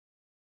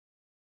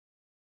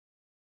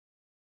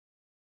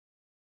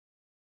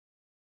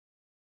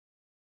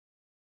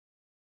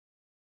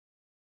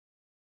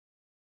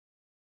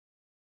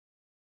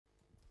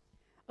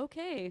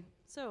Okay,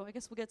 so I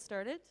guess we'll get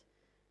started.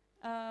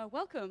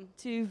 Welcome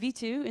to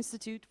V2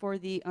 Institute for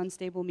the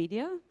Unstable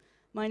Media.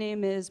 My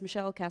name is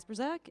Michelle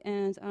Kasperzak,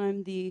 and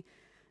I'm the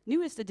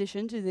newest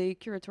addition to the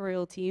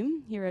curatorial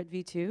team here at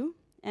V2.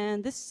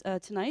 And this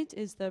tonight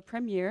is the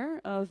premiere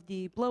of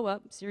the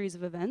Blowup series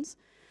of events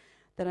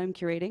that I'm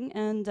curating.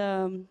 And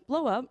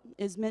Blowup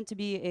is meant to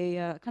be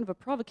a kind of a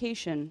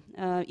provocation.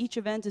 Each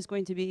event is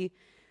going to be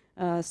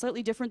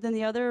slightly different than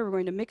the other. We're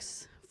going to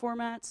mix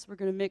formats. We're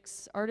going to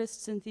mix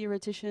artists and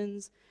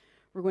theoreticians.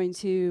 We're going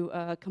to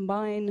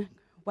combine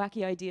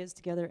wacky ideas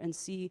together and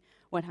see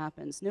what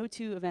happens. No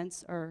two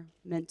events are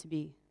meant to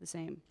be the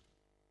same.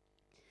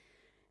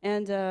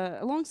 And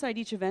alongside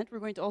each event, we're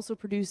going to also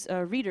produce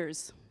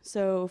readers.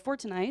 So for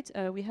tonight,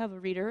 we have a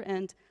reader,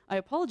 and I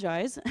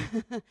apologize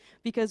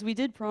because we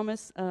did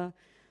promise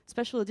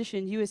special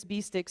edition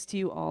USB sticks to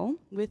you all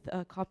with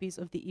copies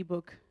of the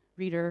ebook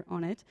reader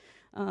on it.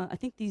 I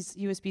think these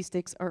USB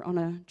sticks are on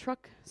a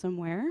truck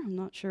somewhere. I'm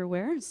not sure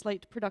where.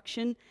 Slight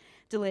production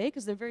delay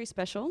because they're very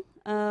special.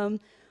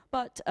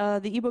 But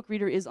the ebook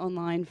reader is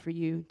online for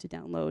you to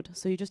download.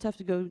 So you just have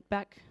to go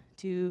back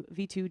to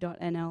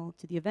v2.nl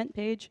to the event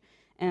page,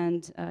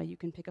 and you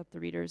can pick up the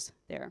readers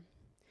there.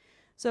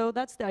 So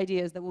that's the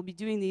idea, is that we'll be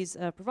doing these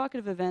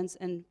provocative events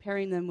and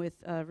pairing them with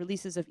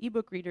releases of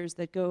ebook readers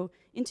that go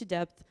into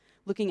depth,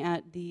 looking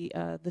at the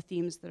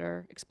themes that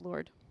are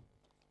explored.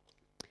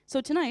 So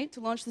tonight,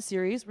 to launch the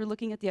series, we're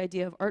looking at the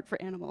idea of art for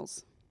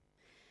animals.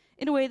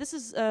 In a way, this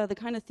is the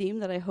kind of theme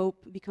that I hope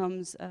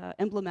becomes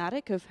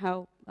emblematic of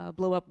how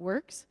Blowup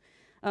works,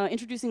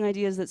 introducing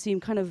ideas that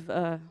seem kind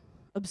of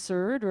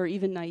absurd or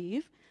even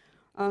naive,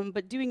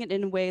 but doing it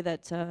in a way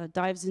that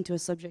dives into a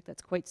subject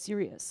that's quite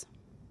serious.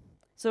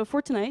 So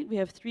for tonight, we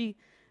have 3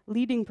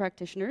 leading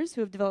practitioners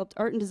who have developed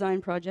art and design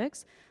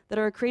projects that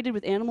are created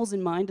with animals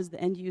in mind as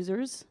the end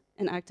users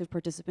and active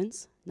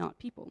participants, not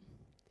people.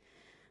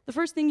 The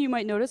first thing you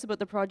might notice about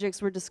the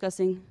projects we're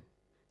discussing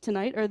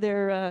tonight are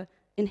their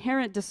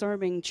inherent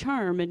disarming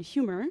charm and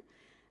humor,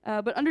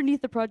 but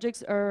underneath the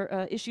projects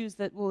are issues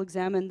that we'll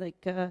examine,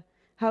 like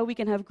how we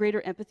can have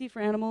greater empathy for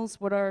animals,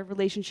 what our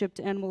relationship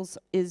to animals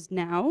is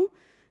now.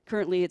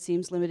 Currently, it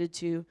seems limited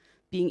to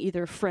being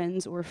either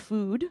friends or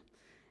food,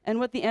 and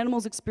what the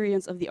animal's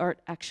experience of the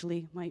art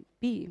actually might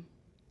be.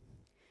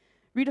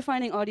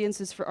 Redefining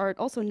audiences for art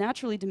also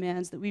naturally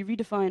demands that we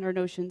redefine our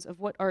notions of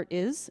what art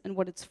is and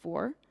what it's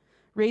for,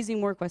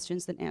 raising more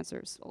questions than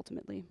answers,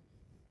 ultimately.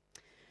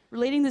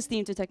 Relating this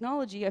theme to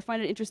technology, I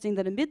find it interesting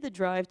that amid the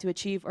drive to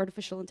achieve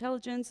artificial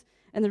intelligence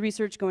and the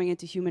research going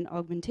into human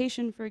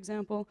augmentation, for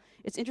example,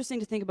 it's interesting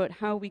to think about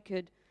how we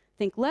could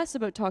think less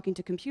about talking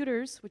to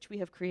computers, which we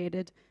have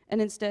created,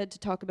 and instead to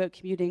talk about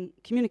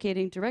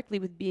communicating directly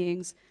with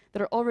beings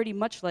that are already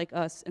much like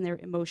us in their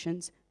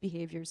emotions,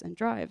 behaviors, and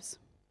drives.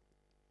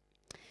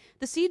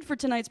 The seed for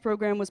tonight's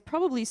program was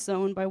probably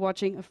sown by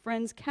watching a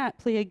friend's cat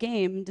play a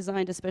game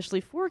designed especially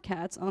for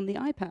cats on the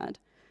iPad.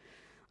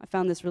 I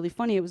found this really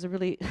funny. It was a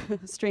really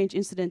strange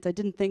incident. I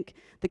didn't think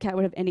the cat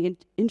would have any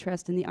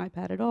interest in the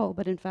iPad at all,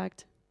 but in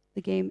fact,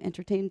 the game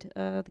entertained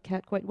the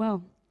cat quite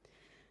well.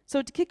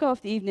 So to kick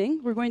off the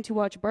evening, we're going to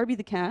watch Barbie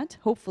the cat,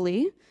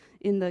 hopefully,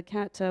 in the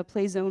cat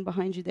play zone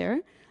behind you there,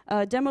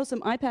 demo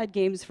some iPad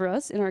games for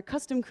us in our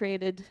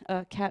custom-created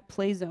cat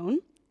play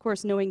zone. Of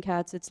course, knowing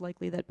cats, it's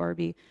likely that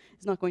Barbie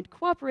is not going to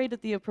cooperate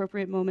at the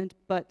appropriate moment,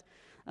 but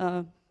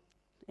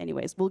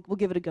anyways, we'll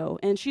give it a go.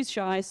 And she's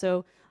shy,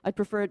 so I'd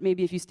prefer it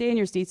maybe if you stay in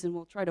your seats and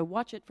we'll try to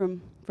watch it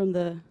from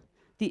the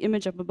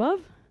image up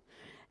above.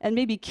 And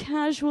maybe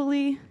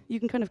casually, you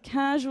can kind of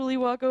casually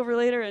walk over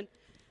later and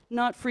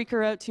not freak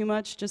her out too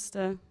much, just,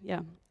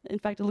 yeah. In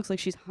fact, it looks like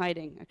she's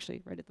hiding,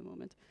 actually, right at the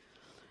moment.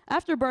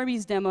 After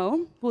Barbie's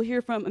demo, we'll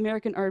hear from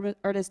American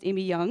artist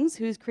Amy Youngs,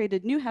 who's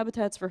created new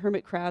habitats for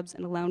hermit crabs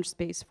and a lounge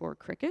space for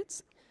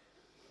crickets.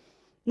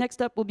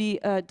 Next up will be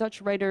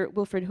Dutch writer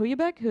Wilfried Hou Je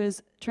Bek, who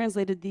has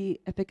translated the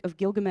Epic of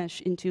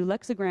Gilgamesh into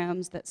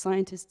lexicograms that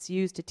scientists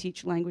use to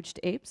teach language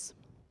to apes.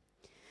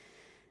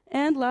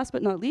 And last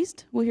but not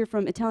least, we'll hear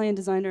from Italian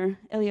designer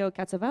Elio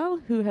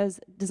Caccavale, who has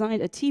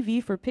designed a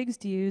TV for pigs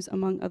to use,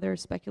 among other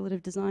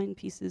speculative design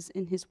pieces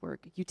in his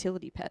work,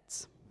 Utility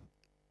Pets.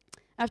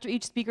 After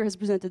each speaker has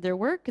presented their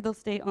work, they'll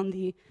stay on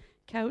the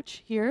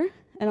couch here,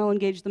 and I'll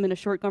engage them in a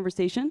short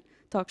conversation,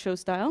 talk show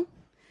style.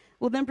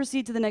 We'll then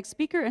proceed to the next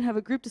speaker and have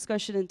a group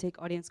discussion and take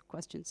audience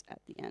questions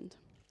at the end.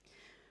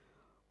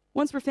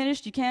 Once we're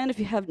finished, you can, if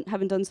you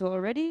haven't done so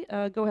already,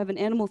 go have an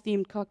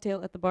animal-themed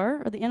cocktail at the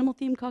bar. Are the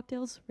animal-themed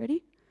cocktails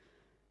ready?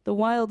 The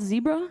wild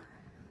zebra,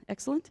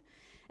 excellent.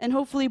 And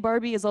hopefully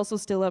Barbie is also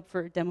still up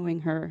for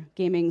demoing her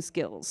gaming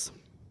skills.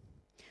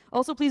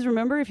 Also, please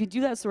remember, if you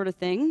do that sort of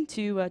thing,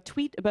 to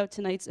tweet about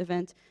tonight's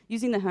event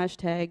using the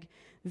hashtag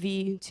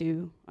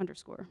V2_.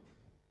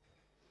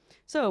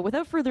 So,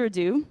 without further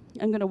ado,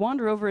 I'm going to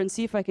wander over and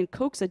see if I can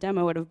coax a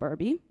demo out of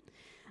Barbie.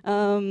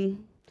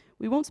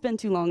 We won't spend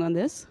too long on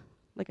this,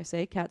 like I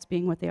say, cats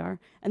being what they are,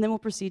 and then we'll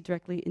proceed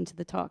directly into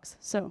the talks.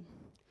 So,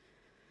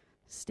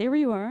 stay where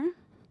you are.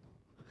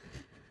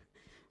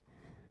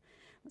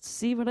 Let's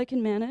see what I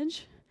can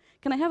manage.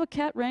 Can I have a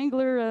cat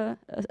wrangler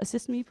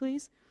assist me,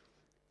 please?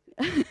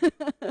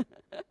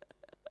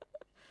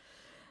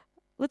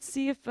 Let's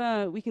see if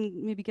we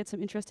can maybe get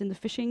some interest in the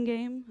fishing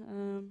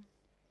game.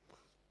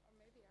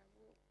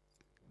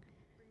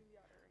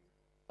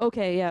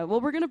 Okay, yeah.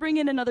 Well, we're going to bring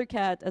in another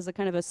cat as a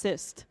kind of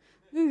assist.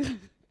 I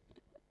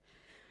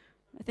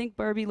think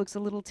Barbie looks a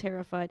little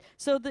terrified.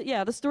 So,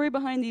 the story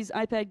behind these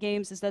iPad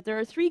games is that there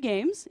are 3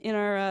 games in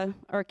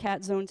our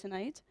cat zone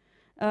tonight.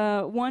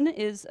 One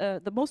is,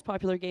 the most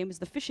popular game is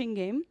the fishing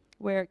game,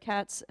 where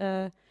cats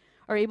are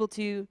able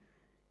to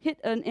hit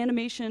an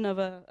animation of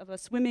a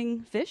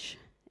swimming fish,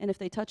 and if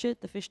they touch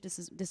it, the fish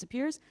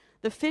disappears.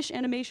 The fish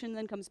animation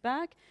then comes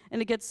back,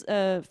 and it gets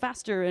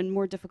faster and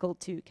more difficult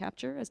to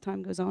capture as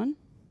time goes on.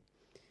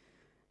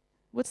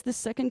 What's this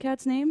second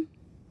cat's name?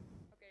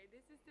 Okay,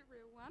 this is the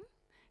real one.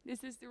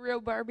 This is the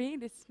real Barbie.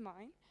 This is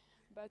mine.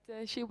 But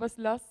she was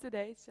lost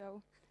today,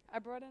 so I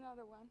brought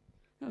another one.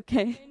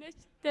 Okay.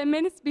 10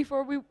 minutes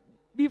before we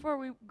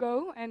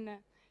go, and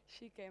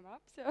she came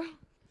up, so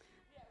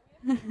yeah,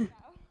 we have her now.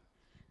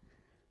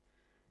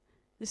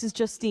 This is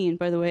Justine,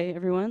 by the way,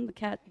 everyone, the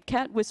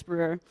cat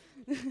whisperer.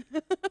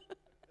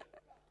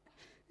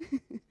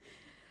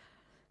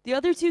 The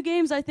other 2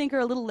 games I think are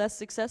a little less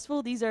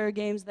successful. These are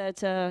games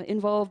that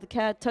involve the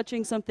cat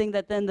touching something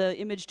that then the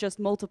image just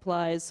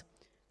multiplies,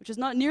 which is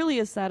not nearly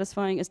as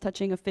satisfying as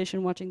touching a fish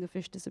and watching the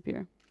fish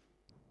disappear.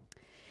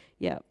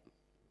 Yeah.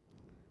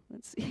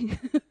 Let's see.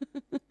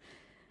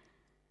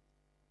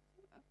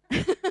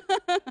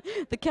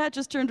 The cat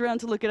just turned around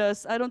to look at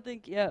us. I don't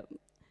think, yeah.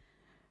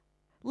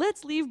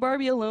 Let's leave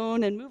Barbie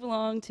alone and move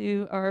along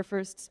to our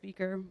first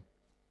speaker.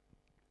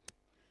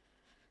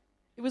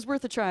 It was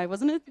worth a try,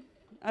 wasn't it?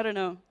 I don't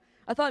know.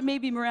 I thought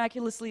maybe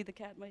miraculously the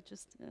cat might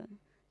just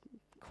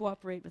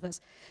cooperate with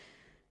us.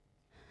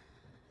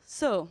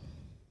 So,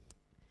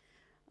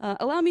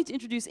 allow me to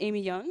introduce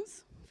Amy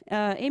Youngs.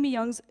 Amy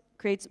Youngs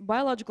creates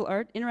biological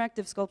art,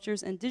 interactive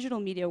sculptures, and digital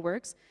media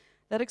works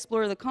that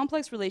explore the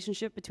complex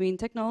relationship between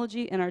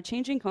technology and our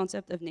changing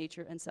concept of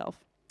nature and self.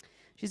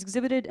 She's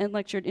exhibited and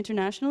lectured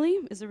internationally,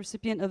 is a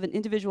recipient of an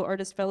Individual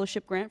Artist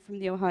Fellowship grant from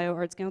the Ohio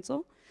Arts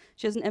Council.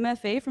 She has an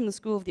MFA from the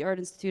School of the Art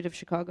Institute of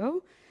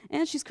Chicago,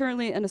 and she's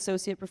currently an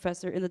associate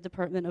professor in the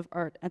Department of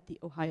Art at The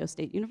Ohio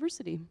State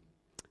University.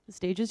 The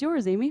stage is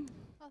yours, Amy.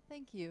 Well,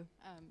 thank you.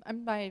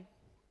 My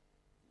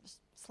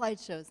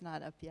slideshow's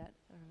not up yet.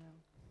 I don't know.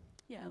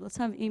 Yeah, let's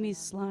have Amy's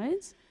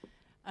slides.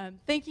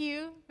 Thank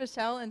you,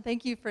 Michelle, and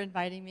thank you for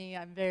inviting me.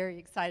 I'm very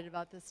excited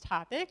about this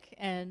topic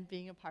and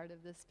being a part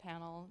of this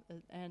panel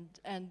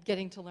and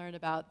getting to learn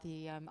about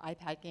the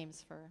iPad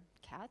games for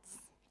cats,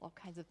 all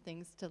kinds of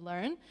things to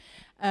learn.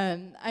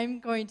 I'm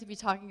going to be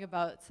talking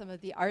about some of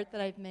the art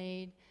that I've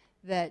made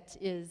that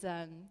is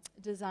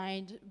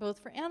designed both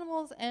for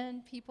animals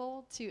and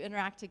people to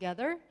interact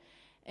together.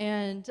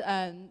 And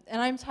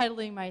I'm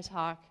titling my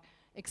talk,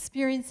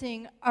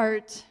 Experiencing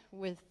Art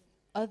with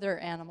Other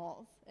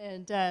Animals.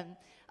 And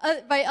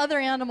by other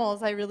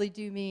animals, I really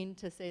do mean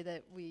to say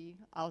that we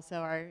also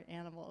are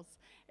animals,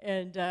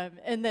 and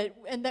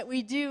that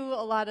we do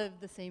a lot of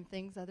the same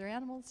things other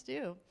animals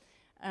do.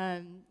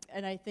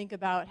 And I think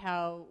about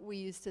how we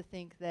used to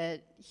think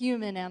that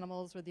human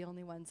animals were the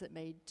only ones that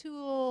made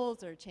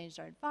tools or changed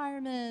our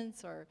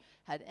environments or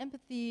had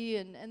empathy,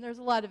 and there's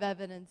a lot of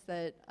evidence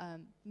that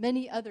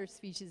many other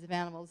species of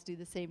animals do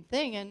the same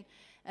thing.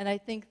 And I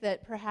think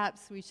that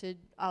perhaps we should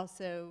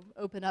also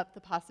open up the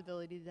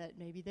possibility that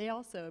maybe they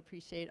also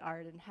appreciate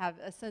art and have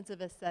a sense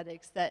of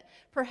aesthetics that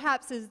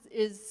perhaps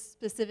is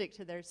specific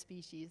to their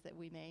species that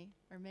we may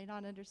or may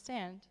not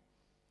understand.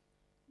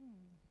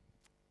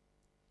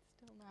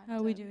 Still not. How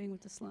are we doing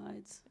with the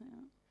slides? Yeah.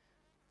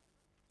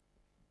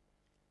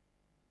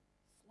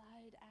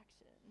 Slide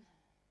action.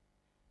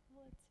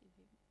 Well, let's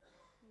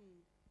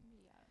see.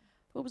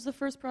 What was the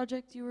first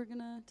project you were going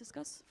to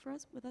discuss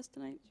with us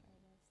tonight?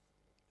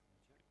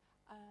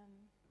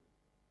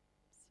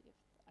 See if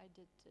I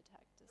did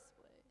detect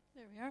display.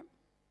 There we are. All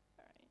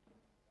right.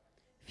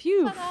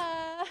 Phew.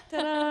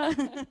 Ta-da!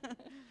 Ta-da.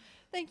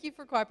 Thank you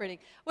for cooperating.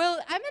 Well,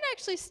 I'm going to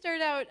actually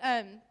start out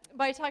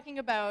by talking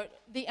about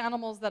the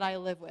animals that I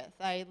live with.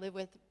 I live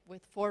with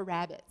 4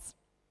 rabbits.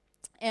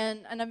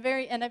 And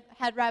I've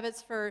had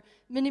rabbits for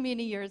many,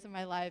 many years of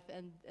my life,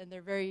 and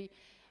they're very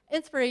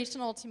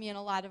inspirational to me in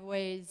a lot of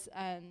ways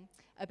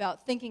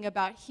about thinking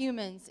about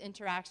humans'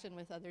 interaction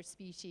with other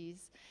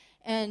species.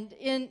 And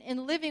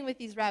in living with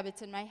these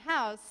rabbits in my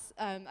house,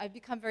 I've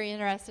become very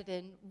interested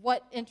in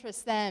what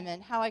interests them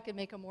and how I could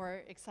make a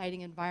more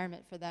exciting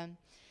environment for them.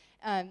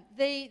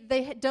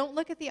 They don't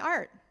look at the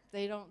art.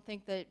 They don't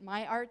think that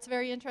my art's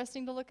very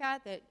interesting to look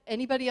at, that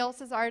anybody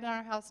else's art in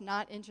our house,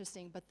 not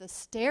interesting, but the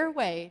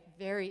stairway,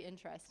 very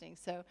interesting.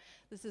 So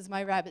this is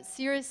my rabbit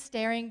Cirrus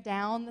staring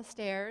down the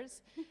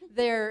stairs.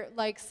 They're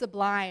like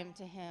sublime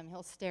to him.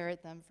 He'll stare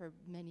at them for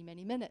many,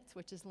 many minutes,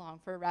 which is long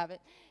for a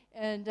rabbit.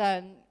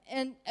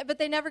 But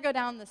they never go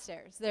down the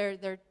stairs.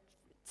 They're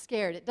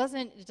scared. It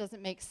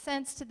doesn't make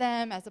sense to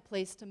them as a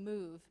place to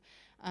move.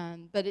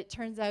 But it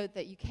turns out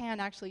that you can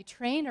actually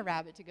train a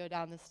rabbit to go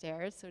down the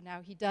stairs, so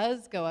now he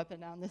does go up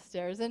and down the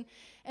stairs. And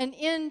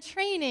in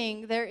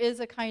training, there is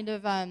a kind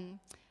of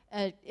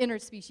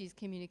interspecies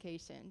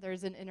communication.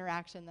 There's an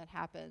interaction that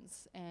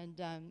happens, and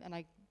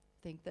I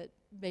think that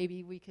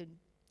maybe we could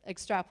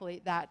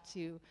extrapolate that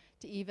to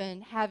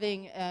even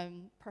having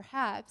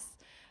perhaps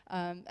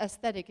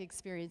aesthetic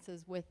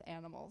experiences with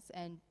animals,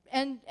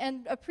 and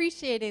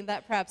appreciating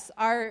that perhaps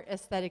our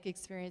aesthetic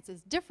experience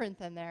is different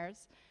than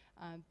theirs,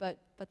 but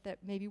that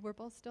maybe we're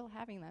both still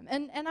having them.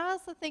 And I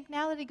also think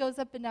now that he goes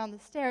up and down the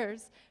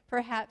stairs,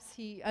 perhaps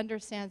he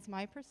understands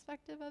my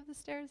perspective of the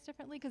stairs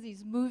differently because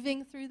he's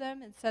moving through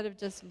them instead of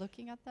just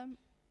looking at them.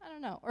 I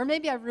don't know. Or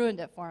maybe I've ruined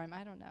it for him.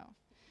 I don't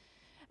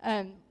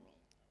know.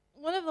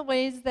 One of the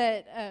ways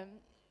that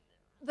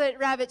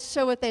rabbits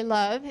show what they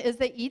love is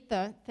they eat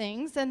the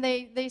things, and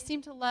they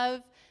seem to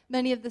love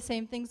many of the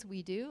same things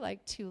we do,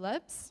 like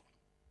tulips.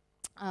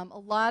 A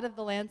lot of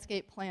the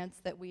landscape plants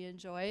that we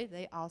enjoy,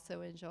 they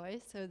also enjoy.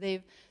 So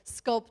they've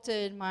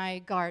sculpted my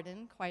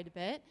garden quite a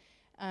bit,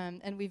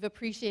 and we've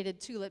appreciated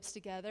tulips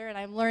together, and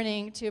I'm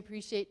learning to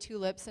appreciate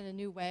tulips in a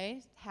new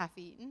way.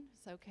 Half-eaten,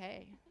 it's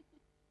okay.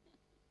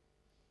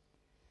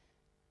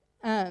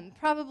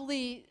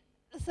 Probably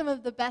some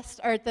of the best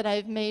art that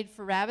I've made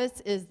for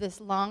rabbits is this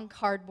long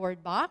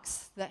cardboard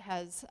box that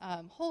has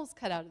holes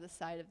cut out of the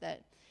side of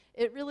it.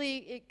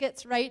 It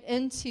gets right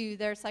into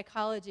their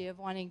psychology of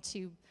wanting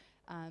to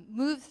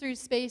move through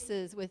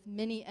spaces with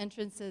many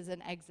entrances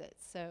and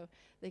exits. So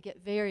they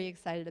get very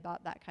excited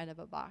about that kind of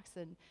a box.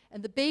 And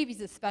the babies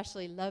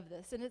especially love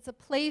this. And it's a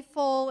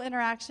playful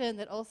interaction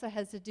that also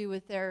has to do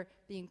with their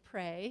being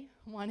prey,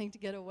 wanting to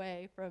get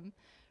away from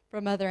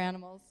other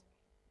animals.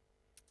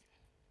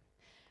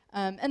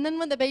 And then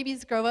when the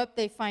babies grow up,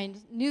 they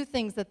find new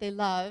things that they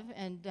love.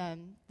 And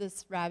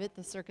this rabbit,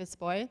 the circus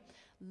boy,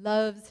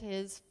 loves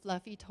his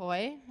fluffy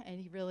toy, and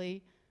he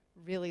really,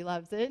 really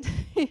loves it.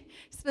 He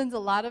spends a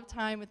lot of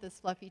time with this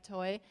fluffy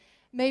toy,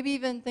 maybe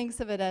even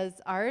thinks of it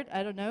as art,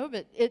 I don't know,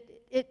 but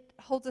it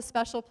holds a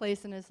special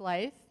place in his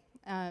life.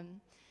 And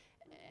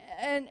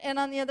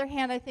on the other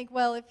hand, I think,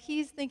 well, if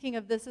he's thinking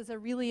of this as a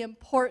really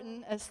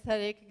important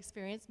aesthetic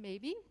experience,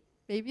 maybe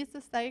it's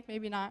aesthetic,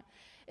 maybe not.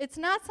 It's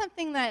not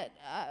something that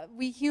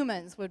we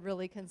humans would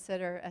really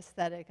consider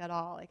aesthetic at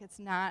all. Like, it's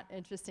not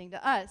interesting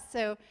to us.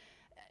 So,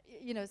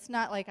 you know, it's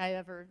not like I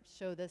ever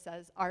show this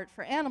as art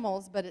for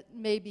animals, but it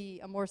may be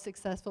a more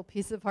successful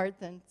piece of art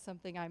than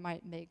something I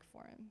might make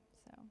for him.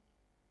 So,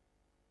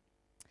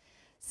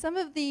 some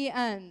of the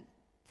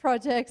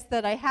projects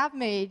that I have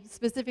made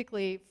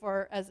specifically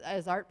for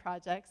as art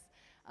projects,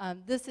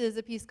 this is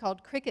a piece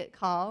called Cricket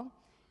Call.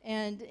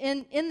 And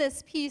in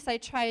this piece, I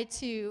try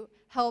to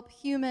help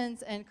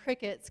humans and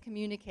crickets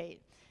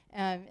communicate.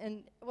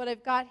 And what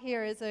I've got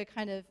here is a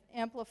kind of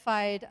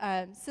amplified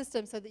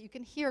system so that you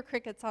can hear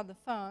crickets on the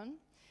phone.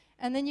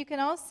 And then you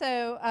can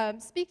also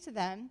speak to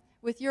them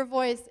with your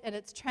voice, and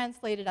it's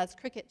translated as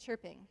cricket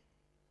chirping.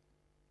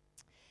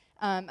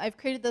 I've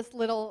created this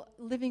little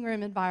living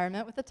room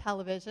environment with a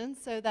television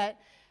so that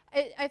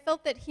I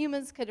felt that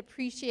humans could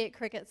appreciate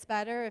crickets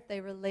better if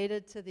they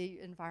related to the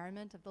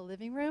environment of the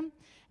living room.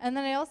 And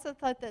then I also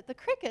thought that the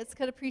crickets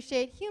could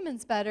appreciate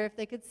humans better if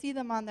they could see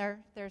them on their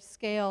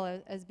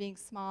scale as being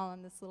small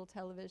on this little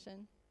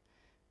television.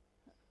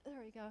 There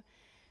we go.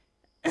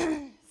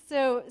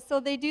 So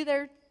they do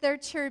their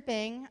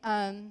chirping,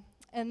 and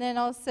then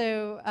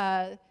also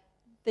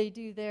they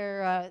do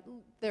their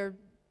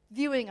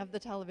viewing of the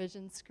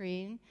television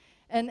screen.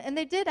 And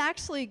they did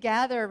actually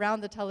gather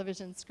around the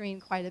television screen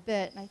quite a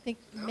bit. And I think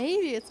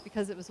maybe it's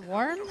because it was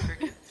warm,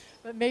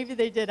 but maybe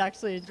they did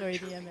actually enjoy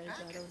the image.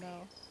 I don't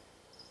know.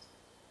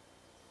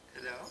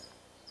 Hello?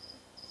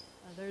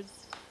 Others.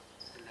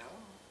 Hello?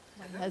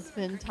 My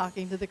husband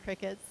talking to the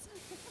crickets.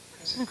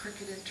 There's a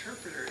cricket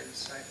interpreter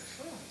inside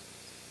the phone.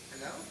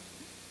 Hello?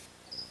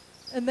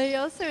 And they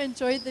also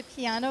enjoyed the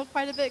piano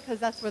quite a bit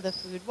because that's where the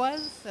food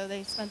was. So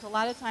they spent a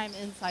lot of time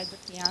inside the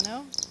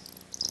piano.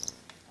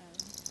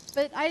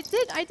 But I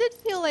did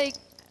feel like,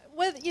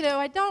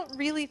 I don't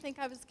really think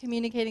I was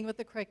communicating with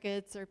the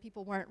crickets, or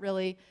people weren't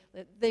really,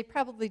 they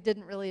probably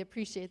didn't really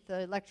appreciate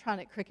the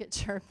electronic cricket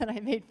chirp that I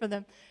made for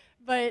them.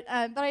 But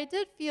I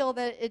did feel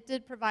that it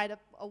did provide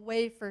a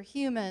way for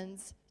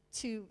humans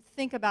to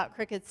think about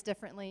crickets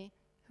differently.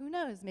 Who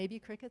knows, maybe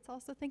crickets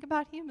also think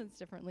about humans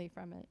differently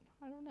from it.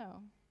 I don't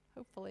know,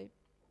 hopefully.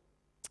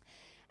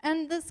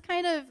 And this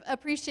kind of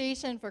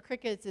appreciation for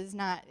crickets is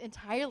not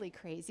entirely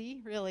crazy,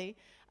 really.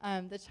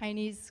 The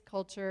Chinese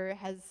culture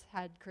has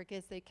had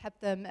crickets. They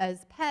kept them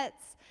as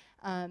pets,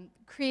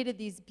 created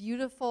these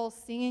beautiful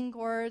singing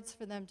gourds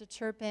for them to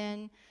chirp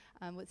in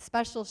with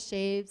special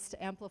shapes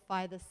to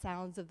amplify the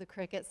sounds of the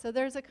cricket. So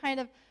there's a kind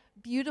of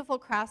beautiful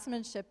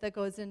craftsmanship that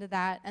goes into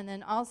that, and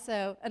then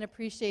also an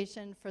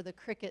appreciation for the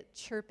cricket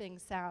chirping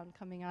sound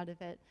coming out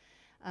of it.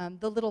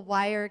 The little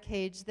wire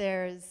cage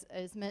there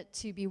is meant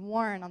to be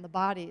worn on the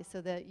body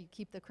so that you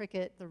keep the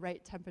cricket the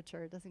right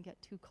temperature. It doesn't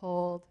get too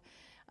cold.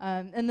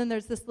 And then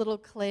there's this little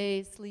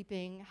clay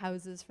sleeping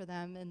houses for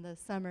them in the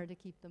summer to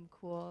keep them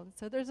cool.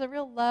 So there's a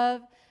real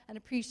love and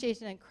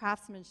appreciation and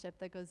craftsmanship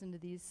that goes into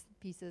these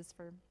pieces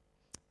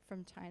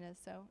from China.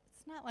 So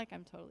it's not like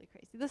I'm totally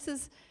crazy.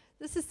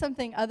 This is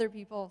something other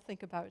people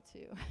think about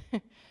too.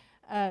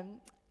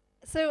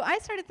 So I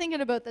started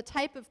thinking about the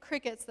type of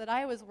crickets that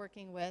I was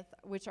working with,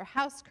 which are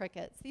house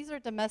crickets. These are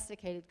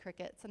domesticated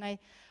crickets. And I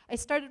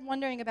started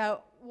wondering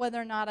about whether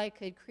or not I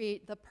could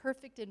create the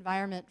perfect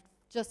environment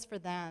just for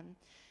them.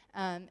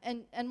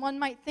 And one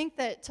might think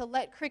that to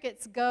let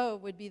crickets go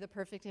would be the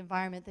perfect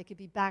environment. They could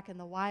be back in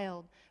the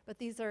wild. But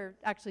these are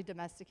actually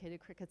domesticated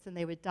crickets, and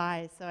they would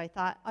die. So I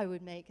thought I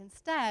would make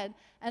instead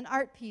an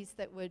art piece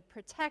that would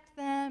protect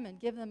them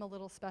and give them a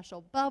little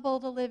special bubble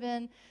to live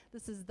in.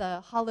 This is the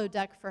Hollow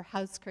Deck for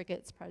House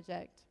Crickets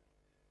project.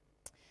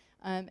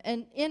 And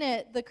in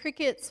it, the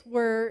crickets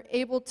were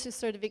able to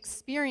sort of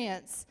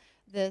experience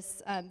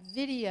this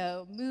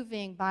video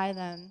moving by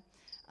them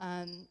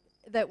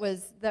that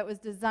was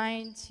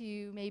designed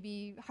to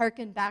maybe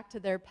hearken back to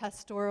their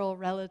pastoral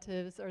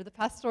relatives or the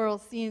pastoral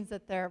scenes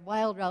that their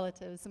wild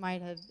relatives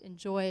might have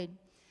enjoyed.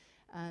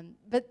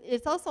 But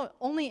it's also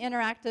only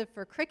interactive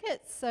for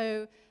crickets,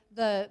 so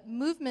the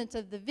movement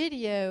of the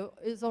video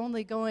is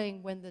only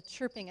going when the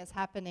chirping is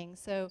happening.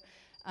 So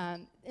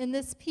in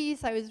this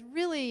piece, I was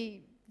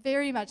really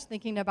very much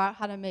thinking about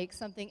how to make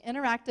something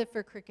interactive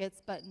for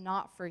crickets but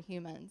not for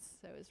humans.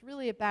 So it's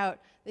really about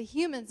the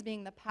humans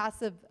being the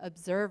passive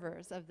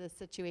observers of this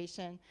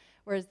situation,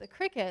 whereas the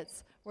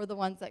crickets were the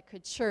ones that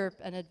could chirp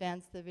and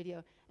advance the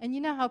video. And you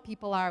know how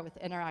people are with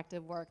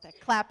interactive work. They're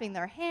clapping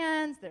their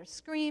hands, they're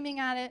screaming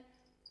at it.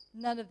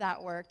 None of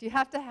that worked. You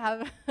have to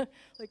have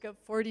like a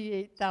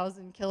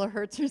 48,000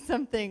 kilohertz or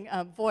something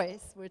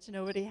voice, which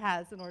nobody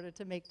has in order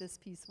to make this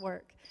piece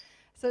work.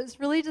 So it's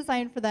really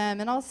designed for them,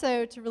 and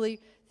also to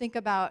really think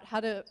about how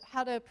to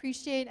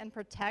appreciate and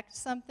protect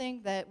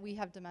something that we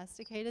have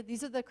domesticated.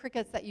 These are the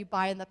crickets that you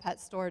buy in the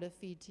pet store to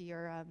feed to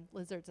your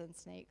lizards and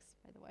snakes,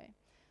 by the way.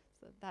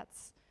 So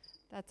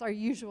that's our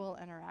usual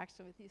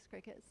interaction with these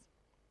crickets.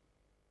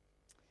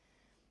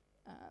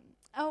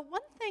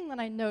 One thing that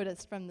I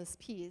noticed from this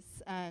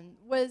piece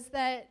was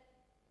that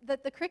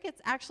the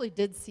crickets actually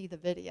did see the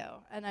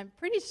video, and I'm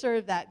pretty sure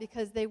of that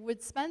because they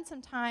would spend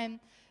some time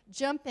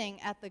jumping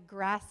at the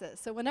grasses.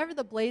 So whenever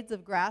the blades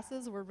of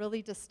grasses were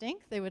really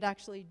distinct, they would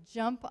actually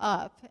jump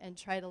up and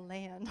try to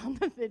land on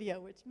the video,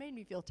 which made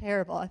me feel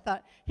terrible. I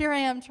thought, here I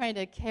am trying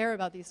to care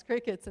about these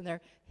crickets, and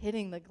they're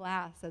hitting the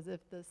glass as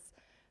if this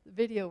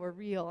video were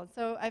real. And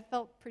so I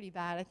felt pretty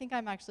bad. I think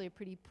I'm actually a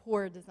pretty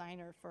poor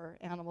designer for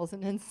animals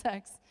and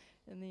insects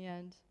in the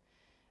end.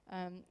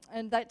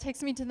 And that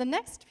takes me to the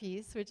next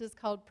piece, which is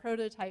called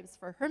Prototypes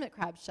for Hermit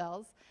Crab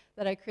Shells,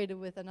 that I created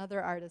with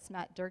another artist,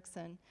 Matt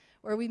Dirksen,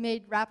 where we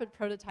made rapid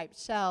prototype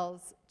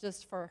shells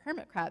just for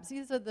hermit crabs.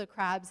 These are the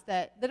crabs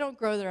that they don't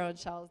grow their own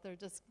shells. They're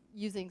just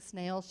using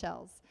snail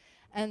shells.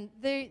 And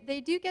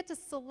they do get to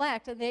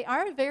select, and they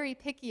are very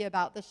picky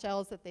about the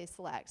shells that they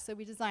select. So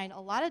we designed a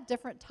lot of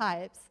different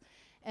types,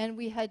 and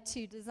we had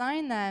to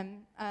design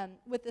them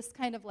with this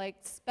kind of like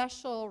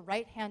special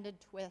right-handed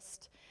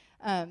twist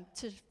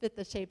to fit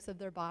the shapes of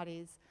their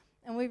bodies.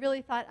 And we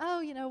really thought, oh,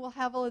 you know, we'll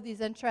have all of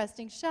these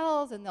interesting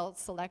shells, and they'll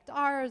select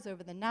ours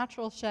over the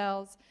natural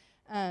shells.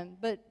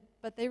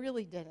 But they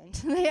really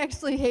didn't. They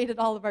actually hated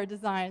all of our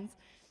designs.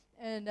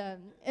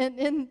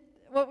 And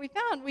what we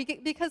found,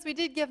 because we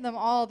did give them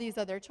all these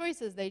other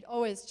choices, they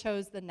always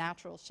chose the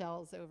natural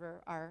shells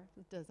over our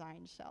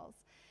designed shells.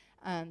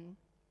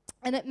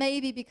 And it may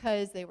be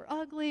because they were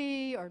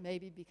ugly, or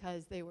maybe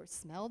because they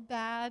smelled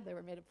bad, they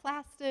were made of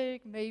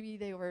plastic, maybe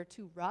they were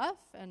too rough,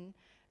 and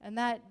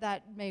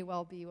that may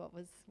well be what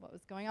was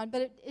going on.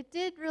 But it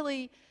did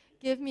really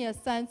give me a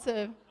sense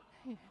of,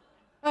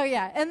 oh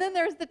yeah, and then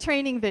there's the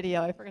training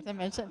video I forgot to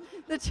mention.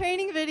 The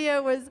training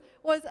video was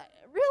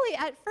really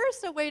at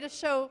first a way to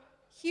show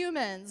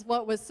humans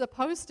what was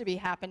supposed to be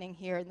happening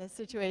here in this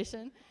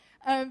situation.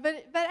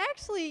 But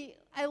actually,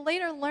 I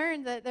later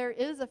learned that there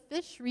is a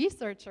fish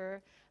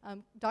researcher,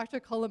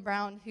 Dr. Colin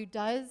Brown, who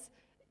does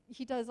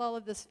all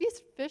of this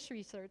fish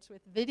research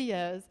with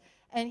videos,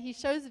 and he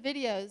shows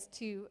videos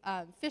to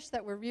fish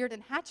that were reared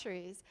in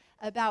hatcheries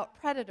about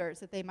predators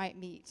that they might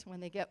meet when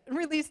they get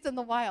released in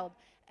the wild.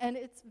 And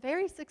it's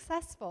very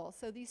successful.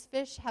 So these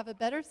fish have a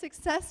better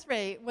success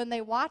rate when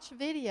they watch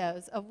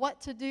videos of what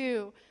to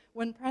do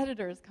when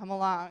predators come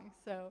along.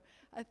 So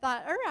I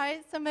thought, all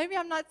right, so maybe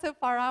I'm not so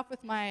far off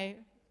with my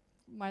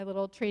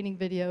little training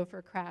video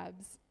for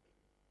crabs.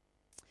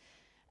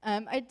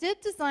 I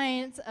did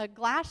design a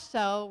glass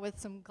shell with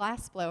some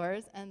glass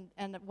blowers,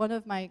 and one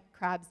of my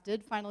crabs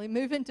did finally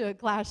move into a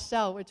glass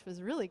shell, which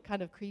was really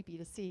kind of creepy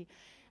to see.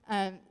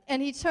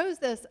 And he chose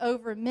this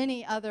over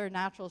many other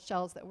natural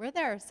shells that were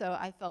there, so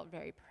I felt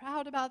very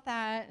proud about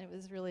that. And it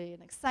was really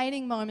an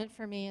exciting moment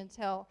for me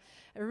until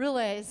I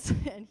realized,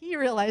 and he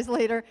realized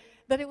later,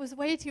 that it was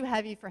way too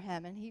heavy for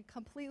him, and he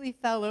completely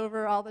fell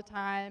over all the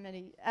time.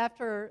 And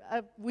after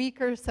a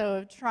week or so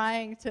of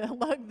trying to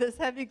lug this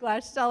heavy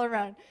glass shell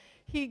around,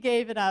 he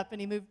gave it up and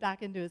he moved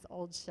back into his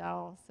old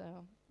shell. So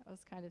that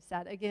was kind of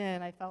sad.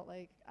 Again, I felt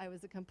like I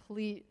was a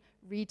complete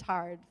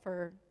retard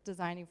for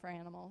designing for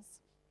animals.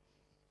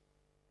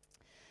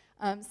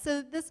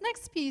 So this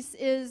next piece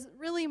is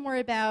really more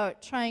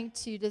about trying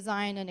to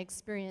design an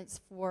experience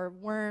for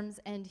worms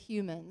and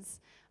humans,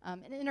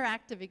 an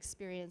interactive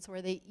experience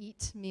where they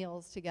eat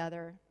meals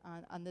together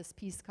on this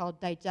piece called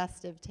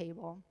Digestive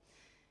Table.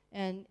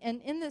 And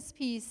in this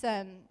piece,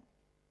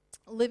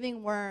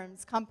 living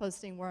worms,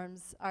 composting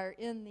worms, are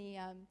in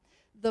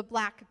the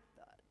black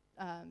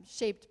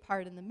shaped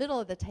part in the middle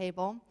of the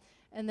table,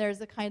 and there's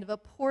a kind of a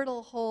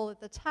portal hole at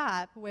the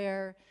top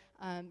where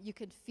you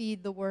could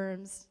feed the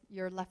worms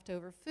your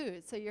leftover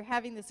food. So you're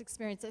having this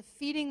experience of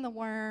feeding the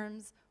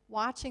worms,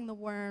 watching the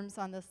worms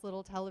on this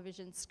little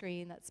television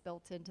screen that's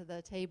built into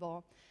the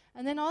table.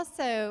 And then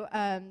also,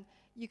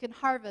 you can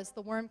harvest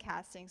the worm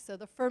castings. So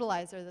the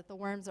fertilizer that the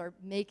worms are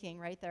making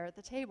right there at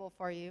the table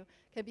for you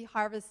can be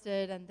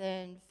harvested and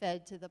then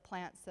fed to the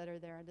plants that are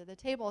there under the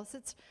table. So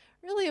it's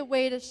really a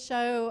way to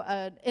show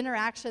an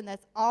interaction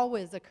that's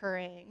always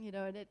occurring, you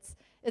know, and it's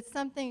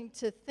something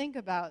to think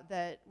about,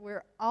 that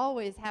we're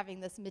always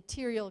having this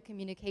material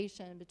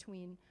communication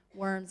between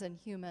worms and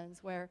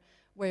humans where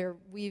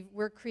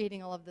we're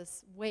creating all of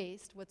this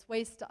waste. What's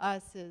waste to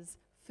us is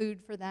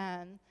food for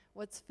them.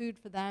 What's food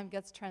for them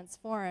gets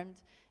transformed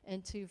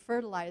into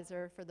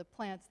fertilizer for the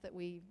plants that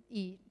we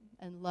eat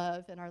and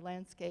love in our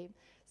landscape.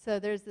 So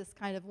there's this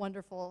kind of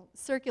wonderful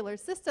circular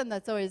system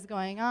that's always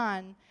going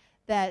on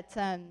that,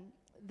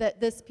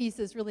 that this piece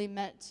is really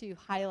meant to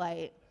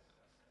highlight.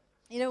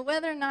 You know,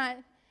 whether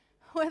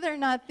or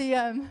not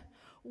the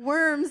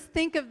worms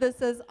think of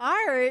this as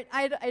art,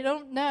 I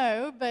don't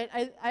know, but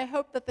I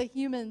hope that the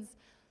humans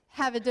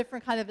have a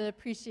different kind of an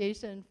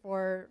appreciation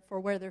for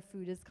where their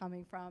food is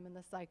coming from and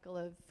the cycle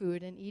of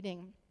food and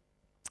eating.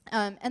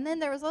 And then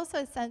there was also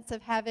a sense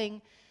of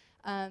having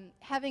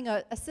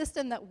a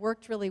system that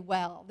worked really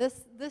well.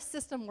 This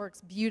system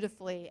works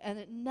beautifully, and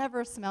it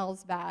never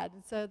smells bad.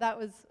 And so that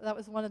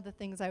was one of the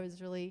things I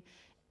was really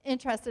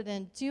interested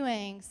in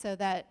doing, so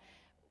that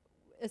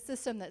a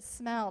system that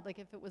smelled, like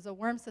if it was a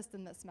worm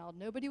system that smelled,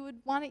 nobody would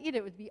want to eat it.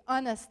 It would be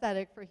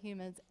unaesthetic for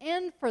humans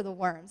and for the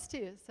worms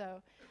too.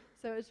 So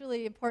it's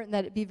really important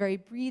that it be very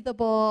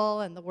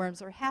breathable, and the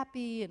worms were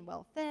happy and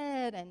well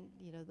fed, and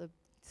you know, the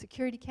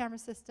security camera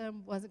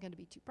system wasn't going to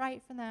be too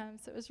bright for them.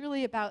 So it was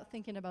really about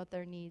thinking about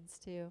their needs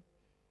too.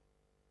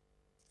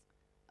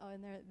 Oh,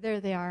 and there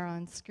they are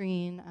on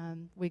screen,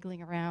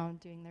 wiggling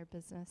around, doing their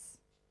business.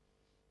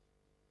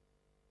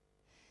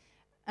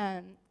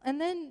 And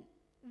then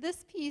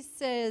this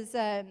piece is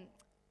the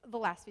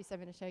last piece I'm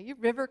going to show you,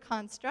 River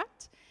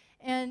Construct.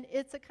 And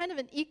it's a kind of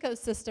an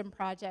ecosystem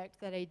project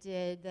that I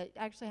did that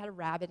actually had a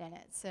rabbit in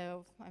it.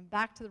 So I'm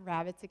back to the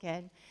rabbits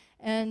again.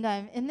 And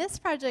in this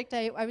project,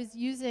 I was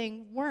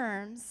using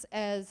worms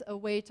as a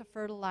way to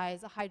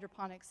fertilize a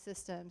hydroponic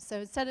system.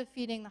 So instead of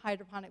feeding the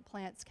hydroponic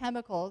plants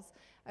chemicals,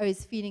 I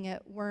was feeding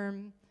it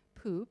worm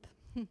poop,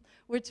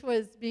 which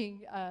was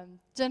being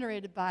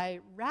generated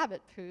by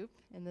rabbit poop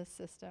in this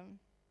system.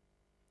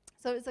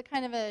 So it's a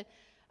kind of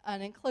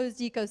an enclosed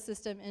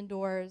ecosystem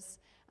indoors.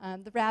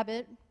 The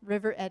rabbit,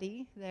 River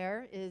Eddie,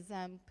 there is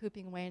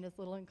pooping away in his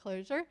little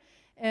enclosure.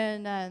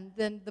 And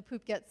then the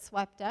poop gets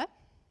swept up,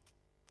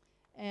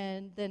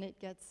 and then it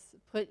gets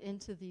put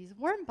into these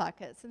worm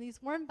buckets. And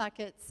these worm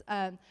buckets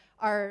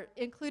are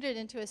included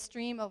into a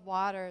stream of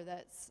water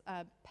that's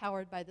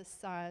powered by the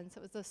sun.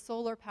 So it was a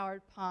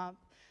solar-powered pump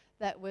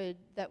that would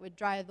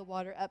drive the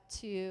water up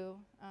to,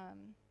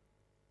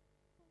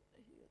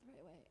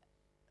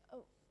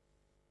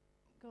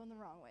 going the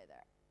wrong way there.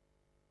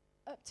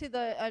 Up to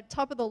the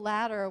top of the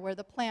ladder where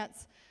the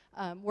plants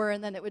were,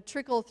 and then it would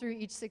trickle through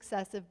each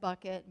successive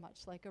bucket,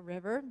 much like a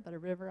river, but a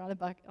river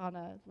on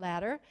a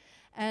ladder,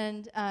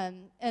 and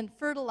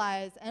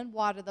fertilize and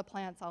water the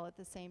plants all at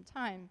the same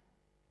time.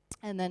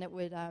 And then it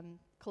would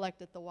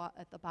collect at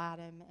the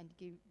bottom and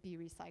be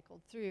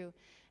recycled through.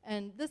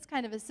 And this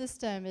kind of a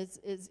system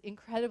is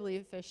incredibly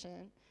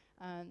efficient.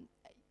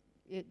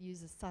 It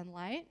uses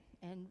sunlight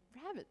and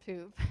rabbit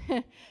poop.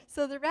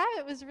 So the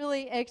rabbit was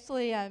really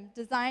actually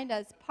designed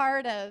as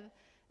part of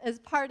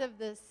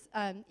this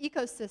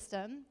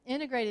ecosystem,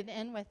 integrated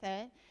in with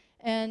it.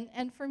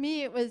 And for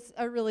me, it was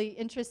a really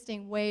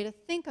interesting way to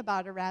think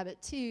about a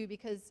rabbit too,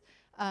 because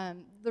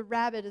the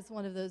rabbit is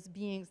one of those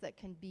beings that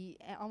can be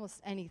almost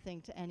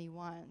anything to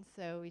anyone.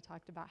 So we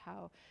talked about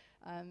how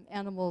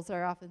animals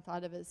are often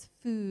thought of as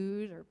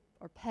food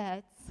or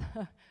pets,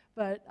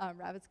 but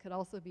rabbits could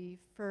also be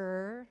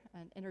fur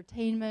and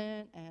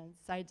entertainment and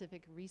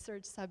scientific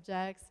research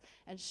subjects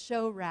and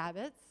show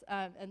rabbits.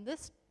 And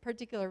this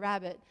particular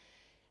rabbit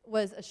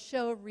was a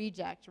show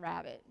reject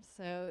rabbit.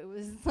 So it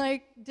was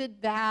like,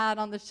 did bad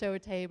on the show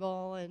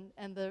table,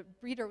 and the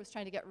breeder was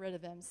trying to get rid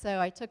of him. So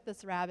I took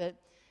this rabbit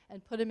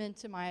and put him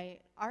into my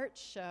art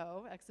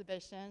show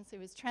exhibition. So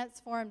he was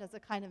transformed as a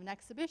kind of an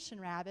exhibition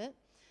rabbit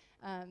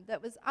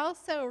that was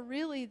also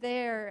really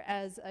there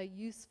as a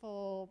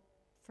useful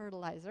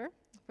fertilizer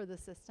for the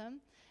system.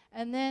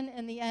 And then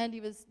in the end,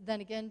 he was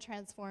then again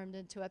transformed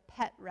into a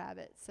pet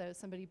rabbit. So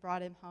somebody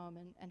brought him home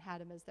and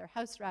had him as their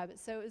house rabbit.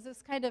 So it was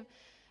this kind of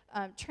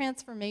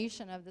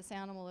transformation of this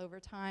animal over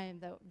time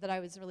that I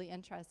was really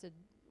interested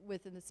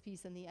with in this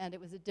piece. In the end,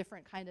 it was a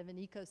different kind of an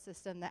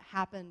ecosystem that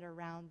happened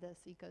around this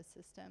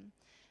ecosystem.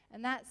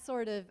 And that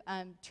sort of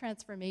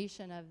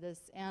transformation of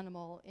this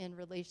animal in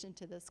relation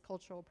to this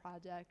cultural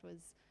project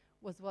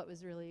was what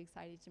was really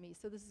exciting to me.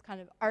 So this is kind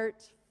of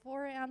art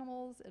for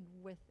animals and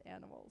with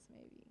animals,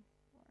 maybe.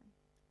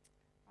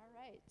 All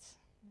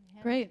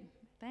right. Great.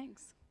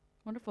 Thanks.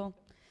 Wonderful.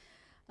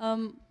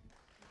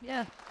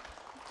 Yeah.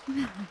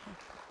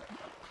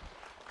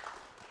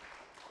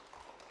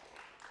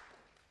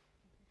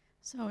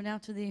 So now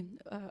to the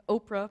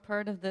Oprah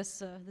part of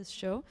this this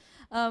show.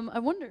 I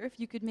wonder if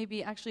you could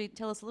maybe actually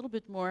tell us a little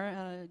bit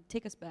more,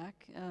 take us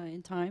back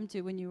in time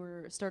to when you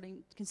were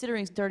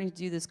considering starting to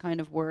do this kind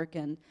of work.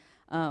 And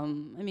I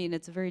mean,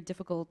 it's a very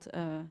difficult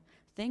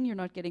thing. You're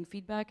not getting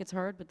feedback. It's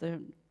hard. But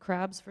the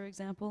crabs, for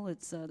example,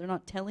 they're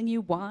not telling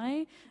you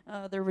why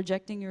they're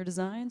rejecting your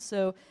design.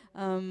 So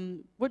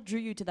what drew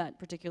you to that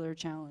particular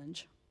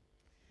challenge?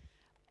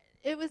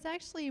 It was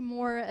actually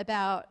more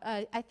about,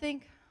 I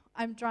think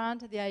I'm drawn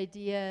to the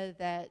idea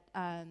that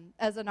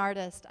as an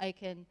artist, I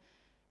can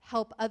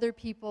help other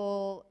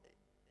people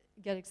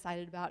get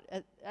excited about,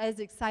 as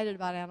excited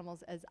about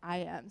animals as I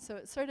am. So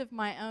it's sort of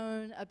my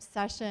own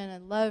obsession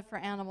and love for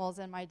animals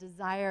and my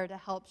desire to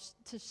help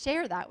to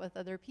share that with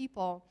other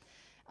people.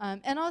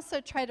 And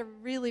also try to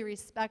really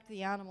respect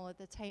the animal at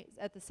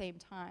the same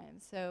time.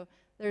 So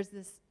there's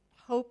this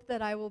hope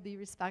that I will be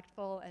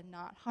respectful and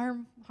not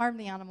harm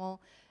the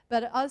animal,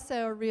 but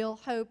also a real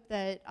hope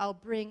that I'll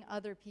bring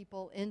other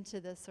people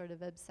into this sort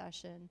of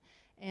obsession.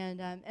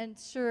 And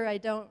sure, I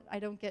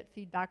don't get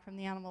feedback from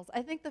the animals.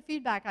 I think the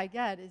feedback I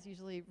get is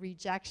usually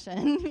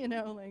rejection, you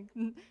know,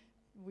 like,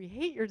 we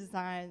hate your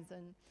designs,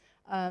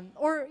 and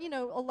or, you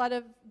know, a lot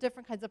of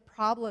different kinds of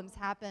problems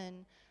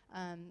happen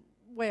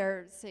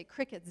where, say,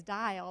 crickets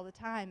die all the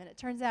time, and it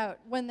turns out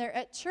when they're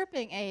at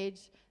chirping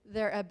age,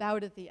 they're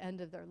about at the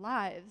end of their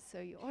lives. So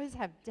you always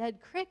have dead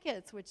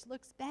crickets, which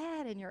looks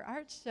bad in your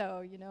art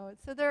show, you know.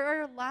 So there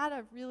are a lot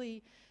of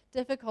really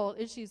difficult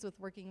issues with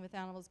working with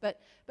animals. But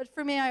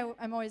for me,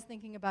 I'm always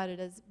thinking about it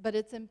as, but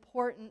it's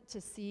important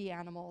to see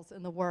animals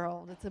in the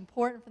world. It's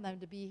important for them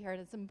to be here,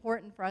 and it's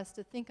important for us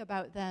to think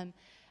about them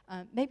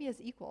maybe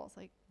as equals.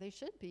 Like, they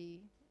should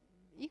be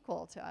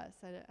equal to us.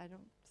 I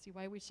don't see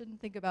why we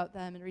shouldn't think about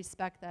them and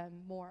respect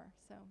them more.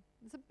 So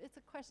it's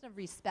a question of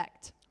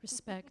respect.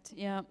 Respect,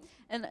 yeah.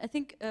 And I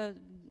think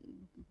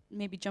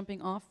maybe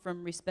jumping off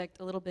from respect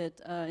a little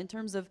bit, in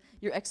terms of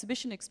your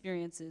exhibition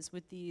experiences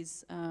with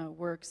these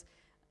works,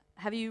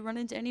 have you run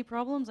into any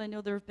problems? I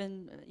know there have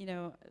been, you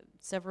know,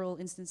 several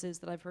instances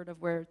that I've heard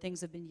of where things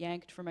have been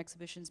yanked from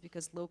exhibitions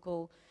because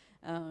local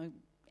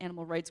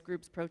animal rights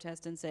groups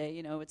protest and say,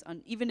 you know,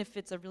 even if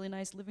it's a really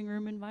nice living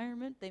room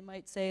environment, they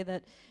might say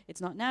that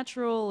it's not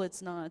natural,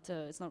 it's not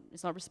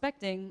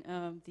respecting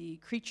the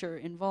creature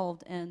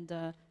involved. And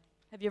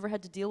have you ever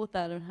had to deal with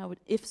that? And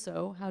if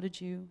so, how did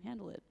you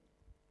handle it?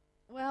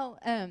 Well,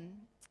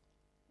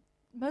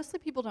 mostly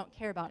people don't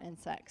care about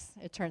insects,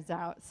 it turns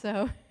out.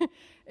 So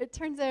it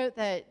turns out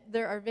that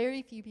there are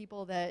very few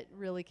people that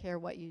really care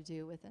what you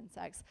do with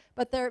insects.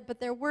 But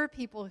there were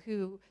people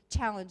who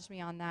challenged me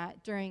on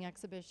that during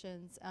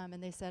exhibitions,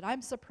 and they said,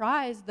 I'm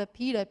surprised the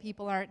PETA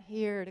people aren't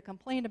here to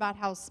complain about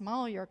how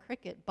small your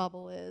cricket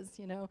bubble is,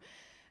 you know.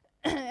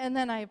 And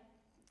then I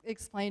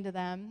explained to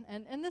them,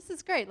 and this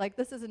is great, like,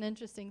 this is an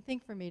interesting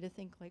thing for me to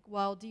think, like,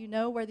 well, do you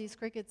know where these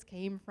crickets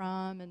came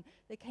from? And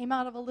they came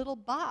out of a little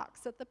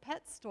box at the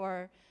pet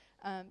store.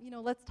 You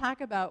know, let's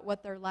talk about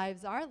what their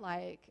lives are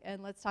like,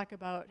 and let's talk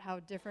about how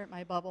different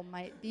my bubble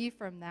might be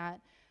from that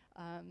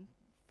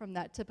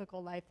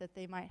typical life that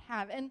they might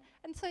have. And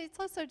so it's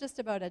also just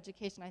about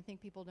education. I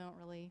think people don't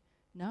really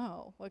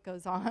know what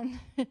goes on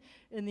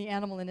in the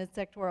animal and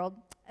insect world.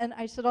 And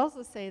I should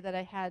also say that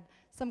I had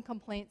some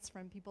complaints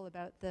from people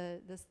about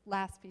this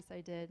last piece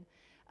I did,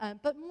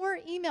 but more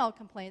email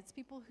complaints,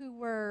 people who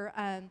were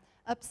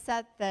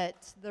upset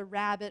that the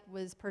rabbit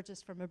was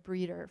purchased from a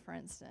breeder, for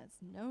instance.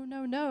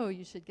 No,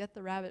 you should get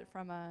the rabbit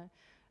from a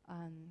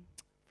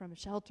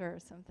shelter or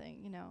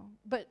something, you know.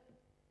 But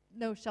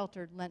no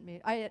shelter lent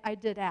me. I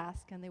did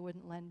ask, and they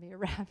wouldn't lend me a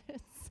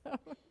rabbit, so.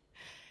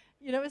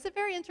 You know, it was a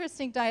very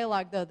interesting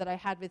dialogue, though, that I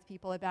had with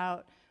people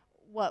about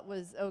what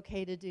was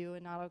okay to do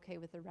and not okay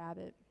with the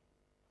rabbit.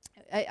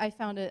 I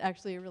found it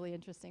actually a really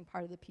interesting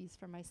part of the piece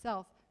for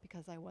myself,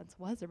 because I once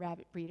was a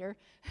rabbit breeder,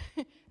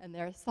 and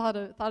they're thought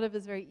of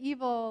as very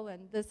evil,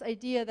 and this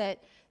idea that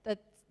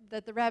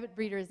the rabbit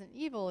breeder isn't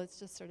evil, it's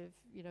just sort of,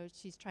 you know,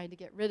 she's trying to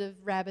get rid of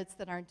rabbits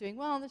that aren't doing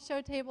well on the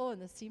show table,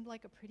 and this seemed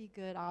like a pretty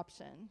good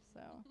option, so.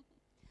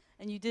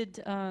 And you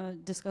did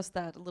discuss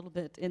that a little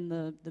bit in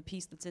the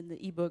piece that's in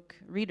the ebook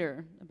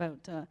reader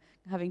about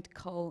having to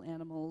cull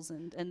animals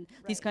and right.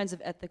 These kinds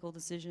of ethical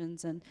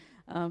decisions. And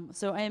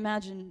so I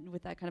imagine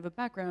with that kind of a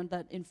background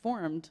that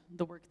informed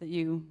the work that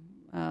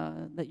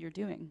you're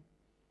doing.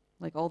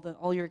 like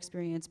all your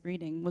experience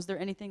breeding. Was there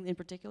anything in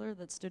particular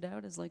that stood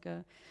out as like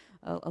a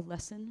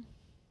lesson?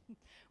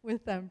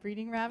 With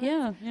breeding rabbits?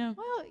 Yeah, yeah.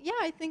 Well, yeah,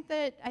 I think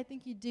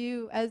you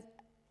do. As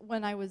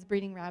when I was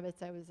breeding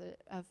rabbits, I was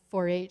a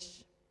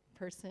 4-H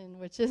person,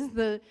 which is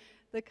the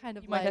kind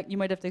of You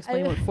might have to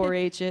explain what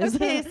 4-H is.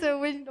 Okay, so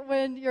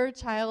when you're a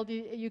child,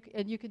 you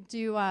can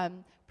do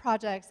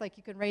projects like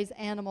you can raise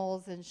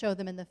animals and show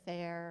them in the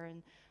fair,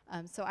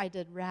 and so I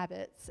did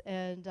rabbits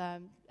and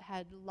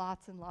had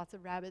lots and lots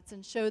of rabbits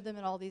and showed them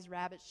at all these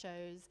rabbit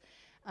shows.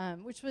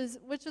 Which was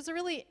a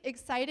really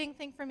exciting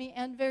thing for me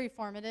and very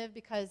formative,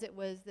 because it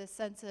was this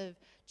sense of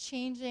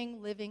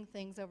changing living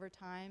things over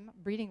time.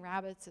 Breeding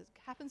rabbits, it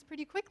happens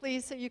pretty quickly,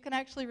 so you can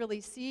actually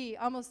really see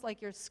almost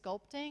like you're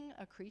sculpting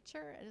a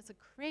creature, and it's a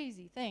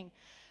crazy thing.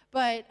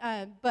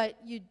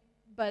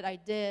 But I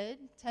did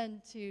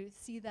tend to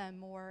see them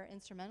more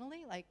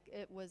instrumentally, like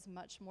it was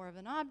much more of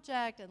an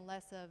object and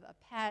less of a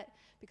pet,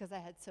 because I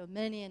had so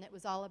many, and it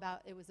was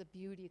a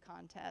beauty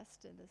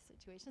contest in this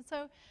situation.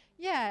 So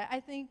yeah, I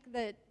think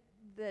that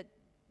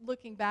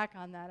looking back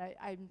on that,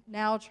 I'm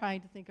now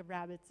trying to think of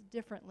rabbits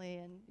differently,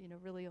 and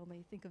really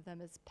only think of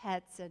them as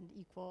pets and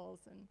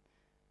equals, and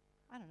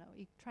I don't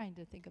know, trying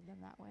to think of them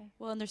that way.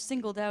 Well, and they're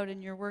singled out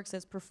in your works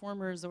as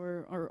performers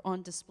or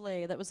on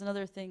display. That was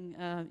another thing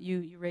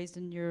you raised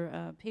in your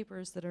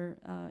papers that are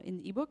in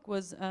the ebook,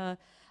 was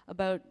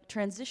about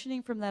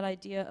transitioning from that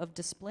idea of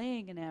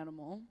displaying an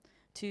animal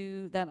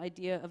to that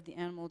idea of the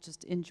animal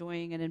just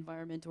enjoying an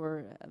environment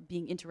or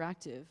being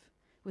interactive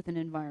with an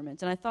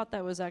environment. And I thought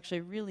that was actually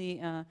really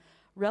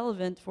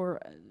relevant for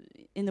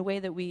in the way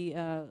that we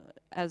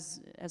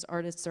as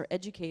artists are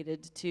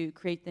educated to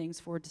create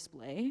things for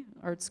display.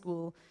 Art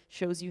school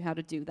shows you how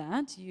to do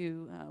that.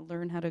 You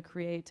learn how to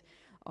create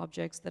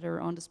objects that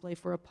are on display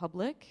for a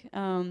public,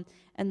 and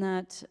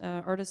that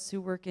artists who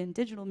work in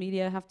digital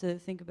media have to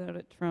think about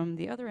it from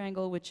the other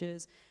angle, which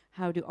is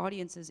how do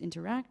audiences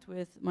interact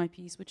with my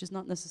piece, which is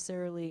not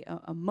necessarily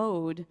a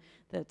mode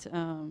that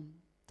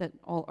that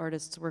all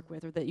artists work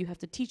with, or that you have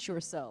to teach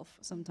yourself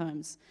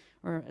sometimes,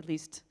 or at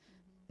least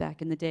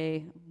back in the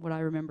day, what I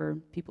remember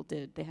people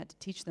did, they had to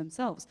teach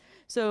themselves.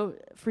 So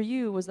for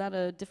you, was that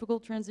a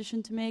difficult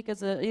transition to make?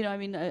 As a, I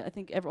mean, I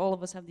think all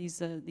of us have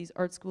these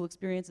art school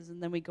experiences,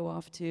 and then we go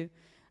off to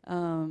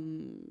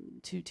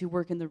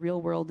work in the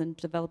real world and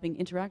developing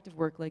interactive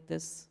work like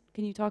this.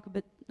 Can you talk a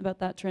bit about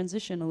that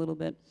transition a little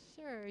bit?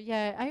 Sure.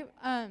 Yeah,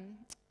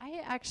 I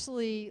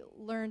actually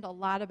learned a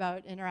lot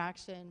about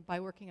interaction by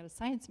working at a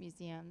science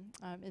museum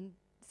in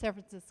San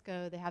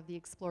Francisco. They have the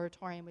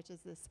Exploratorium, which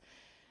is this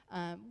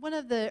one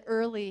of the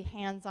early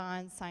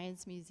hands-on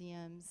science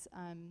museums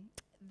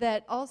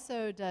that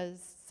also does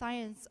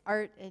science,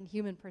 art, and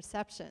human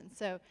perception.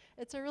 So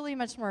it's a really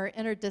much more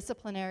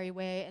interdisciplinary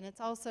way, and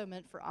it's also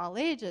meant for all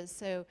ages.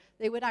 So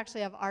they would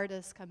actually have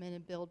artists come in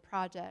and build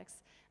projects.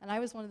 And I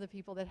was one of the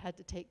people that had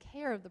to take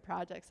care of the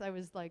projects. I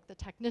was like the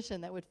technician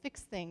that would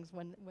fix things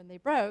when they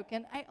broke.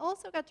 And I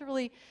also got to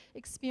really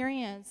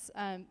experience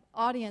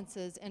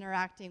audiences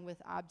interacting with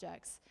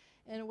objects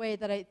in a way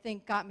that I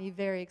think got me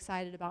very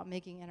excited about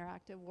making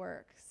interactive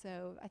work.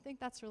 So I think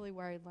that's really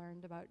where I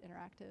learned about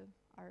interactive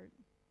art.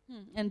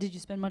 And did you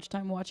spend much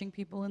time watching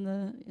people in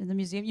the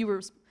museum? You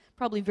were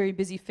probably very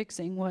busy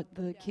fixing what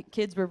the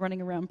kids were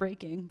running around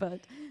breaking, but...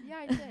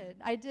 Yeah,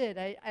 I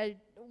did.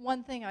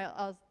 One thing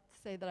I'll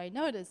say that I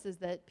noticed is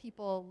that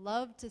people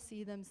love to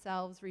see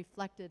themselves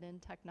reflected in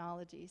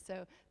technology.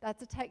 So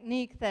that's a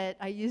technique that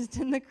I used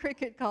in the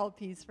cricket call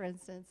piece, for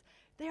instance.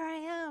 There I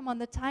am on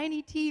the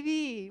tiny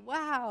TV.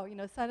 Wow,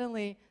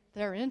 suddenly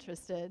they're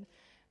interested.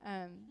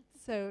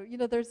 So,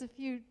 there's a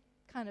few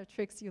kind of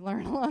tricks you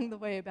learn along the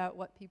way about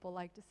what people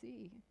like to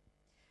see.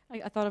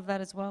 I thought of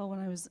that as well when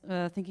I was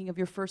thinking of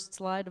your first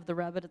slide of the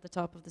rabbit at the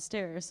top of the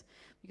stairs,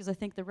 because I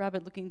think the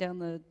rabbit looking down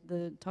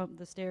the top of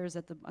the stairs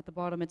at the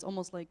bottom, it's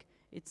almost like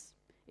it's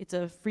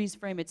a freeze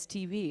frame, it's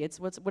TV. It's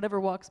whatever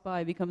walks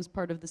by becomes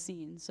part of the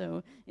scene.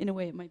 So in a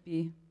way, it might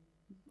be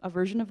a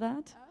version of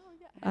that. Oh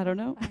yeah. I don't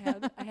know.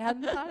 I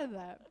hadn't thought of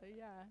that, but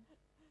yeah.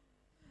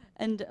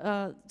 And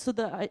so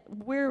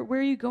where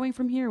are you going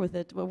from here with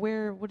it?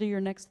 What are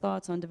your next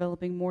thoughts on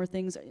developing more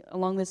things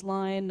along this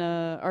line?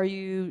 Are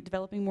you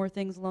developing more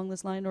things along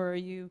this line, or are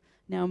you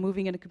now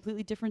moving in a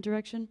completely different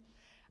direction?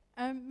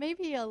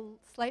 Maybe a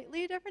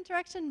slightly different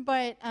direction,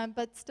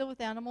 but still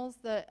with animals.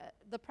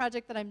 The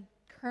project that I'm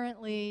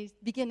currently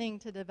beginning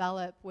to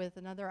develop with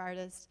another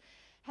artist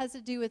has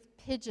to do with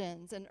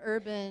pigeons and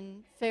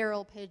urban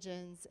feral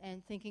pigeons,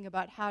 and thinking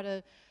about how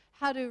to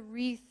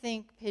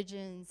rethink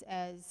pigeons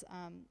as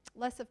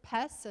less of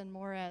pests and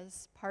more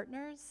as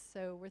partners.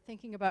 So we're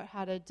thinking about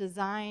how to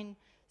design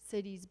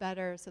cities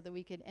better so that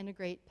we could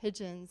integrate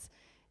pigeons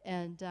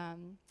and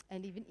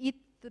even eat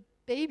the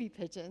baby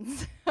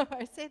pigeons.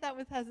 I say that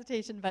with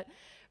hesitation, but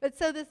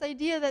so this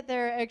idea that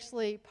they're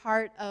actually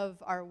part of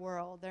our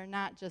world. They're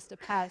not just a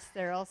pest,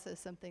 they're also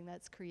something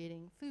that's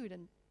creating food,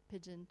 and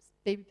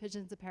baby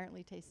pigeons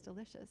apparently taste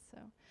delicious.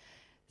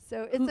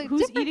 So it's a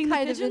who's different eating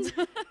kind the pigeons?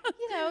 of,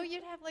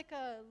 you'd have like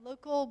a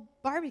local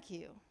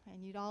barbecue,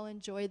 and you'd all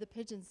enjoy the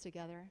pigeons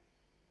together.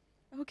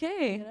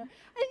 Okay. You know?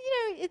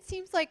 And it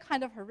seems like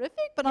kind of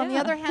horrific, but on the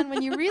other hand,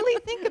 when you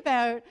really think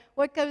about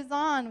what goes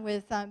on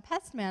with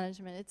pest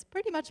management, it's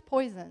pretty much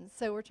poison.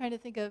 So we're trying to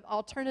think of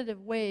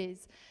alternative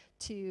ways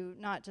to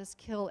not just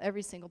kill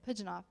every single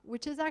pigeon off,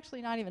 which is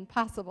actually not even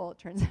possible, it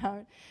turns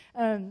out.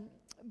 And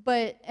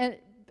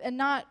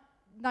not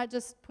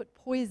just put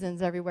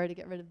poisons everywhere to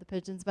get rid of the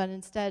pigeons, but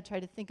instead try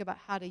to think about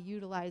how to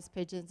utilize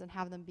pigeons and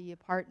have them be a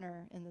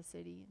partner in the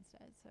city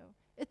instead. So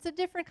it's a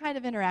different kind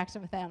of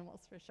interaction with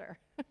animals, for sure.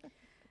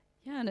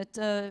 Yeah, and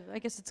I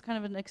guess it's kind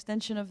of an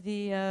extension of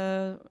the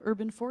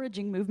urban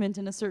foraging movement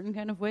in a certain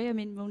kind of way. I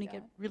mean, when we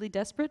get really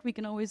desperate, we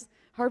can always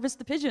harvest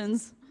the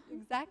pigeons.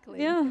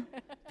 Exactly. Yeah,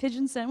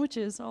 pigeon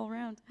sandwiches all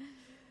around.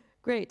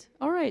 Great.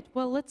 All right.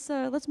 Well, let's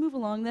move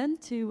along then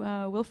to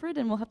Wilfried,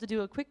 and we'll have to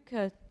do a quick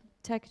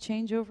tech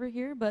changeover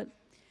here. But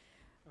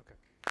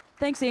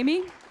thanks,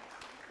 Amy.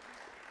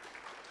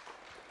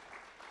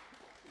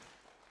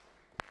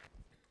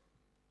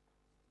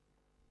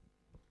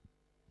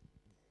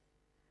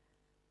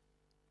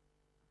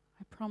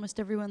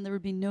 Promised everyone there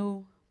would be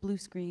no blue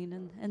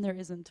screen, and there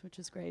isn't, which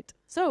is great.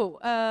 So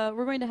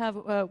we're going to have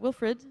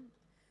Wilfried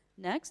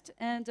next,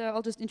 and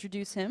I'll just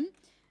introduce him.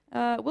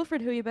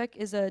 Wilfried Hou Je Bek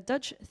is a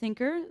Dutch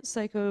thinker,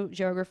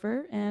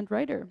 psychogeographer, and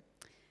writer.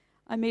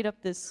 I made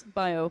up this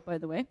bio, by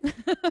the way.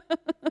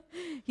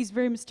 He's a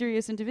very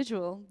mysterious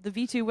individual. The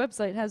V2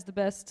 website has the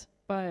best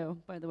bio,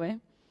 by the way,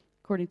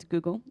 according to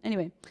Google.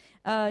 Anyway,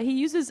 he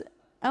uses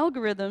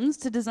algorithms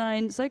to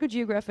design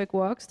psychogeographic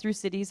walks through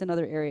cities and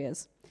other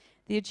areas.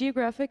 The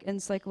geographic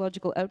and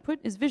psychological output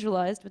is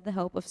visualized with the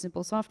help of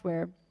simple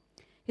software.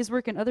 His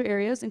work in other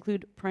areas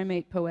include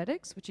primate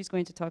poetics, which he's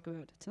going to talk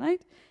about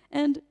tonight,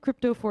 and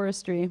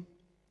cryptoforestry.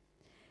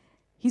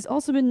 He's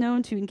also been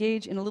known to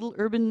engage in a little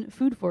urban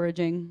food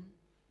foraging.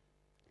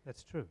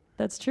 That's true.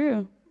 That's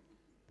true.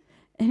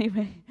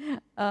 Anyway,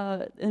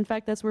 in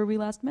fact, that's where we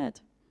last met.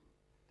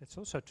 That's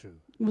also true.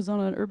 It was on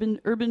an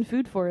urban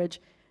food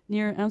forage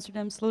near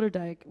Amsterdam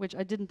Sloterdijk, which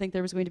I didn't think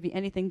there was going to be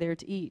anything there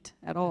to eat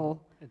at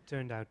all. It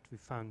turned out we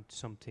found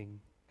something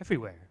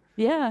everywhere.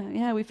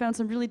 Yeah, we found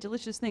some really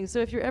delicious things. So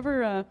if you're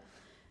ever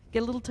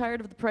get a little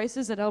tired of the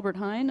prices at Albert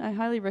Heijn, I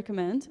highly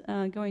recommend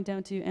going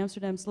down to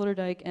Amsterdam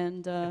Sloterdijk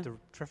and at the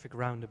traffic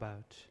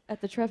roundabout.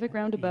 At the traffic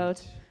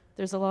roundabout,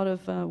 there's a lot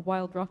of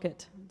wild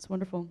rocket. It's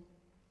wonderful.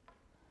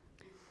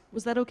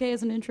 Was that okay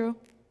as an intro?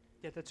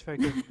 Yeah, that's very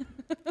good.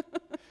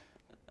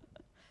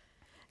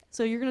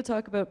 So you're going to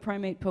talk about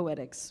primate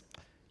poetics.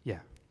 Yeah.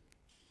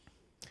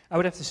 I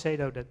would have to say,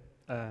 though, that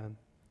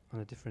on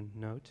a different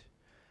note,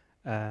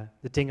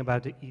 the thing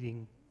about the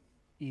eating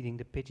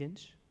the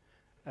pigeons,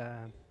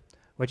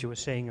 what you were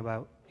saying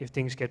about if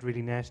things get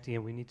really nasty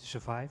and we need to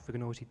survive, we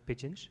can always eat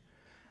pigeons.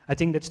 I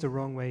think that's the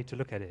wrong way to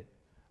look at it.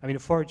 I mean, a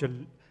forager.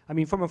 I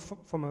mean,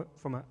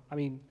 I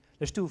mean,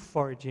 there's two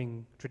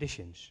foraging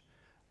traditions.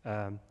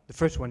 The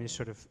first one is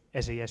sort of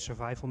SAS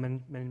survival,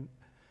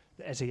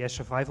 the SAS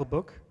survival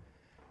book.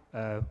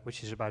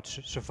 Which is about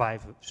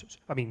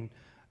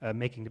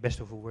making the best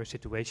of a worse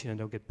situation and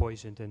don't get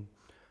poisoned and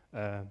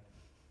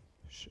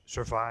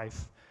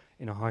survive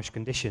in a harsh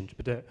conditions.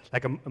 But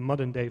like a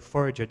modern day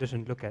forager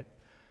doesn't look at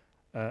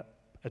the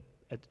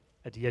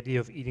idea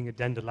of eating a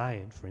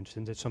dandelion, for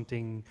instance. That's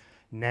something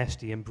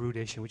nasty and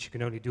brutish, and which you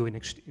can only do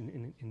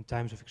in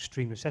times of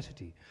extreme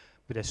necessity.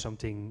 But there's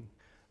something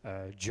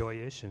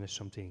joyous, and there's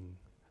something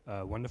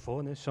wonderful,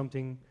 and there's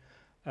something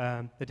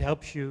that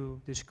helps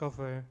you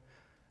discover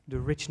the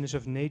richness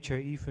of nature,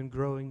 even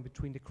growing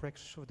between the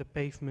cracks of the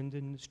pavement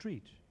in the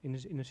street, in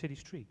a city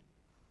street.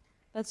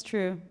 That's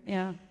true,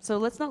 yeah. So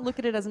let's not look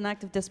at it as an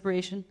act of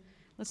desperation.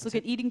 Let's look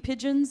at eating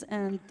pigeons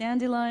and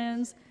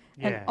dandelions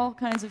and all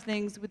kinds of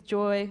things with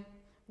joy.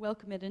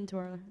 Welcome it into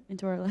our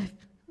life.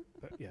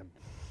 Yeah.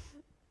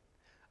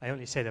 I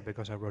only say that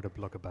because I wrote a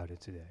blog about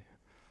it today.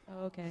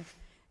 Oh, okay.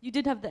 You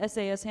did have the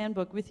SAS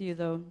handbook with you,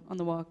 though, on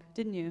the walk,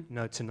 didn't you?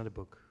 No, it's another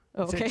book.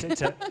 Oh, okay.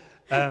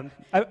 I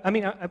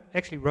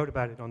actually wrote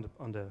about it on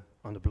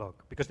the blog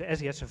because the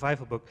SAS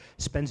survival book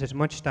spends as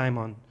much time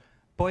on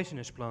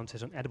poisonous plants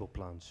as on edible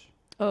plants.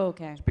 Oh,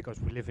 okay. It's because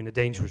we live in a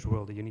dangerous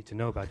world that you need to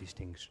know about these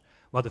things.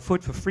 While the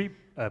Food for Free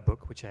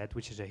book, which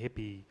is a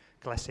hippie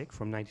classic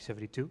from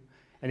 1972,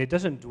 and it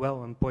doesn't dwell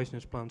on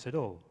poisonous plants at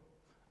all,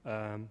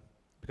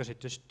 because it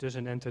just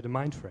doesn't enter the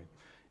mind frame.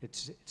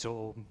 It's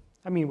all.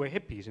 I mean, we're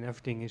hippies and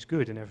everything is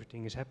good and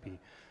everything is happy.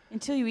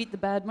 Until you eat the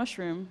bad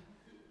mushroom.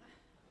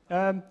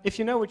 If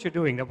you know what you're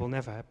doing, that will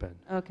never happen.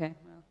 Okay,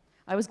 well,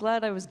 I was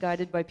glad I was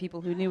guided by people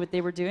who knew what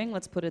they were doing,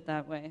 let's put it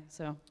that way,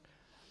 so.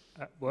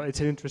 Well, it's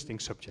an interesting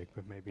subject,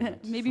 but maybe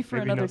not. Maybe for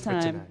another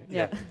time.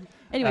 Yeah.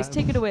 Anyways,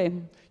 take it away.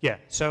 Yeah,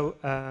 so,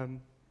 I've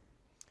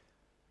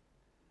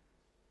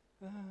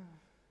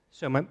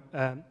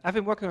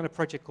been working on a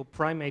project called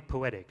Primate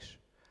Poetics.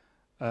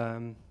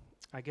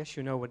 I guess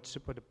you know what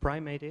a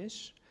primate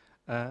is.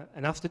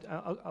 And after,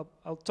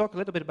 I'll talk a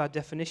little bit about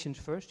definitions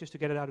first, just to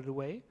get it out of the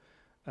way.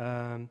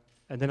 And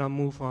then I'll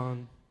move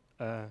on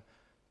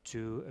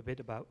to a bit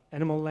about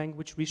animal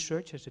language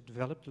research as it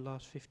developed the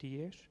last 50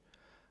 years.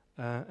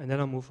 And then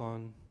I'll move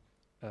on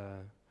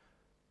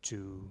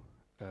to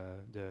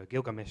the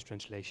Gilgamesh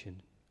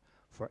translation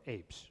for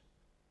apes.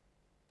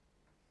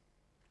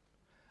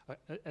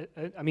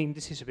 I mean,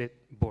 this is a bit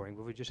boring,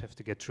 but we just have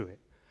to get through it.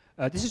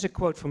 This is a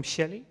quote from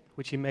Shelley,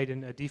 which he made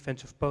in A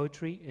Defense of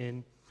Poetry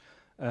in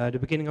the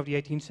beginning of the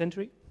 18th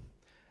century.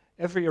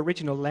 Every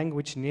original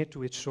language near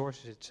to its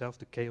source is itself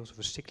the chaos of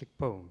a cyclic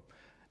poem.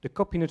 The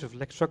copiness of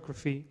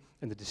lexicography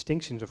and the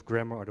distinctions of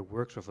grammar are the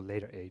works of a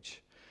later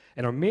age,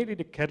 and are merely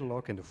the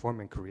catalogue and the form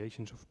and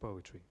creations of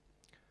poetry.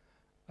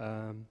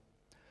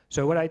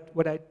 So what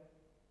I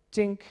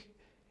think,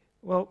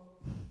 well,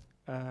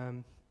 I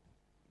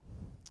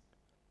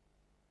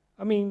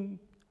mean,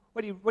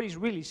 what he's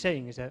really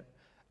saying is that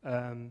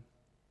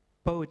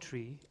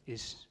poetry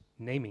is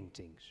naming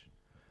things.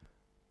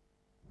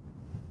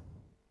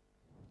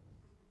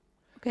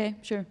 Okay,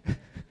 sure.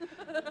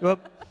 Well,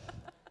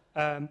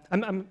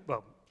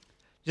 well,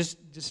 just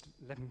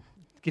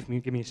give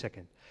me a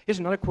second. Here's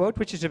another quote,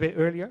 which is a bit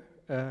earlier.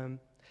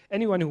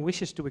 Anyone who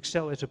wishes to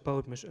excel as a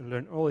poet must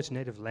unlearn all his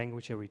native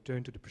language and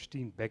return to the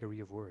pristine beggary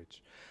of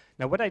words.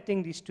 Now, what I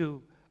think these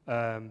two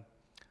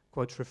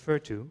quotes refer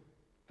to,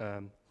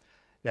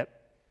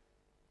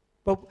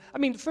 well, I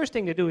mean, the first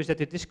thing they do is that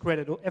they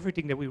discredit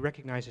everything that we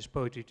recognize as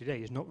poetry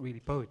today is not really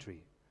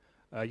poetry.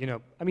 You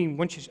know, I mean,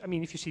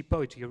 if you see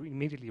poetry, you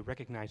immediately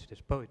recognize it as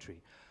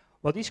poetry.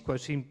 Well, these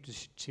quotes seem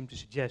to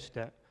suggest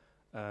that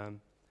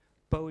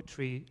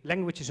poetry,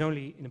 language is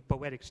only in a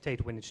poetic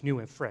state when it's new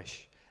and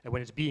fresh, and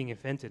when it's being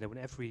invented, and when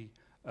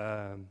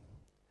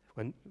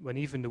when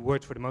even the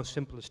words for the most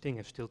simplest thing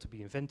have still to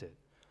be invented.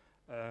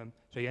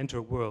 So you enter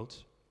a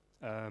world,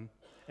 and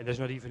there's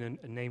not even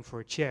a name for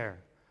a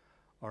chair,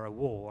 or a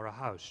wall, or a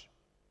house,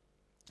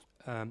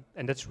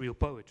 and that's real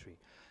poetry.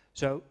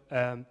 So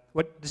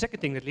what the second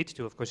thing that leads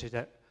to, of course, is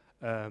that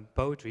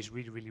poetry is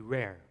really, really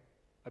rare.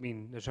 I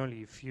mean, there's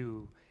only a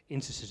few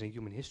instances in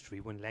human history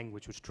when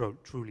language was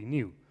truly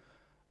new.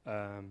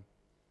 And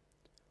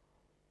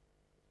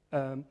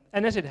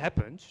as it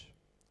happens,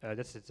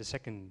 that's the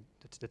second.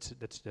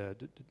 That's the.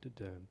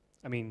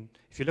 I mean,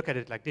 if you look at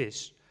it like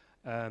this,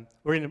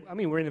 we're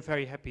in a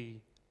very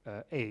happy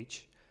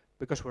age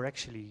because we're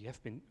actually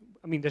have been.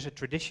 I mean, there's a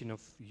tradition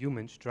of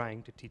humans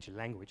trying to teach a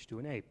language to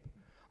an ape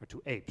or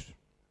to apes.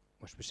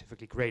 More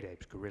specifically great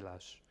apes,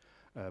 gorillas,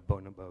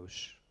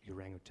 bonobos,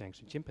 orangutans,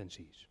 and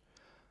chimpanzees.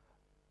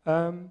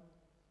 And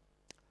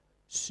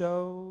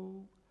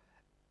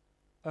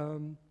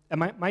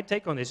my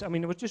take on this, I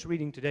mean, I was just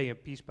reading today a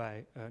piece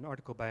by, an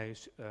article by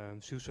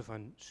Sue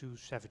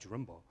Savage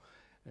Rumbaugh,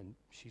 and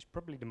she's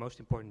probably the most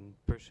important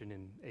person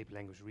in ape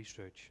language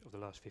research of the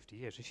last 50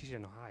 years, and she's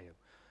in Ohio.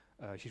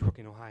 She's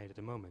working in Ohio at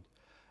the moment.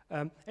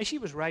 And she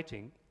was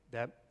writing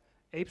that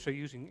apes are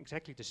using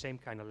exactly the same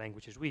kind of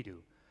language as we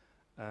do.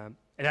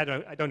 And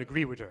I don't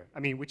agree with her. I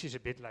mean, which is a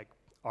bit like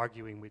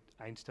arguing with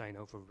Einstein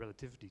over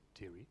relativity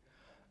theory.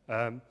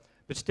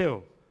 But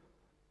still,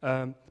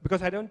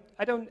 because I don't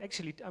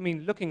actually. I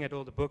mean, looking at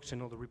all the books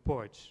and all the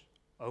reports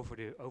over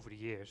the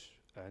years,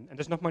 and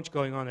there's not much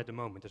going on at the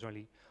moment. There's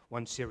only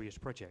one serious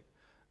project,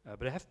 but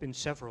there have been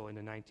several in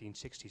the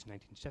 1960s,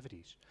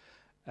 1970s.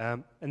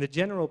 And the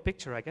general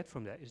picture I get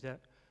from that is that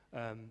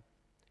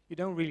you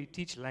don't really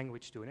teach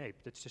language to an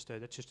ape. That's just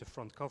a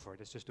front cover.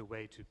 That's just a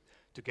way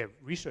to get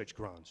research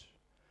grants.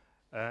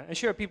 And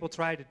sure, people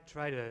try to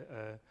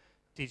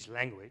teach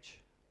language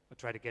or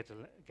try to get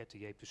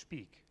the ape to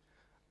speak,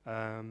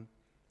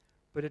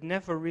 but it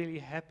never really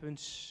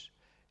happens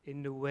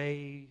in the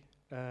way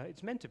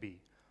it's meant to be,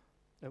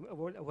 the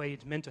way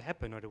it's meant to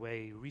happen, or the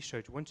way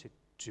research wants it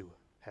to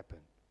happen.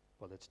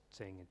 Well, that's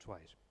saying it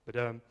twice. But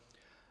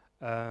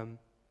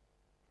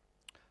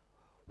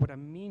what I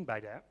mean by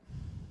that.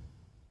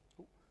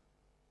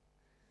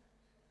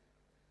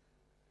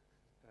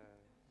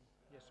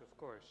 Yes, of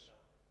course.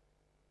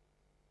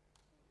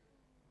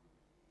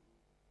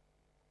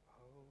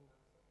 Oh.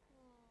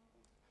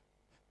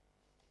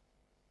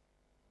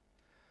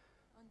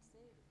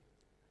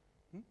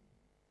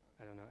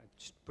 I don't know. I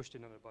just pushed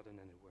another button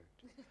and it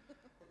worked.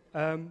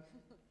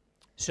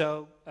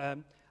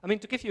 I mean,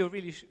 to give you a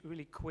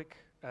really quick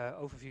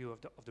overview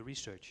of the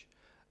research.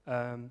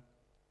 I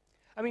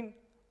mean,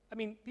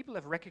 people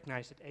have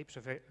recognized that apes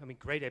are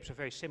great apes are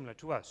very similar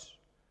to us.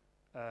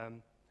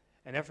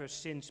 And ever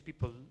since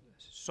people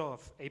saw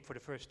ape for the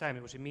first time,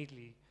 it was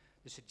immediately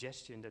the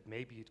suggestion that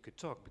maybe it could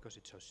talk because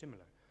it's so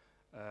similar.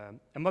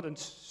 And modern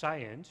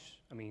science,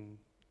 I mean,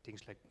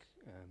 things like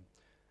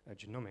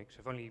genomics,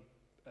 have only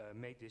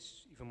made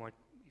this even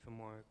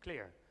more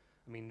clear.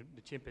 I mean,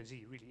 the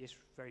chimpanzee really is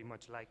very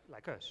much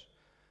like us.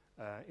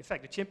 In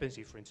fact, the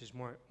chimpanzee, for instance, is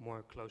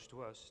more close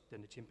to us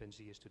than the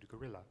chimpanzee is to the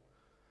gorilla.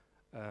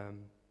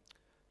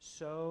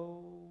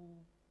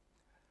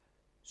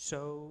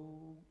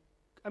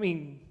 I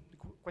mean, the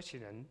question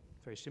then,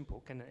 very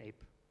simple, can an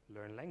ape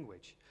learn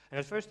language? And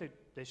at first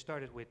they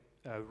started with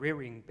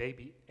rearing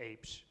baby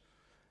apes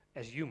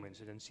as humans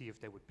and then see if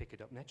they would pick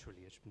it up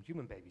naturally as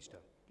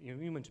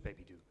humans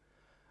baby do.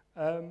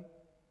 And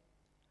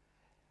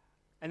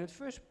at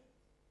first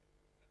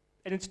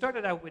and it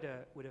started out with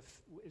a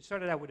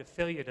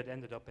failure that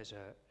ended up as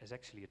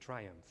actually a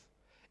triumph,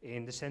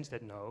 in the sense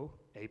that no,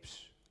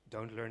 apes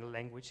don't learn a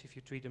language if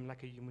you treat them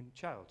like a human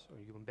child or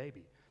a human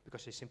baby,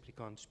 because they simply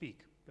can't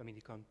speak. I mean,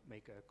 they can't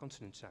make a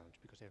consonant sound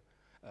because their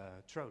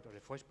throat or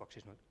their voice box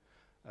is not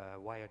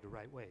wired the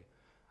right way.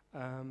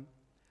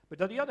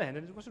 But on the other hand,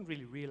 and it wasn't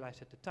really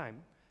realized at the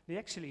time, they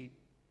actually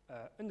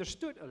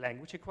understood a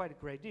language quite a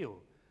great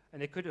deal,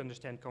 and they could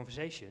understand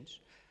conversations.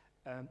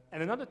 And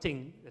another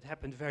thing that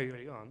happened very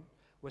early on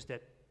was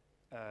that,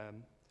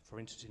 for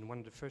instance, in one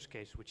of the first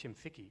cases with Jim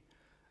Vicky,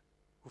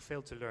 who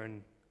failed to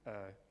learn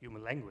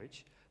human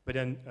language, but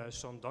then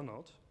son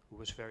Donald, who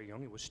was very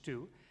young, he was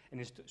 2, and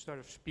instead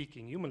of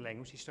speaking human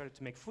language, he started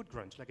to make foot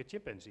grunts like a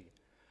chimpanzee.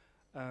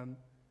 And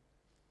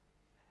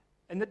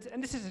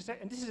this is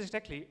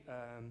exactly,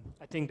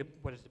 I think,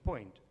 what is the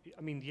point.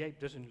 I mean, the ape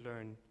doesn't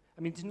learn.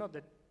 I mean, it's not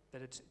that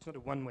it's not a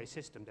one-way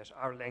system. There's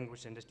our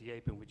language and there's the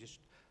ape, and we just,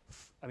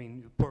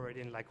 you pour it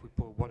in like we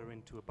pour water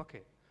into a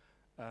bucket.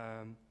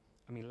 I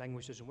mean,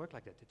 language doesn't work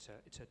like that. It's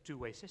a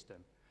two-way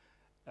system.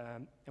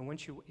 And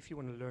if you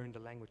want to learn the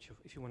language,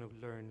 if you want to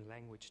learn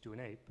language to an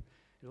ape,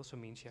 it also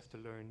means you have to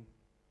learn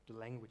the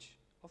language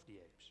of the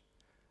apes,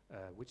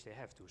 which they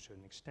have to a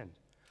certain extent.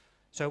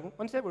 So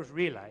once that was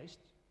realized,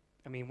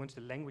 I mean, once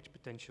the language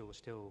potential was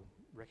still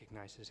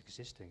recognized as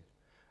existing,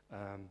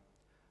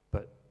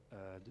 but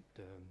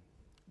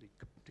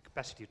the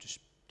capacity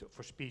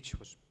for speech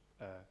was,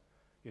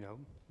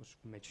 was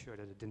made sure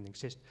that it didn't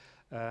exist.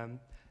 There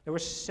were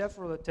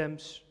several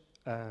attempts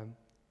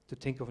to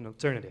think of an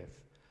alternative.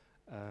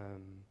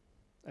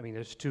 I mean,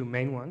 there's 2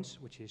 main ones,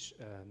 which is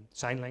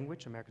sign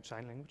language, American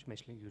Sign Language,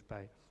 mostly used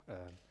by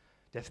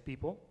deaf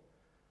people,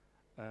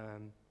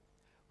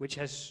 which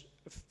has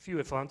a few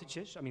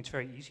advantages. I mean, it's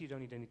very easy, you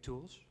don't need any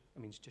tools. I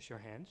mean, it's just your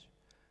hands.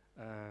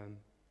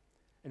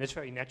 And it's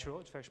very natural,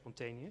 it's very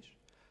spontaneous.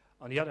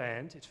 On the other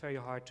hand, it's very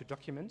hard to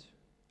document.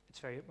 It's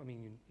very, I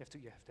mean, you have to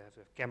have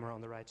a camera on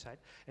the right side,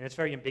 and it's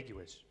very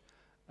ambiguous.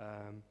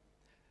 And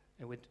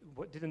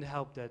what didn't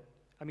help that,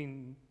 I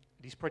mean,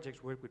 these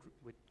projects work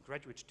with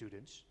graduate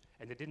students,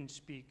 and they didn't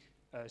speak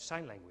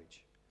sign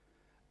language.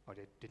 Or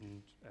they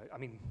didn't, I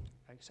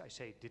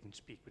say didn't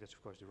speak, but that's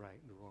of course the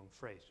wrong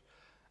phrase.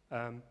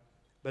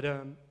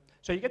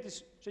 So you get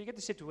this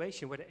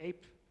situation where the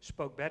ape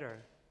spoke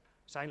better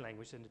sign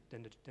language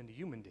than the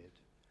human did,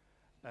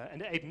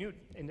 and the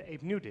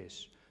ape knew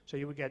this. So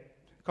you would get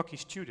cocky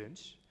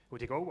students who would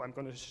think, oh, I'm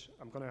gonna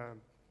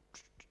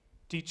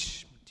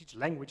teach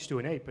language to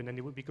an ape, and then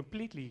they would be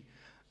completely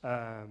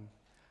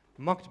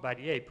mocked by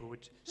the ape, who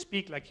would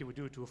speak like he would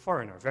do to a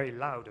foreigner, very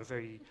loud and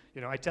very,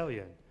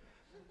 Italian.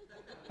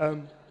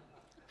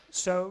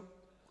 So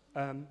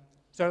I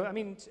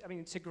mean,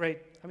 it's a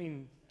great. I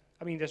mean,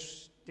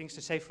 there's things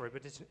to say for it,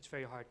 but it's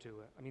very hard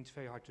to. It's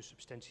very hard to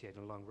substantiate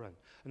in the long run.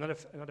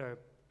 Another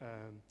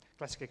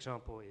classic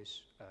example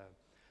is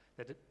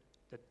that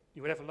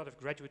you would have a lot of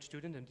graduate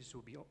students, and this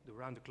would be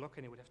around the clock,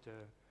 and they would have to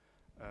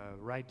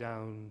write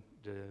down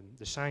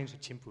the signs a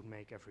chimp would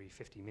make every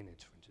 50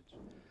 minutes, for instance.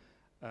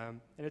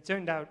 And it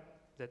turned out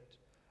that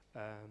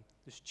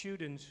the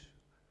students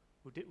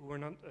who were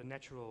not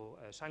natural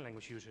sign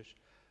language users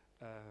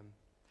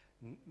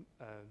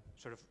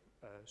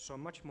saw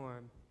much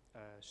more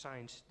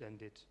signs than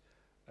did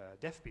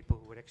deaf people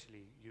who would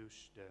actually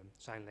use the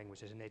sign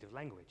language as a native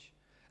language.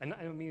 And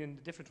I mean,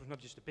 the difference was not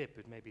just a bit,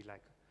 but maybe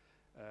like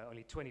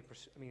only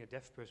 20%. I mean, a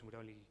deaf person would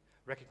only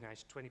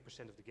recognize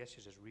 20% of the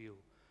gestures as real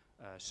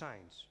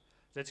signs.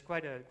 So that's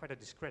quite a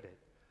discredit.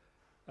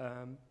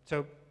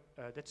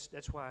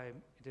 That's why it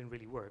didn't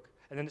really work.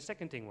 And then the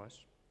second thing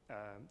was,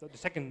 the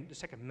second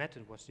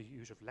method was the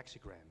use of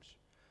lexicograms,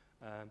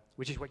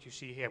 which is what you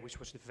see here, which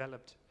was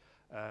developed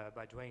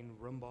by Dwayne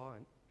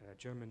Rumbaugh, a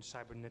German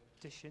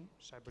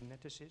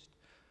cyberneticist,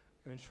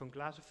 Ernst von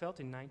Glasenfeld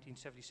in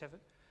 1977.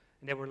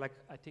 And there were like,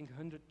 I think,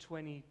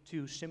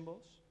 122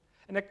 symbols.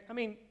 And they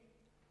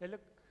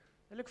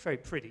look very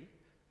pretty.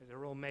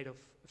 They're all made of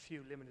a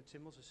few limited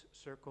symbols, a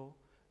circle,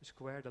 a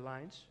square, the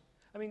lines.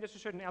 I mean, there's a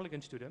certain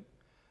elegance to them.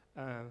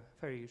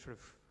 Very sort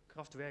of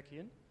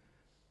Kraftwerkian.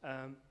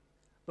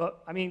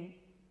 But I mean,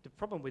 the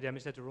problem with them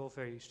is that they're all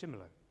very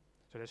similar.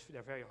 So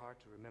they're very hard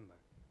to remember.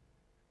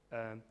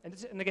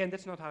 And again,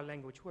 that's not how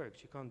language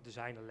works. You can't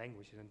design a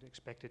language and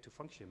expect it to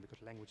function, because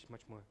language is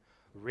much more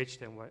rich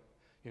than what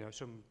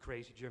some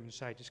crazy German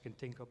scientist can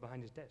think of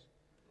behind his desk.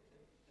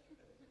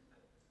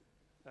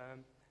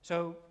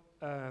 The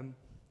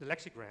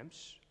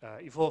lexicograms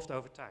evolved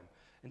over time.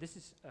 And this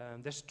is,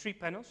 there's 3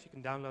 panels. You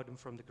can download them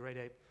from the Great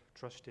Ape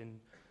Trust in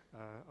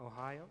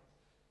Ohio.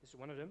 This is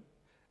one of them.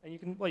 And you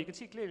can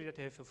see clearly that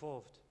they have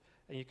evolved.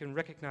 And you can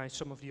recognize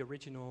some of the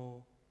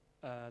original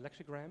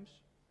lexicograms.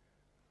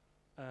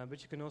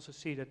 But you can also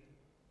see that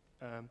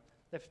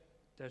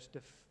there's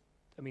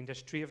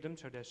 3 of them,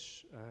 so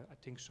there's, I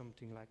think,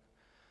 something like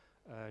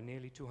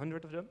nearly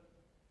 200 of them.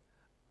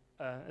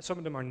 Some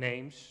of them are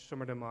names,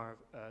 some of them are,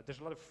 there's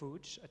a lot of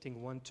foods. I think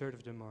 1/3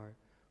 of them are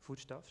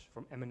foodstuffs,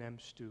 from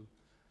M&Ms to,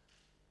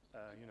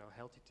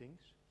 healthy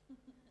things.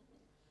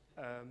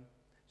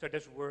 So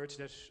there's words,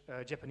 there's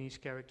Japanese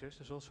characters,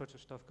 there's all sorts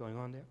of stuff going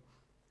on there.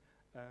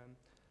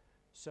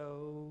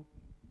 So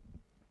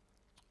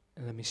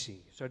let me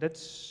see. So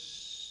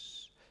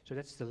that's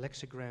the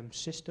lexigram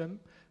system,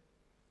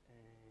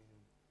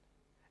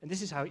 and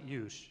this is how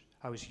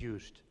it's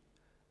used.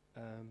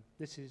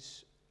 This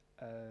is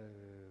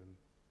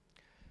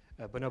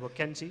Bonobo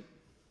Kenzie,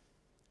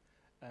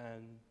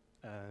 and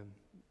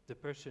the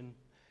person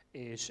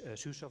is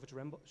Sue Savage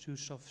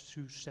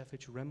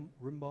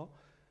Rimbaugh,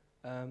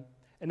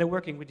 and they're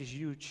working with this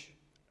huge.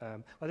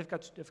 Well, they've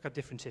got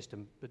different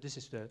systems, but this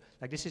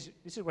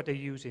is what they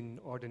use in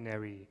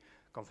ordinary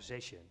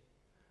conversation.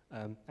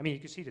 I mean, you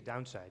can see the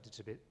downside. It's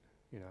a bit,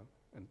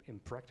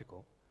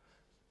 impractical.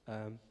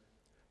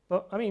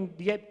 But I mean,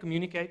 the ape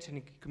communicates, and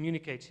he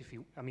communicates if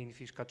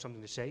he's got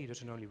something to say. He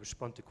doesn't only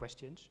respond to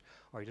questions,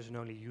 or he doesn't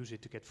only use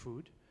it to get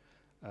food,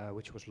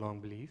 which was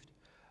long believed.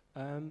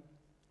 And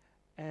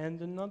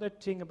another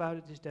thing about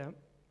it is that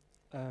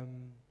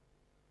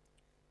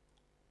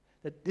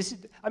this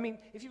is. I mean,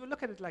 if you would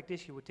look at it like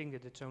this, you would think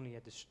that it's only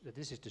that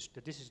this is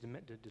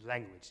the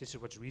language. This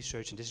is what's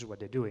researched, and this is what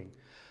they're doing.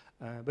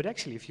 But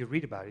actually, if you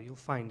read about it, you'll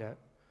find that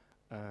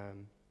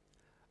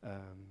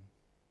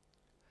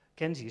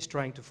Kenzie is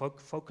trying to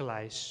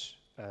vocalize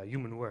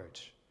human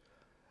words,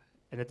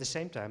 and at the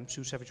same time,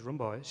 Sue Savage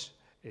Rimbaugh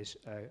is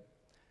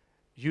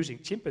using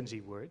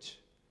chimpanzee words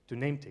to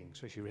name things.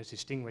 So she has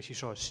this thing where she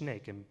saw a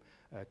snake, and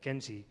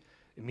Kenzie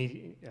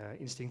immediately,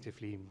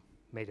 instinctively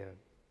made a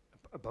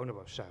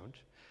bonobo sound,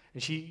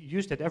 and she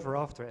used it ever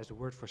after as a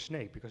word for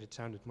snake because it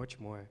sounded much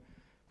more,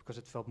 because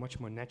it felt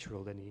much more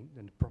natural than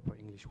the proper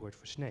English word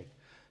for snake.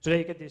 So there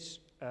you get this,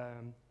 so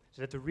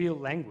that the real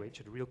language,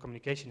 or the real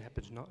communication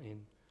happens not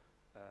in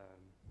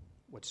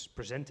what's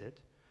presented,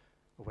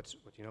 or what's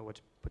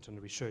put on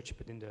the research,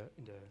 but in the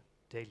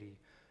daily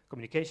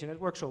communication. It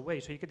works all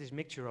ways. So you get this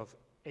mixture of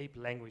ape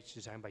language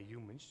designed by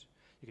humans.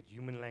 You get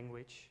human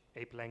language,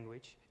 ape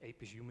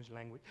is humans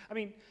language. I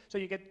mean, so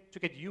you get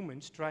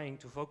humans trying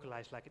to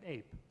vocalize like an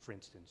ape, for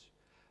instance.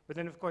 But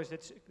then, of course,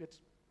 that's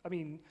I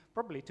mean,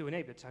 probably to an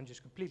ape that sounds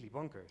just completely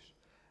bonkers.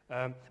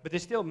 But they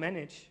still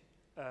manage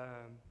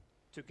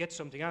to get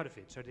something out of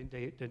it. So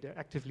they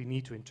actively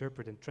need to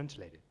interpret and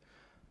translate it.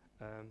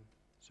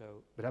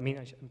 But I mean,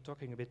 I'm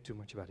talking a bit too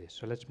much about this,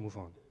 so let's move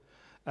on.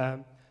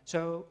 I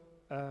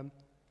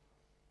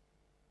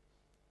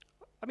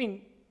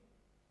mean,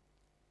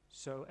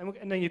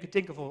 and then you can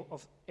think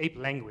of ape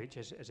language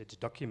as it's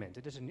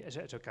documented as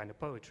a kind of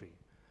poetry,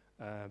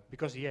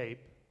 because the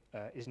ape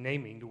is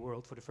naming the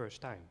world for the first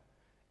time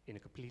in a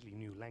completely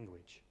new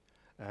language,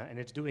 and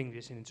it's doing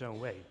this in its own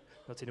way,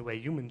 not in the way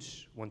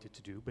humans want it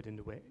to do, but in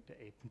the way the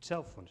ape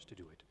itself wants to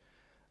do it.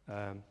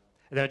 And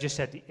then I just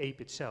said the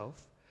ape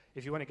itself.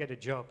 If you want to get a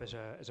job as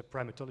a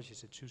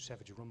primatologist at Sue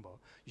Savage Rimbaugh,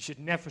 you should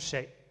never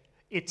say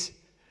it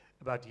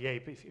about the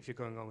ape. If you're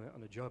going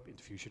on a job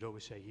interview, you should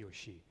always say he or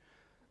she.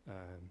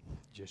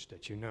 Just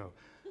that you know.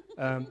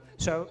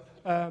 So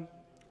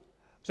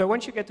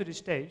once you get to this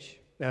stage,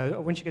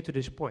 once you get to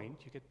this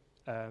point, you get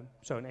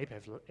so an ape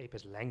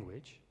has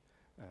language.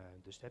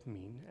 Does that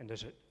mean? And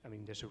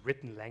there's a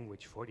written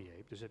language for the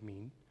ape. Does that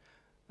mean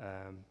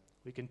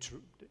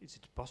is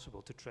it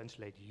possible to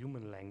translate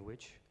human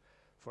language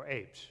for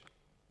apes?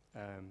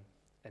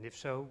 And if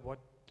so, what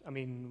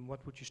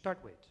would you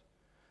start with?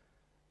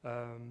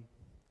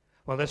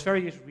 Well, there's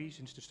various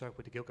reasons to start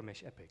with the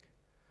Gilgamesh epic.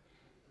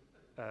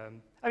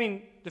 I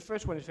mean, the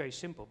first one is very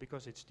simple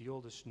because it's the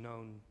oldest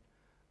known.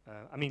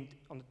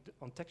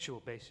 On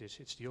textual basis,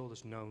 it's the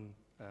oldest known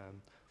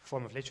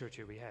form of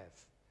literature we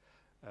have.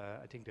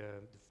 I think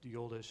the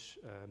oldest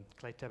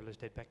clay tablets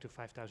date back to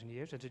 5,000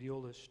 years. It's the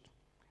oldest.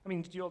 I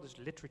mean, it's the oldest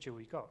literature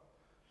we got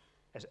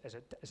as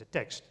a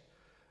text.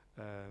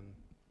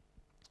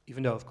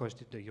 Even though, of course,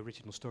 the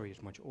original story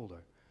is much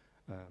older.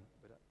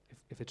 But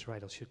if it's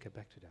right, I should get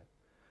back to that.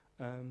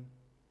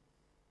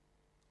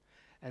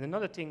 And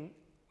another thing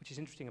which is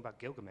interesting about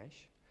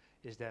Gilgamesh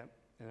is that,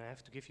 and I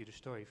have to give you the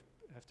story.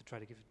 I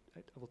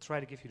will try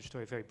to give you the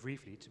story very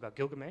briefly. It's about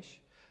Gilgamesh,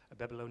 a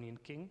Babylonian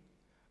king,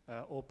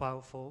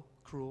 all-powerful,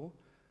 cruel,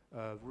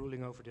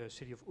 ruling over the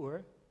city of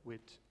Ur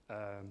with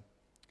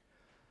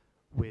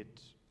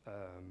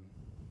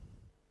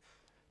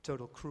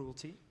total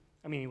cruelty.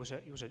 I mean, he was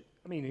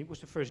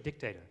the first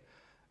dictator,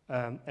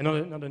 and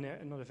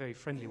not a very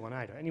friendly one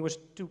either. And he was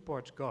two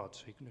parts God,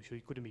 so he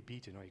couldn't be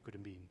beaten, or he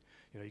couldn't be,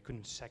 you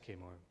couldn't sack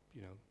him, or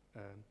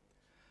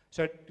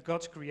so the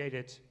gods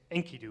created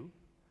Enkidu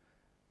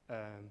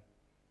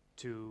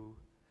to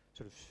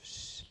sort of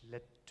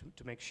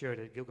to make sure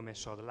that Gilgamesh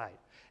saw the light.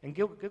 And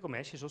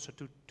Gilgamesh is also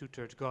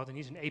two-thirds God, and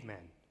he's an ape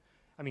man.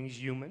 I mean,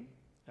 he's human,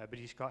 but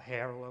he's got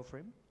hair all over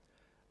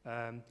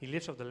him. He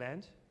lives off the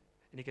land,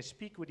 and he can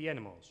speak with the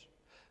animals.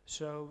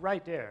 So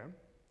right there,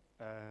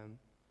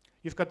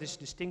 you've got this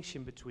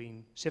distinction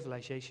between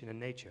civilization and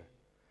nature,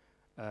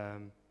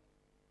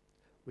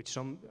 which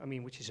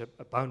is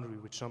a boundary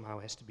which somehow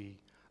has to be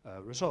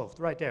resolved.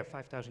 Right there,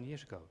 5,000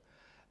 years ago,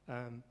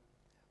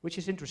 which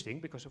is interesting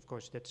because, of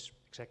course, that's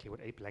exactly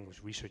what ape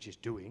language research is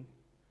doing.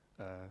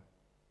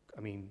 I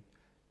mean,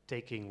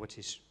 taking what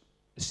is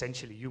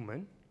essentially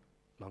human,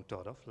 long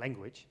thought of,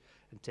 language,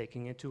 and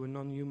taking it to a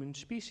non-human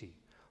species,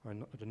 or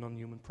the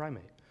non-human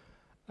primate.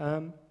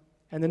 And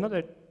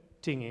another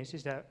thing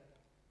is that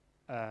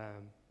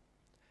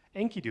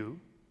Enkidu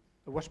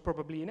was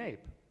probably an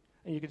ape.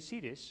 And you can see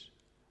this.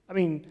 I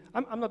mean,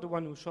 I'm not the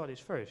one who saw this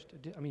first.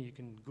 I mean, you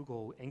can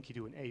Google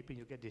Enkidu and ape and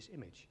you'll get this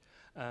image.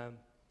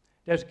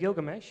 There's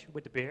Gilgamesh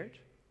with the beard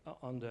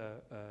on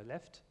the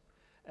left.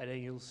 And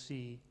then you'll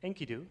see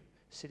Enkidu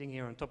sitting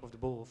here on top of the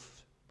bowl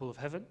of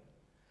heaven.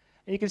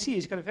 And you can see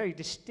he's got a very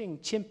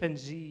distinct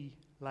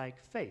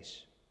chimpanzee-like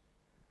face.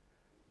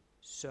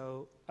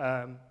 So,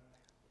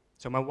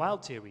 so my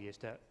wild theory is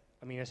that,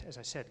 I mean, as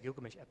I said,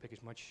 Gilgamesh epic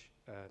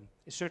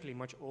is certainly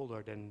much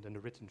older than the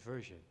written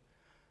version.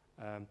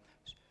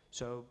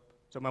 So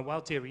my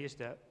wild theory is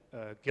that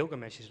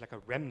Gilgamesh is like a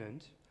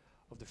remnant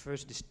of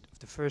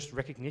the first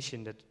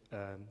recognition that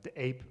the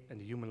ape and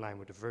the human line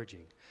were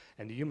diverging,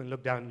 and the human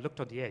looked on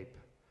the ape,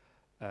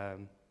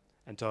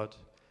 and thought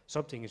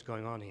something is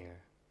going on here.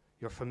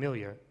 You're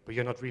familiar, but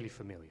you're not really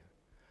familiar,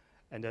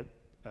 and that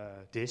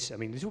this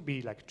would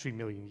be like 3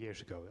 million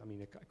years ago. I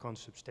mean, I can't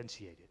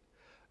substantiate it.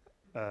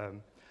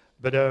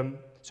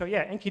 So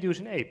yeah, Enkidu is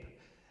an ape.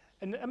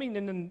 And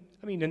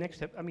the next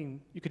step,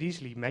 you could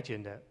easily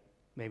imagine that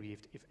maybe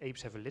if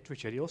apes have a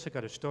literature, they also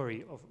got a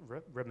story of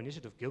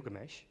reminiscent of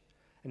Gilgamesh,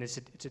 and it's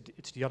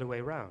the other way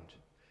around.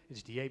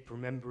 It's the ape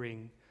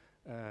remembering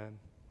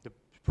the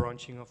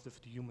branching of the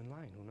human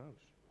line, who knows?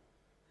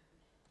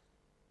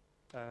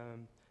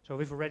 So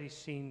we've already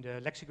seen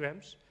the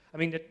lexigrams. I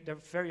mean, they're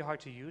very hard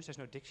to use, there's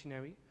no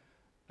dictionary.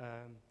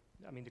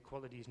 The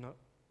quality is not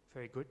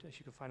very good, as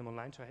you can find them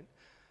online, so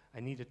I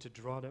needed to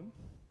draw them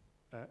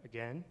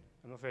again.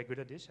 I'm not very good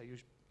at this. I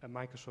use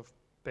Microsoft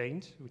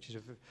Paint, which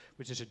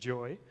is a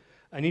joy.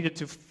 I didn't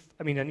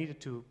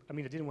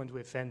want to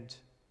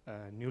invent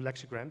new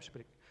lexigrams,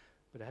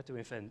 but I had to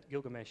invent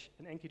Gilgamesh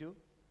and Enkidu,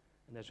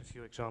 and there's a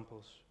few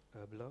examples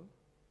below.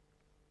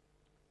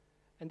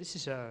 And this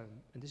is a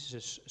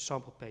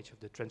sample page of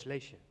the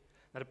translation.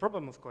 Now the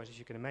problem, of course, as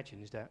you can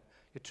imagine, is that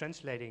you're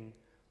translating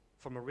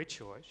from a rich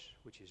source,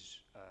 which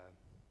is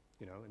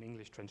an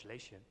English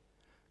translation,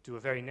 to a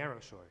very narrow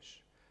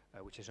source,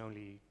 which is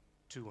only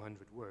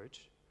 200 words,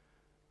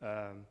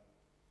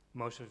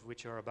 most of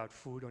which are about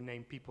food or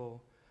name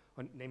people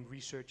or name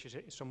researchers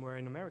somewhere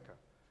in America.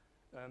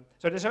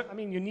 So there's,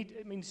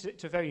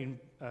 it's a very,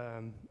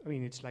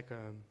 it's like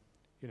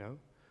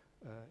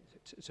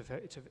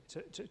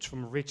it's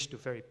from rich to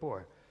very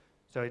poor.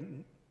 So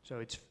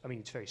it's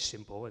very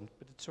simple,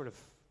 but it's sort of,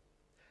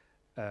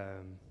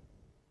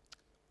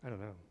 I don't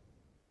know,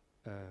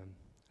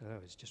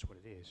 it's just what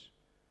it is.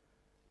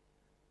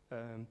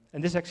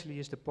 And this actually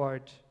is the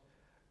part.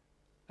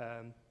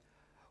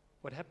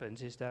 What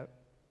happens is that,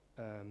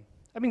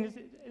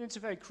 it's a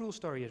very cruel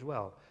story as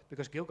well,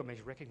 because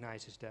Gilgamesh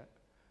recognizes that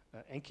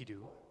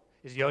Enkidu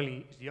is the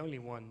only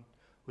one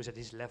who's at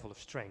this level of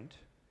strength.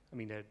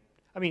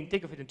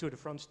 Think of it in Tour de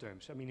France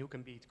terms. Who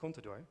can beat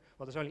Contador?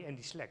 Well, there's only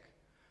Andy Schleck.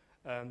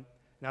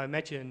 Now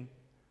imagine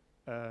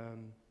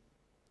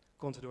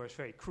Contador is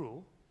very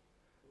cruel,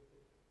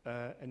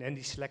 and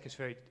Andy Schleck is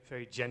very,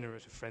 very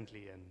generous and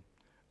friendly and,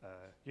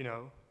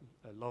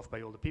 loved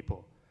by all the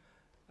people.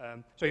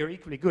 So you're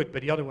equally good,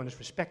 but the other one is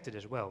respected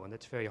as well, and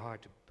that's very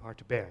hard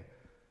to bear.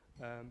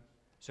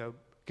 So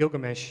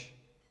Gilgamesh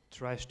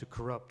tries to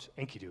corrupt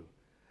Enkidu,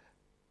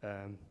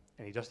 and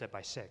he does that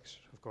by sex,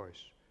 of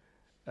course.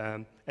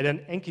 And then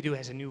Enkidu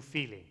has a new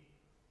feeling.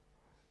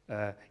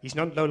 He's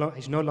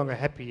no longer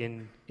happy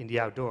in the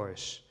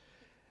outdoors,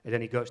 and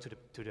then he goes to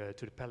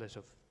the palace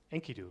of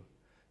Enkidu.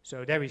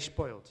 So there he's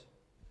spoiled.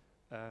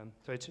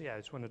 So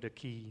it's one of the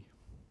key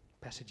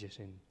passages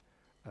in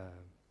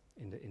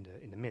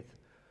the myth.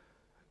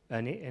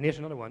 And here's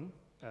another one.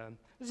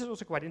 This is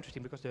also quite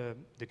interesting because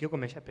the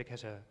Gilgamesh epic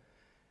has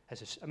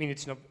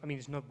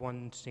it's not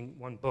one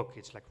book.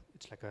 It's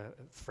like a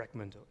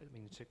fragment.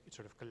 It's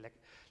sort of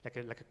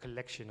like a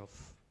collection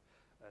of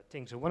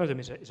things. So one of them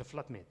is a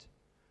flood myth,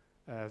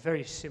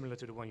 very similar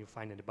to the one you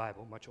find in the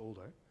Bible, much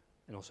older,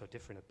 and also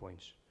different at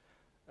points.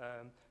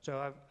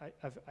 So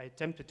I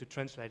attempted to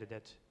translate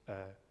that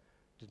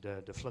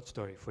the flood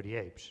story for the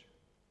apes.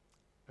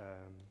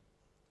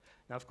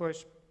 Now, of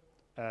course,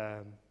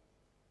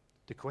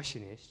 the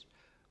question is,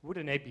 would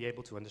an ape be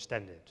able to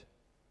understand it?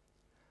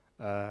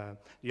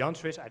 The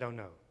answer is, I don't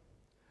know.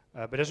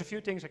 But there's a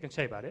few things I can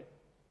say about it.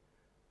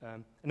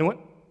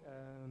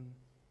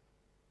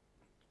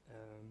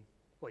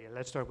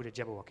 Let's start with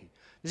the Jabberwocky.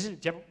 This is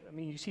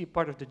you see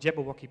part of the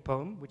Jabberwocky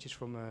poem, which is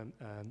from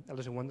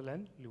Alice in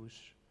Wonderland,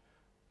 what's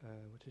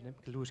his name?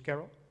 Lewis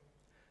Carroll.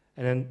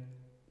 And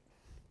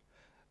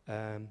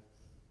then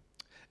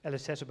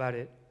Alice says about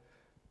it,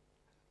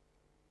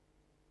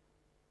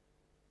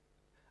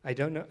 I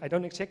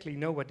don't exactly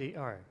know what they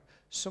are.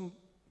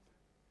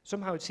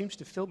 Somehow it seems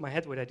to fill my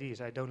head with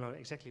ideas. I don't know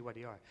exactly what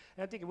they are.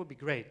 And I think it would be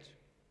great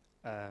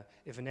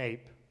if an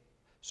ape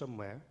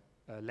somewhere,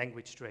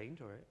 language trained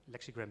or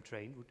lexigram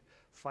trained, would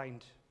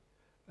find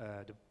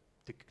the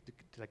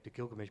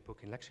Gilgamesh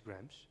book in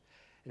lexigrams,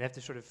 and have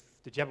the sort of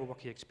the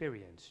Jabberwocky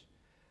experience.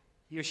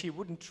 He or she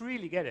wouldn't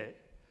really get it,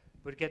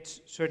 but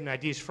gets certain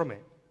ideas from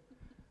it.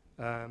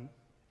 And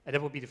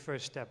that will be the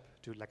first step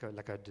to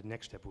the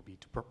next step will be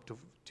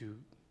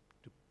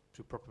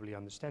to properly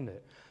understand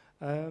it.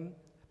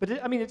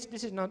 But I mean,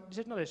 this is not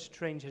as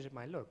strange as it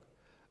might look,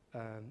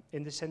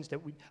 in the sense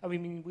that we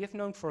have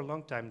known for a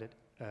long time that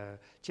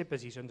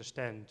chimpanzees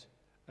understand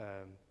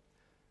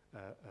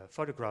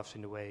photographs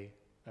in the way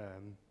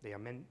they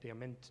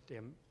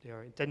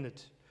are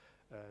intended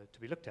to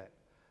be looked at.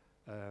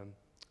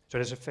 So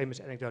there's a famous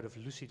anecdote of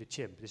Lucy the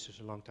chimp. This was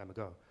a long time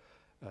ago.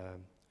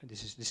 And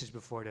this is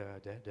before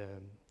the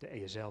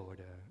ASL or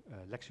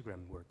the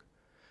lexigram work.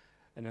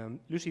 And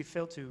Lucy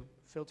failed to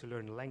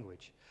learn the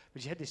language,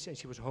 but she had this sense.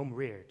 She was home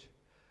reared,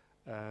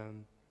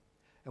 and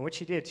what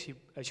she did, she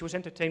was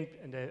entertained,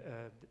 and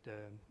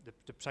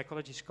the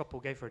psychologist couple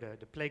gave her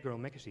the Playgirl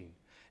magazine,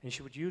 and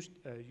she would use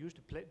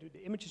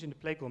the images in the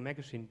Playgirl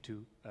magazine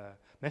to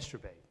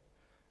masturbate,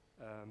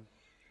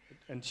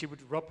 and she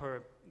would rub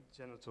her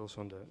genitals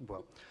on the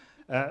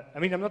I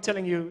mean, I'm not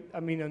telling you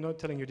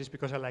this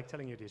because I like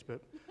telling you this, but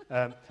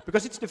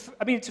because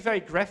it's very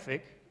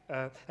graphic,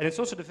 and it's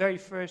also the very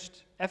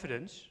first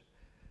evidence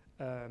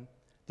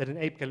that an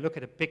ape can look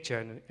at a picture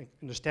and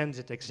understands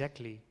it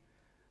exactly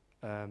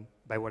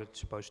by what it's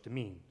supposed to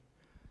mean.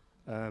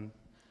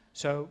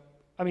 So,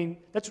 I mean,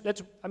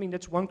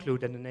 that's one clue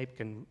that an ape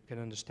can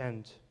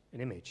understand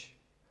an image.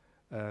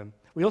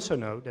 We also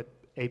know that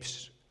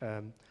apes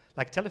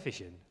like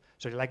television,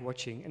 so they like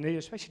watching, and they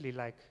especially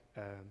like.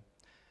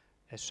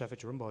 As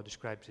Savage Rumbaugh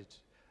describes it,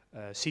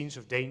 scenes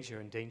of danger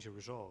and danger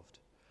resolved.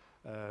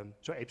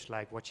 So apes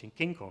like watching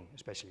King Kong,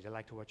 especially. They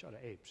like to watch other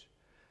apes.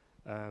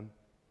 And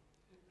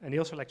they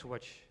also like to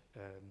watch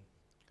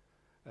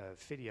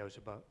videos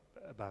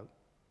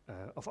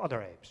of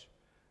other apes.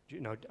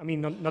 You know, I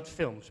mean, not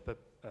films, but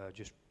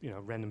just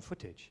random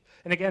footage.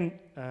 And again,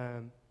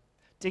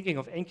 thinking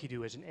of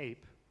Enkidu as an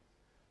ape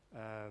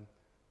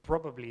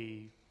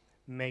probably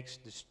makes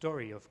the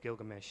story of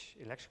Gilgamesh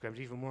in lexigrams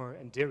even more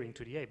endearing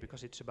to the ape,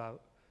 because it's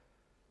about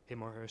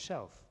him or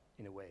herself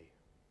in a way.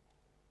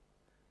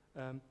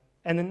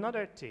 And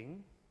another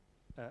thing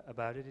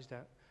about it is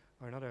that,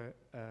 or another,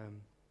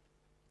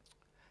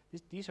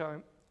 these are,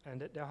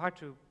 and they're hard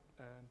to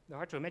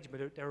imagine,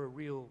 but they're a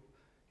real,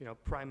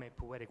 primate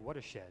poetic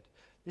watershed.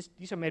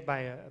 These are made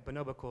by a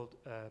bonobo called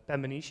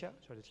Pambanisha,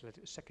 so it's like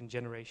a second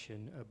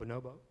generation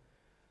bonobo.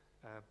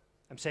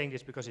 I'm saying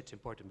this because it's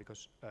important,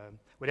 because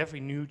with every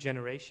new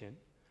generation,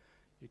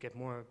 you get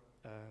more,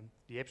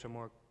 the apes are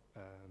more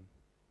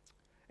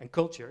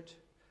encultured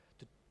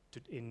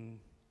in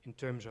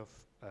terms of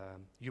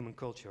human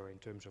culture, in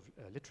terms of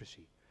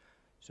literacy.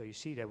 So you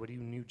see that with a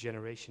new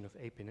generation of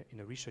ape in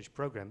a research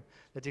program,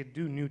 that they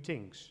do new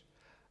things.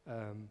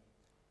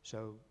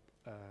 So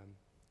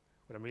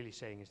what I'm really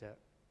saying is that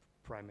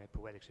primate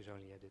poetics is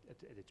only at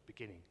its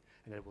beginning,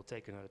 and that it will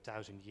take another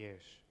 1,000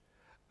 years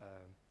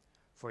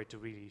for it to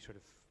really sort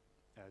of,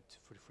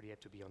 for the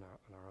ape to be on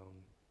our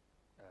own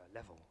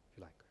level, if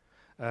you like.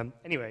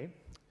 Anyway,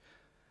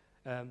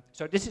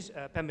 so this is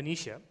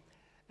Pambanisha,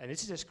 and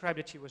this is described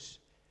that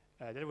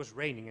that it was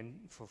raining, and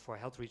for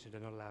health reasons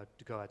they're not allowed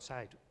to go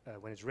outside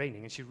when it's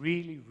raining, and she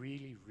really,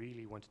 really,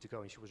 really wanted to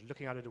go, and she was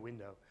looking out of the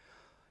window,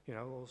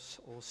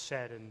 all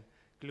sad and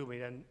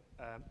gloomy. And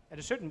at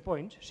a certain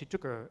point, she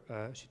took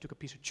a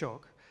piece of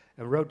chalk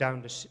and wrote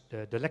down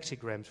the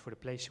lexigrams for the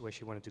place where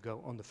she wanted to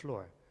go on the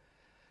floor.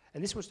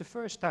 And this was the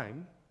first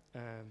time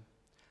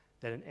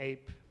that an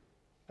ape,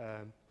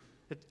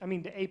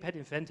 the ape had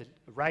invented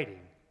writing,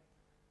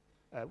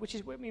 which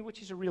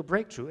is a real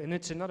breakthrough. And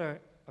it's another,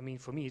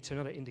 for me, it's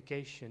another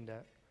indication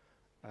that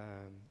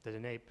that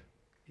an ape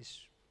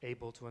is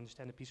able to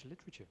understand a piece of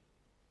literature.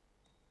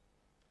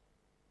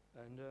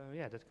 And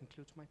yeah, that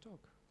concludes my talk.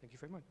 Thank you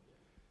very much.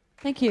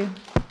 Thank you.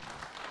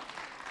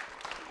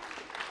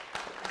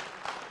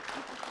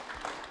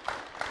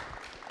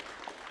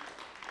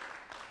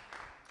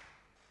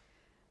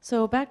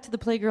 So back to the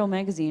Playgirl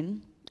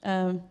magazine.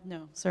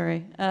 No,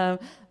 sorry.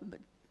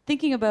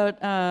 Thinking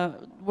about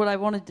what I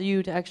wanted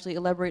you to actually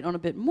elaborate on a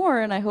bit more,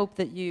 and I hope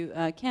that you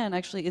can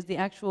actually, is the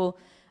actual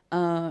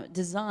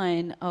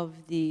design of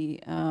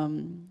the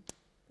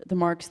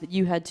marks that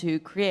you had to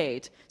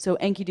create. So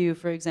Enkidu,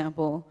 for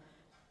example,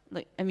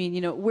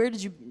 where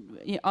did you,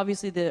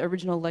 obviously the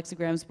original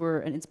lexigrams were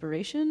an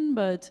inspiration,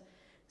 but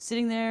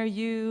sitting there,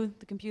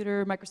 the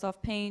computer,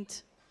 Microsoft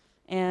Paint,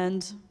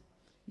 and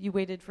you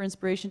waited for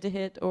inspiration to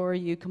hit, or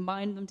you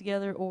combined them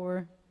together,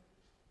 or?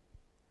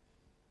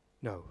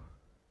 No.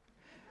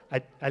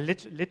 I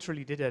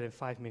literally did that in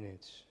 5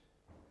 minutes.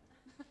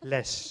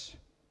 Less.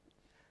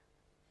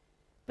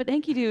 But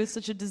Enkidu is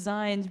such a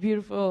designed,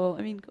 beautiful,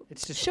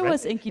 show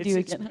us Enkidu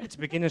again. It's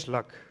beginner's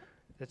luck.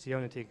 That's the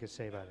only thing I can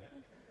say about it.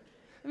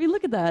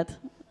 Look at that.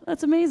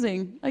 That's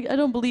amazing. I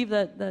don't believe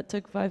that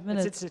took 5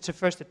 minutes. It's a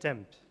first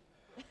attempt.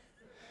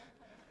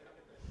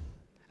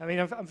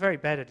 I'm very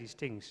bad at these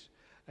things.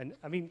 And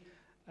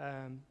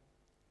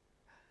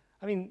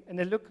I mean, and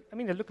they look. I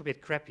mean, they look a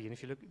bit crappy. And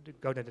if you look,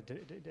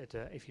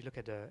 if you look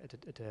at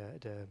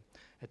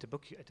the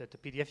book, at the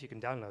PDF you can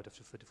download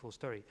for the full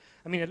story.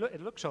 I mean,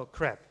 it looks all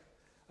crap.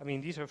 I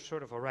mean, these are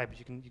sort of alright, but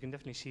you can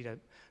definitely see that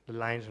the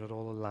lines are not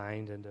all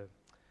aligned and.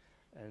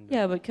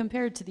 Yeah, but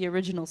compared to the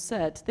original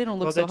set, they don't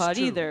look well, so that's hot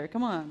true. either.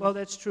 Come on. Well,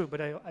 that's true,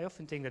 but I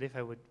often think that if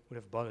I would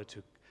have bothered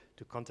to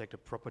contact a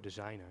proper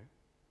designer,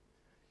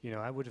 you know,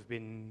 I would have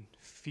been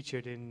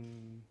featured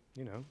in,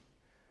 you know,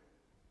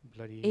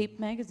 bloody Ape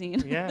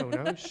magazine. Yeah, who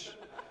knows?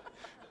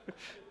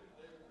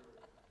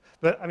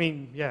 But I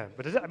mean, yeah,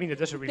 but I mean, it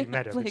doesn't really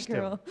matter. But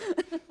still.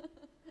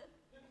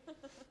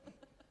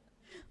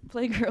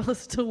 Playgirl is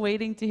still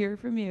waiting to hear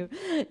from you.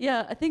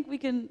 Yeah, I think we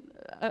can.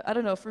 I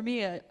don't know. For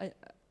me,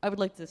 I would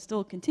like to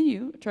still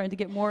continue trying to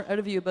get more out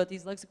of you about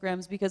these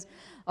lexicograms because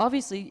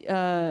obviously,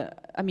 I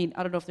mean,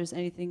 I don't know if there's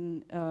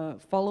anything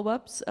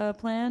follow-ups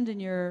planned in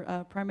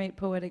your primate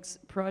poetics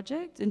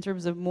project in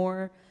terms of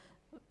more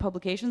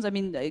publications. I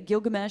mean,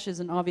 Gilgamesh is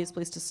an obvious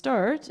place to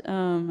start,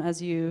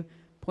 as you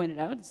pointed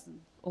out. It's the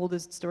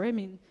oldest story. I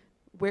mean,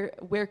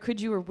 where could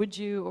you or would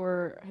you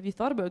or have you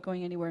thought about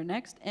going anywhere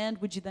next? And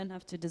would you then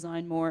have to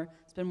design more,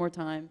 spend more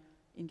time,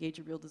 engage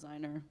a real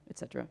designer,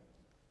 etc.?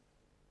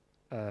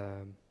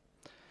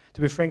 To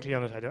be frankly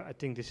honest, I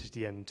think this is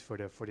the end for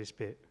this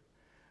bit.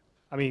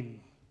 I mean,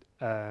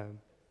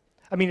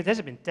 it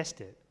hasn't been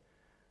tested.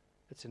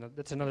 That's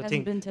another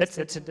thing.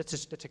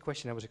 That's a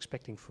question I was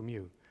expecting from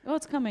you. Oh,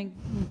 it's coming.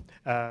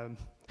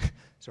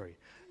 Sorry,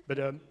 but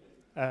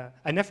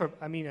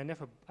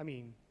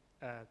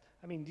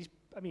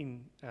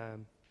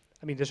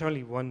there's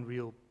only one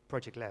real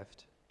project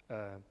left,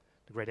 the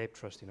Great Ape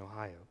Trust in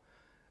Ohio,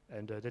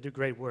 and they do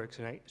great works.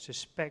 And I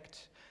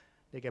suspect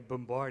they get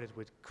bombarded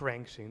with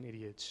cranks and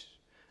idiots,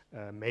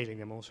 mailing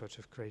them all sorts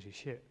of crazy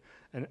shit.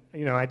 And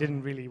you know, I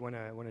didn't really want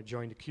to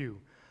join the queue,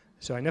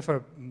 so I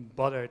never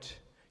bothered,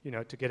 you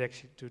know, to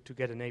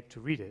get an ape to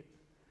read it.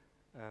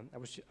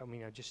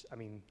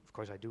 Of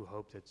course, I do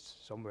hope that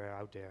somewhere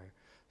out there,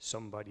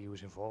 somebody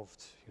who's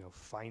involved, you know,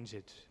 finds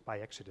it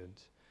by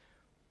accident,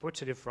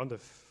 puts it in front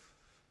of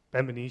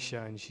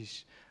Bambanisha, and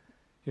she's,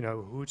 you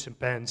know, hoots and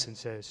pants and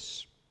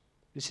says,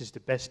 "This is the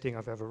best thing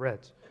I've ever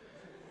read."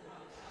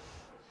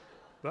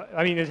 But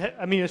I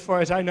mean, as far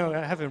as I know,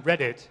 I haven't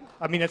read it.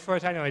 I mean, as far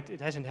as I know, it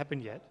hasn't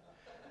happened yet.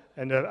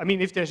 And I mean,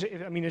 if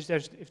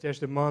there's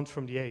demand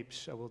from the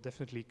apes, I will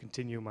definitely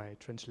continue my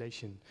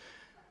translation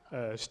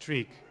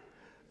streak.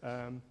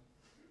 And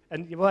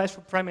well, as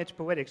for primates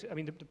poetics, I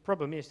mean, the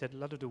problem is that a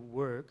lot of the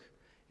work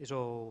is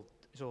all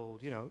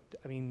you know.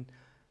 I mean,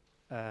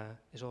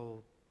 is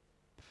all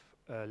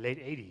late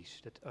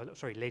 80s.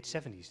 Late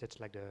 70s. That's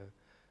like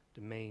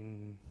the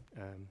main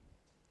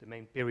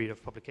period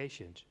of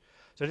publications.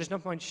 So there's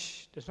not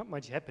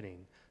much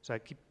happening. So I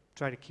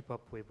try to keep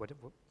up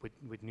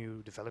with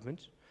new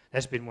developments.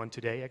 There's been one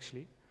today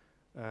actually.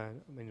 I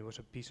mean, there was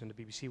a piece on the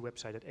BBC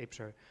website that apes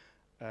are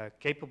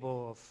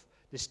capable of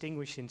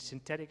distinguishing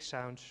synthetic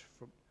sounds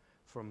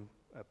from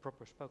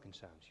proper spoken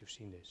sounds. You've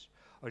seen this,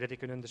 or that they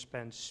can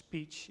understand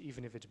speech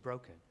even if it's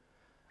broken.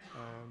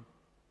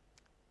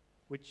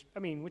 Which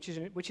is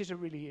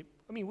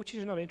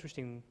another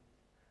interesting.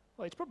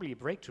 Well, it's probably a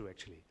breakthrough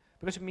actually,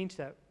 because it means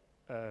that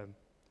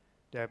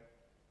their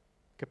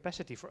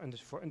capacity for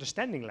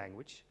understanding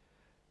language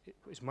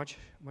is much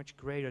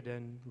greater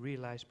than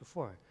realized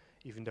before,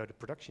 even though the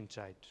production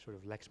side sort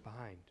of lags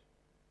behind.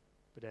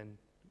 But then,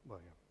 well,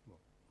 yeah.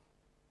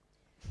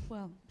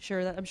 Well,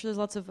 sure. I'm sure there's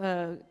lots of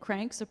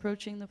cranks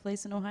approaching the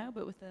place in Ohio,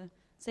 but with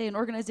say an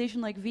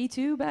organization like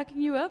V2 backing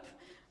you up,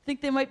 I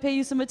think they might pay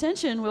you some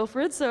attention,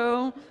 Wilfried.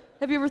 So,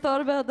 have you ever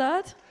thought about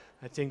that?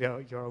 I think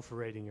that you're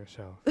overrating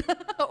yourself.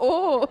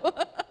 Oh.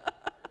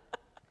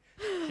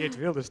 Geert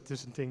Wilders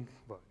doesn't think.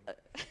 Well.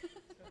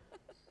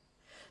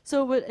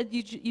 So, what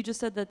you just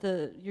said that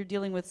you're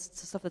dealing with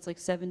stuff that's like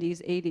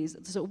 70s,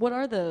 80s. So, what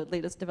are the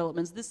latest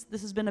developments? This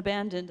has been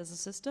abandoned as a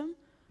system.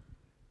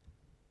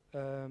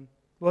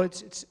 Well,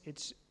 it's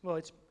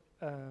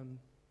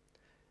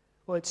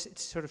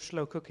sort of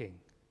slow cooking.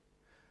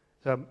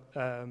 So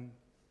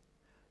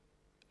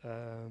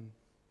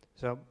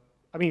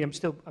I mean, I'm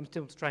still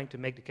trying to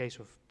make the case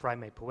of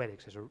primate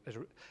poetics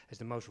as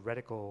the most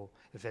radical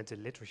event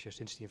in literature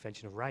since the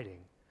invention of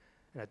writing,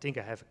 and I think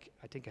I have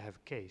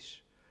a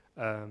case.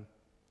 But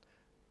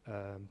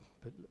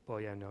well,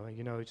 yeah, no,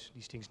 you know,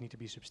 these things need to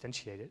be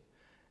substantiated,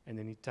 and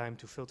they need time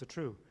to filter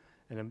through.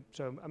 And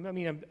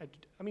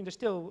there's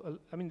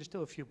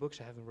still a few books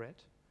I haven't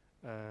read,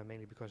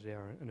 mainly because they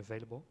are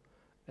unavailable,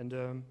 and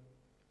the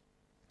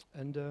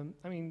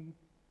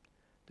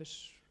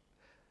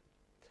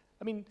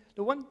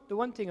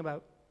one thing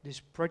about this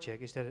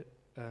project is that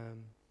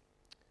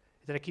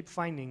I keep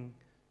finding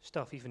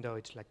stuff, even though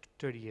it's like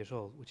 30 years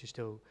old, which is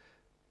still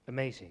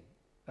amazing,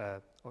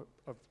 or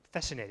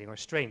fascinating, or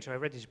strange. So I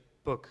read this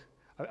book.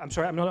 I'm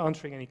sorry, I'm not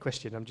answering any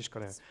question. I'm just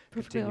gonna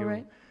continue. All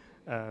right.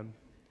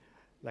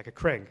 Like a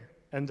crank,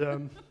 but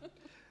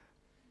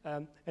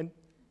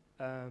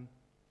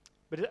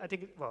I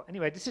think, well,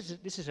 anyway,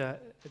 there's a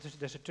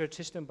third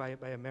system by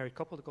a married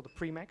couple called the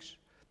Premax,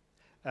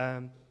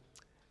 and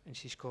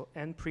she's called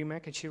Anne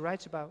Premack, and she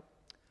writes about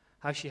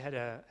how she had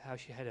a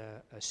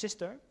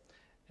sister,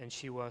 and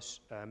she was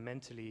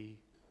mentally,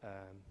 I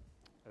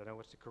don't know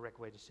what's the correct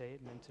way to say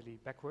it, mentally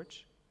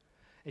backwards,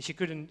 and she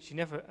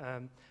never.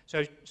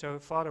 So her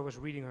father was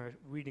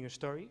reading a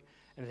story,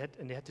 and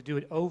they had to do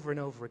it over and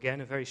over again,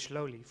 and very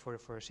slowly for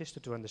her sister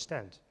to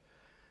understand,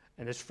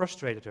 and this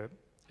frustrated her,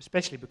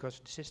 especially because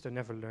the sister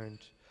never learned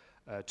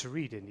to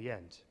read in the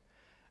end.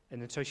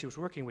 And then so she was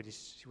working with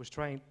this, she was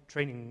trying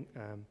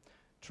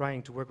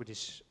to work with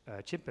this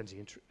chimpanzee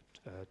and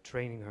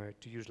training her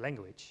to use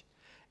language.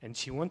 And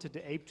she wanted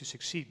the ape to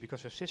succeed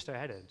because her sister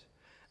hadn't.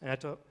 And I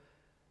thought,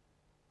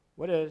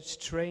 what a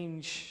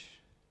strange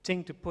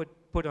thing to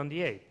put on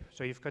the ape.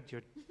 So you've got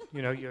your,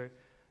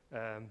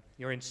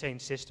 your insane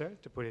sister,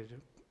 to put it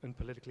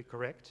unpolitically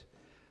correct.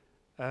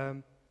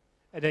 And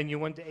then you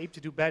want the ape to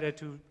do better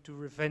to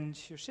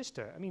revenge your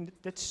sister. I mean,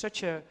 that's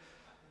such a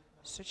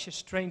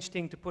strange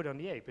thing to put on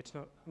the ape. It's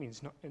not. I mean,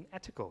 it's not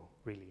unethical,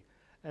 really.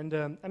 And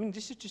I mean,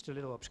 this is just a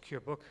little obscure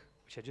book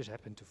which I just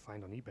happened to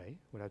find on eBay.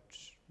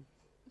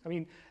 I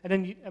mean, and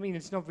then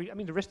it's not really. I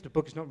mean, the rest of the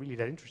book is not really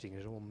that interesting.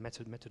 It's all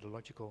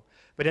methodological.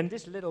 But then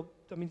this little.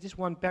 I mean, this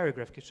one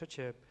paragraph gives such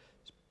a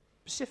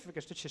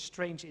specific, such a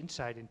strange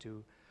insight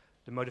into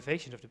the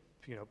motivations of the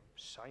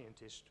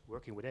scientist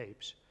working with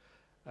apes.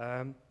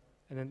 And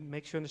then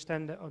makes you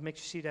understand that, or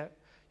makes you see that,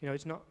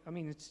 it's not, I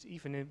mean, it's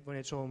even when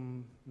it's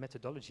on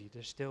methodology,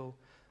 there's still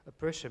a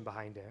person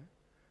behind there.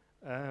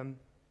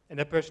 And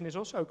that person is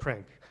also a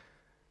crank.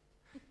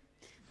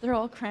 They're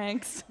all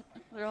cranks.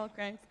 They're all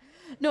cranks.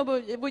 No,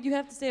 but what you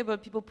have to say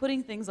about people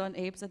putting things on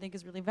apes, I think,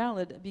 is really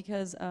valid,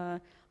 because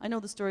I know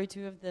the story,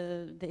 too, of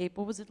the ape,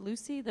 what was it,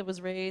 Lucy, that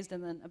was raised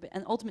and then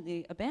and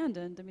ultimately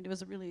abandoned. I mean, it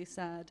was a really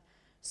sad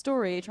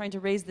story, trying to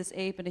raise this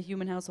ape in a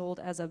human household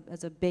as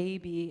a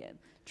baby,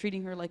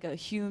 treating her like a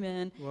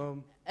human.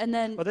 Well, and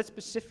then that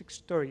specific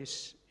story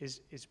is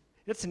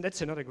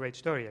that's another great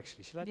story,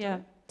 actually. Shall I tell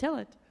it? Tell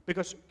it.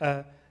 Because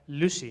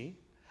Lucy,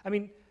 I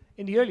mean,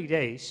 in the early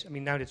days, I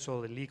mean, now it's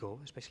all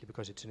illegal, especially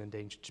because it's an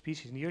endangered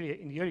species. In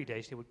the early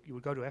days, you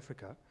would go to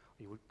Africa.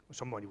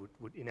 Somebody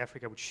would in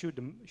Africa would shoot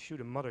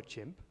a mother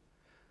chimp,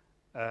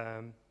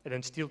 and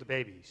then steal the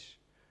babies.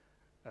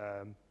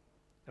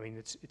 I mean,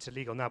 it's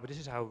illegal now, but this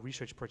is how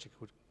research projects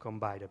would come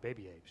by their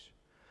baby apes.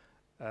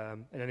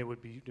 And then they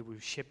would be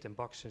shipped in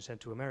boxes and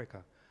sent to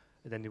America.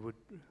 And then they would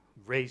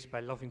raised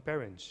by loving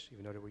parents,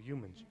 even though they were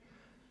humans.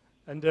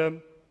 And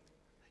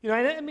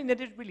I mean,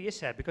 that it really is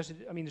sad, because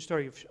the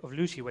story of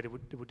Lucy, where they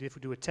would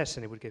do a test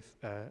and they would give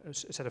a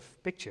set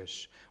of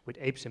pictures with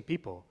apes and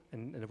people,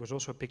 and there was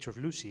also a picture of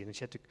Lucy, and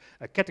she had to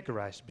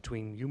categorize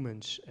between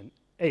humans and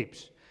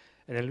apes.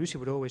 And then Lucy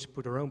would always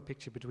put her own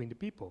picture between the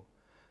people.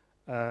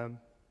 I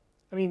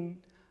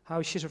mean,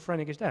 how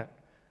schizophrenic is that?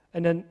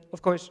 And then,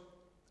 of course,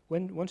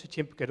 once a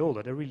chimp get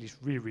older, they're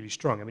really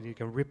strong. I mean, you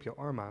can rip your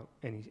arm out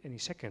any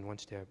second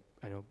once they're,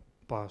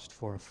 past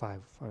 4 or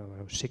 5,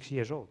 6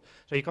 years old.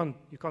 So you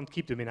can't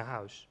keep them in a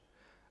house.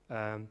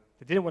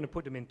 They didn't want to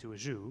put them into a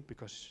zoo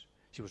because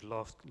she was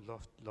loved and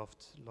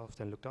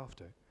looked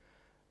after.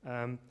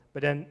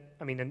 But then,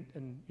 I mean,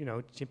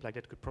 a chimp like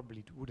that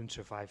wouldn't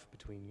survive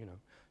between,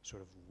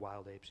 sort of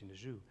wild apes in the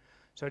zoo.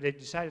 So they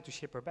decided to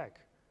ship her back.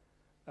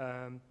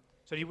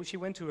 So she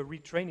went to a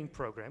retraining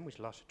program, which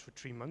lasted for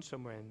 3 months,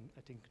 somewhere in,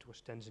 I think it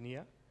was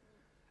Tanzania.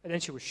 And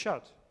then she was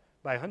shot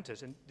by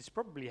hunters. And this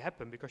probably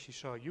happened because she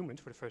saw humans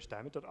for the first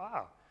time and thought,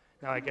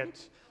 now I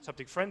get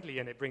something friendly,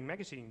 and they bring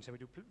magazines, and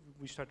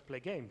we start to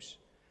play games.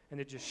 And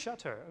they just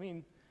shot her. I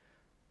mean,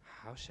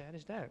 how sad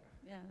is that?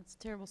 Yeah, it's a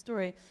terrible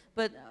story.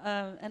 But,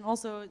 and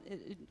also,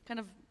 it kind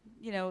of,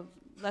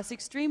 less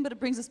extreme, but it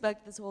brings us back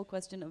to this whole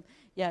question of,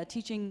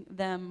 teaching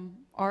them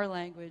our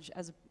language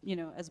as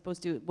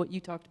opposed to what you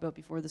talked about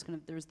before,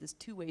 there's this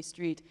two-way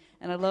street.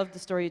 And I love the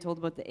story you told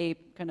about the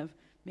ape kind of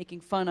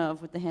making fun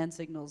of, with the hand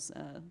signals,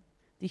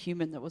 the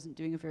human that wasn't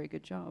doing a very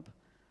good job.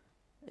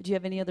 Do you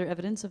have any other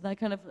evidence of that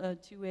kind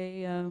of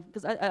two-way?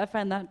 Because I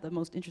find that the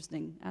most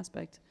interesting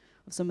aspect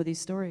of some of these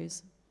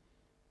stories.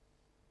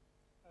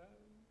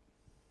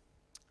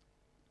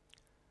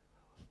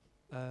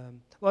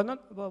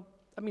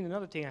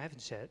 Another thing I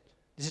haven't said,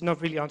 this is not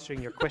really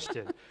answering your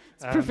question.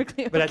 It's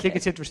perfectly okay. But I think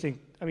it's interesting,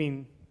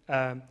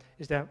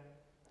 is that,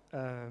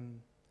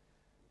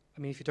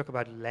 if you talk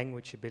about the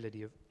language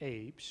ability of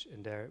apes,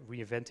 and they're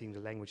reinventing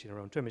the language in their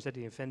own terms, is that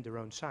they invent their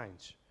own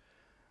signs.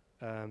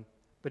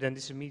 But then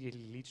this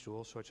immediately leads to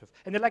all sorts of,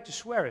 and they like to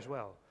swear as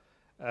well,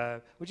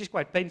 which is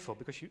quite painful,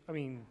 because you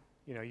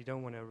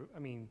don't want to,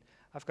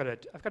 I've got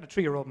a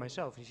 3-year-old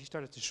myself, and she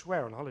started to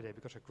swear on holiday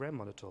because her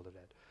grandmother told her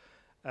that.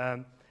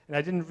 And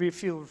I didn't really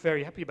feel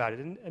very happy about it.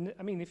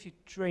 And if you're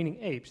training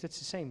apes, that's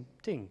the same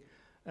thing.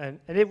 And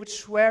they would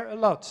swear a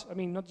lot.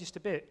 Not just a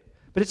bit.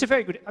 But it's a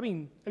very good,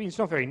 it's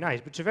not very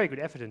nice, but it's a very good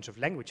evidence of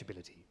language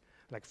ability.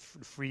 Like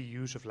free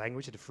use of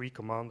language, and the free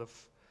command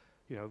of,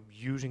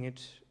 using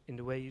it in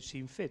the way you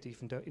seem fit,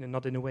 even though,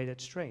 not in a way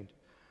that's trained.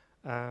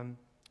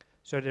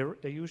 So they're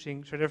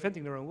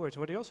inventing their own words.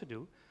 And what they also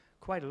do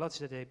quite a lot is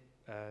that they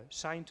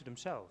sign to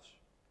themselves.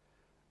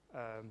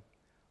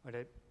 or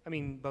they, I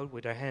mean, both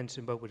with their hands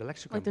and both with a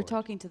lexicon Like they're board.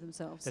 talking to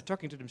themselves. They're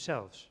talking to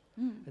themselves.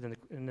 Mm.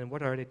 And then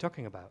what are they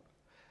talking about?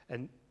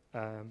 And,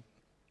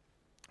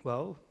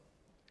 well,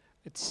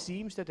 it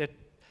seems that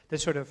they're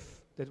sort of,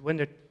 that when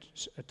they're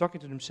talking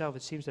to themselves,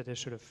 it seems that they're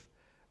sort of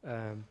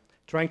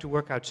trying to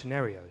work out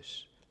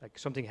scenarios. Like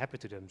something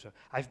happened to them, so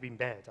I've been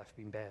bad,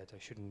 I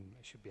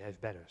should behave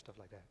better, stuff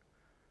like that.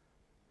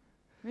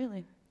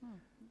 Really? Oh.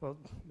 Well,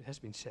 it has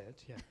been said,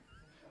 yeah.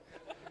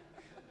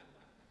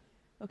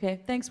 Okay,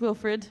 thanks,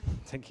 Wilfried.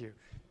 Thank you.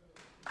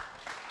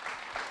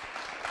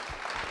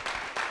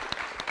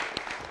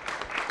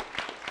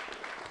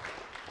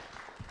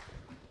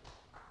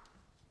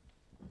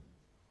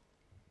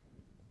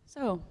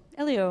 So,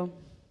 Elio,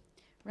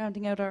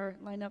 rounding out our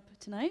lineup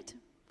tonight.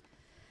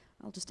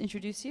 I'll just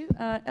introduce you.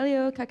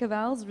 Elio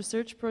Caccavale's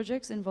research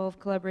projects involve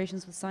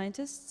collaborations with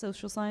scientists,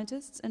 social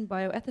scientists, and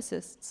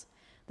bioethicists.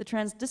 The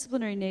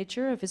transdisciplinary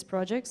nature of his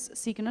projects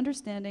seek an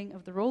understanding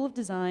of the role of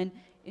design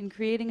in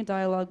creating a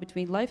dialogue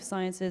between life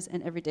sciences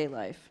and everyday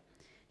life.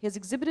 He has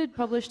exhibited,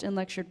 published, and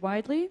lectured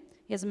widely.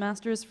 He has a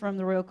master's from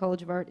the Royal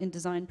College of Art in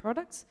Design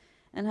Products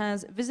and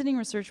has visiting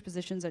research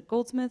positions at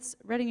Goldsmiths,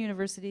 Reading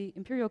University,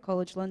 Imperial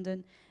College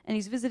London, and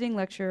he's visiting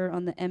lecturer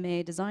on the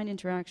MA Design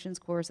Interactions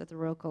course at the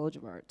Royal College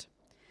of Art.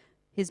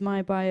 His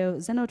My Bio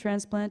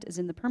xenotransplant is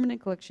in the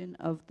permanent collection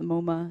of the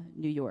MoMA,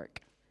 New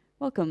York.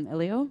 Welcome,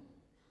 Elio.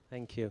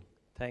 Thank you.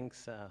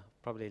 Thanks.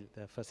 Probably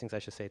the first things I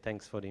should say,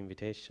 thanks for the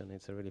invitation.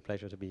 It's a really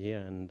pleasure to be here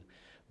and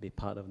be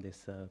part of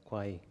this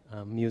quite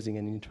amusing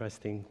and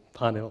interesting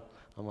panel,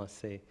 I must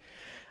say.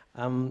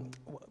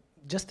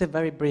 Just a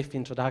very brief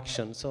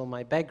introduction. So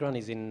my background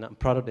is in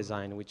product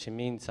design, which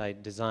means I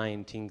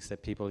design things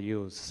that people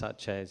use,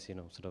 such as, you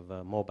know, sort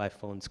of mobile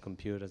phones,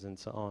 computers, and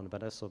so on.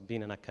 But also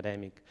being an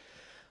academic,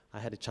 I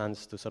had a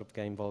chance to sort of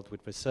get involved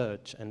with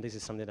research, and this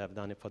is something that I've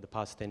done for the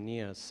past 10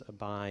 years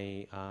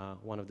by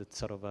one of the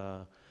sort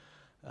of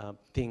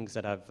things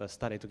that I've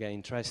started to get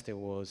interested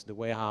was the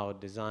way how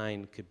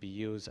design could be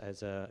used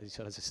as a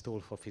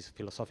tool for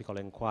philosophical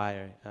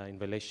inquiry in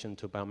relation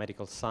to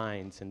biomedical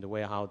science, and the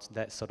way how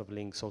that sort of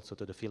links also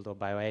to the field of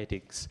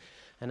bioethics.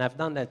 And I've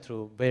done that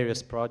through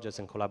various projects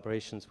and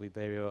collaborations with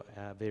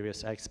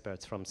various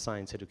experts, from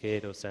science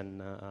educators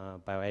and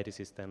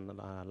bioethicists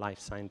and life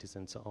scientists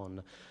and so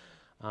on.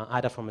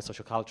 Either from a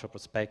sociocultural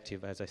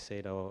perspective, as I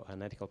said, or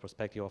an ethical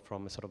perspective, or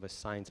from a sort of a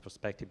science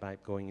perspective by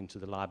going into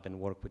the lab and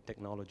work with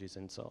technologies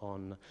and so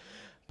on.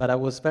 But I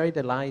was very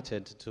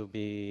delighted to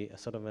be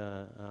sort of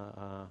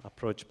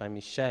approached by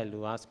Michelle,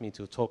 who asked me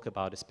to talk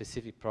about a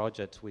specific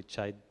project, which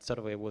I sort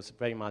of, it was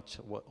very much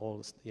what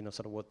all, you know,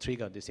 sort of what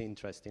triggered this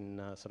interest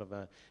in sort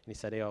of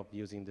this idea of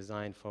using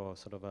design for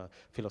sort of a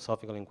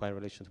philosophical inquiry in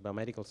relation to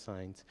biomedical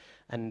science.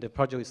 And the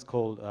project is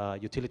called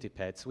Utility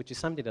Pets, which is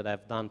something that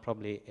I've done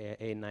probably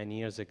 8-9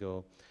 years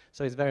ago.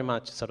 So it's very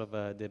much sort of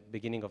the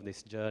beginning of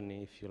this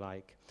journey, if you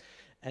like.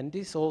 And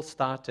this all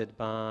started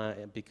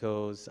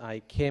because I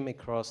came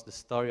across the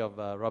story of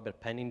Robert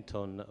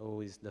Pennington,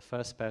 who is the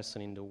first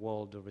person in the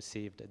world who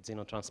received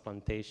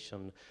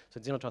xenotransplantation. So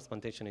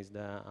xenotransplantation is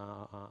the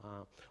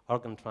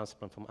organ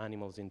transplant from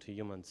animals into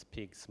humans,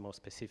 pigs more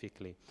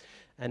specifically.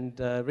 And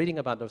reading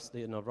about those,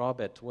 you know,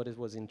 Robert, what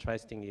was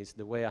interesting is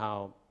the way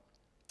how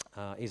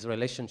his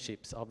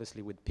relationships,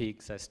 obviously, with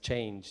pigs has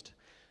changed.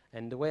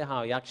 And the way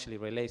how he actually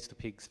relates to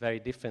pigs very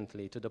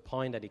differently, to the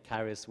point that he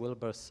carries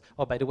Wilbur's.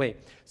 Oh, by the way,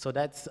 so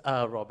that's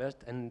Robert,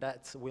 and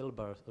that's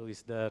Wilbur, who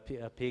is the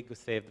pig who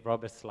saved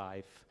Robert's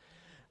life.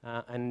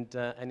 And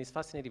it's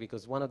fascinating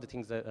because one of the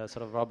things that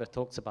sort of Robert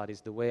talks about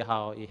is the way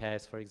how he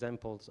has, for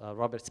example,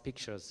 Robert's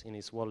pictures in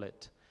his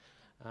wallet.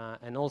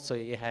 And also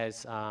he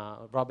has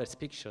Robert's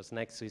pictures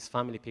next to his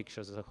family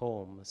pictures at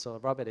home. So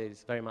Robert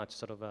is very much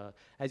sort of,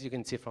 as you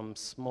can see from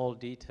small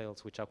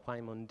details which are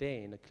quite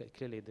mundane,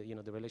 clearly the, you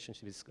know, the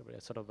relationship is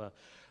sort of a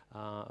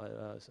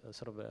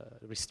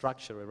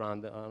restructure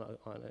around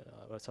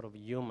sort of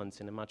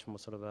humans in a much more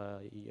sort of a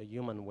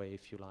human way,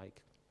 if you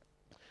like.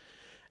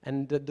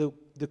 And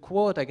the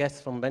quote, I guess,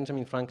 from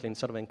Benjamin Franklin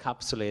sort of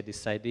encapsulates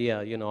this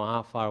idea, you know,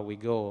 how far we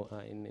go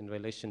in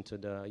relation to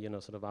the, you know,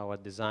 sort of our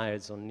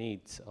desires or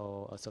needs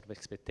or sort of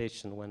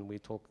expectation when we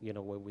talk, you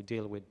know, when we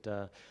deal with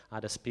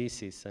other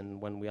species and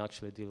when we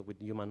actually deal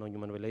with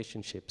non-human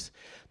relationships,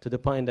 to the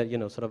point that, you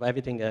know, sort of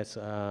everything as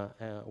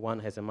one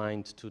has a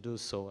mind to do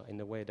so in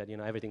a way that, you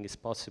know, everything is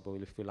possible,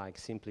 if you like,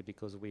 simply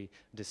because we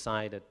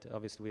decided,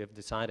 obviously we have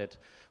decided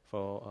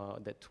for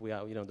that we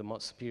are, you know, the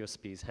most superior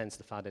species, hence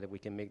the fact that we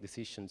can make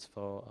decisions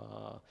for,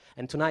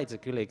 and tonight's a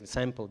good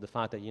example, the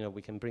fact that, you know,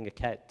 we can bring a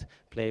cat,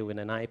 play with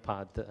an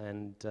iPad,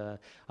 and I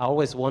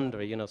always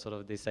wonder, you know, sort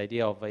of this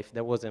idea of if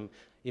there was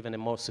even a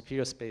more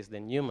superior species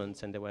than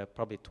humans, and they were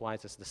probably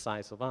twice as the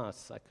size of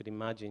us, I could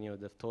imagine, you know,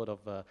 the thought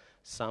of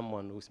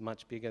someone who's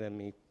much bigger than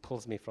me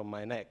pulls me from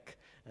my neck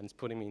and is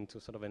putting me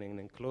into sort of an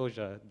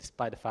enclosure,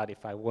 despite the fact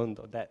if I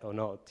want that or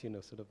not, you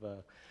know, sort of.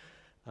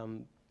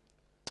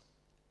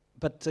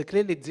 But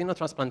clearly,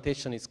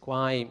 xenotransplantation is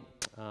quite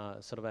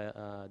sort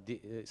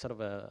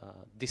of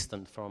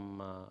distant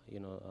from, you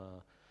know,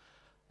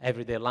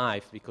 everyday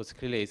life, because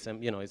clearly it's,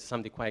 it's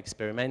something quite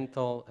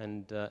experimental,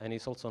 and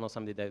it's also not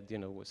something that,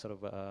 sort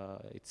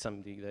of, it's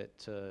something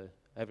that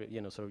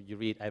sort of you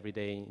read every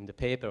day in the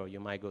paper, or you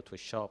might go to a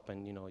shop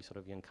and, you sort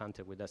of you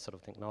encounter with that sort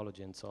of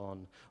technology and so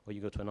on, or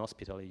you go to an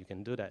hospital, you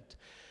can do that.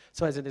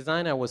 So as a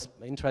designer, I was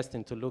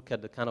interested to look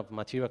at the kind of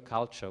material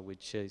culture,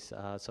 which is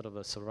sort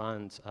of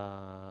surrounds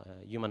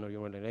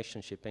human-human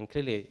relationship, and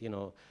clearly,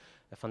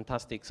 a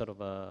fantastic sort of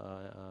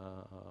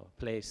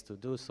place to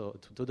do so.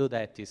 To do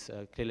that is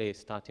clearly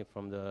starting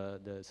from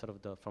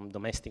from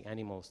domestic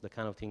animals, the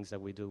kind of things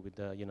that we do with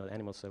the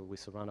animals that we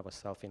surround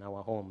ourselves in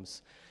our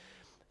homes,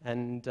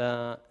 and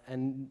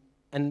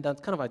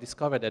that kind of I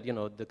discovered that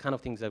the kind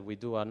of things that we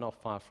do are not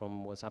far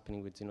from what's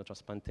happening with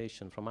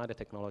transplantation from either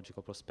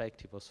technological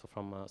perspective, also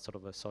from sort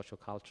of a social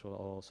cultural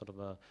or sort of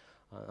a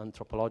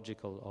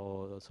anthropological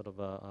or sort of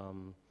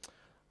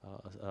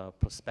a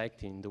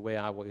perspective in the way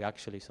we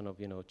actually sort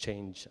of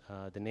change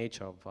the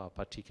nature of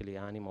particularly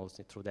animals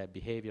through their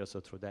behaviors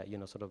or through that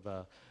sort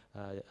of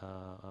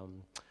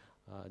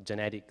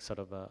genetic sort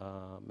of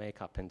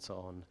makeup and so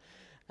on.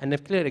 And a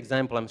clear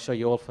example, I'm sure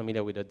you're all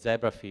familiar with the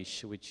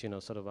zebrafish, which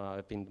sort of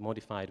have been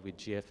modified with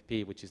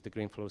GFP, which is the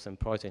green fluorescent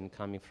protein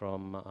coming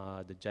from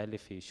the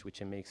jellyfish,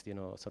 which makes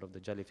sort of the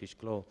jellyfish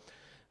glow.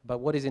 But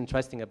what is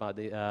interesting about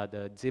the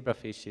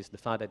zebrafish is the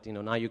fact that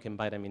now you can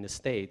buy them in the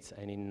States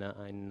and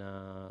in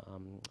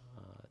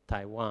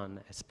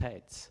Taiwan as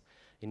pets.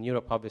 In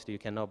Europe, obviously, you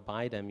cannot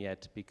buy them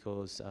yet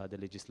because the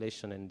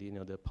legislation and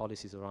the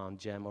policies around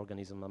GM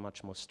organisms are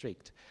much more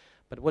strict.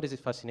 But what is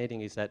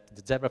fascinating is that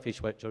the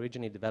zebrafish were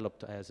originally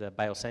developed as a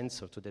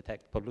biosensor to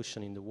detect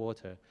pollution in the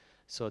water.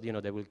 So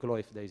they will glow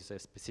if there is a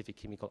specific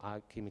chemical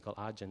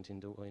agent in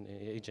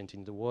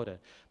the water.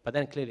 But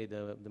then clearly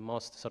the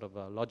most sort of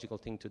logical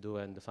thing to do,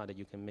 and the fact that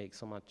you can make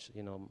so much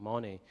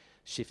money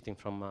shifting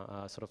from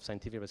sort of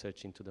scientific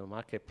research into the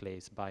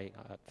marketplace by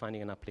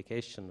finding an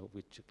application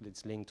which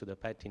is linked to the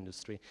pet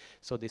industry.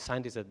 So the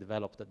scientists that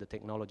developed the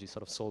technology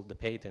sort of sold the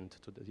patent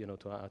to the,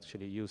 to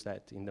actually use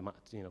that in the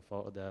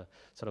for the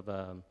sort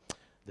of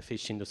the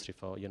fish industry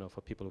for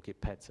for people who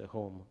keep pets at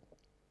home.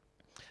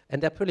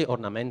 And they're pretty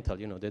ornamental,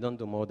 they don't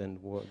do more than,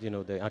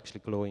 they're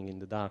actually glowing in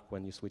the dark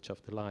when you switch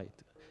off the light.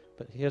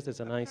 But here's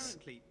a nice,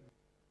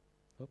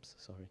 oops,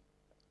 sorry.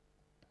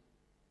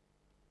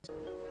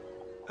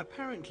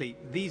 Apparently,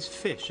 these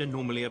fish are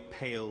normally a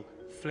pale,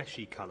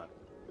 fleshy colour.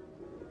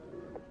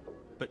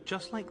 But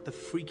just like the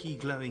freaky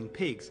glowing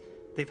pigs,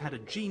 they've had a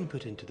gene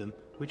put into them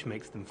which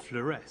makes them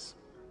fluoresce.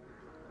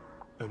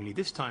 Only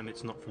this time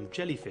it's not from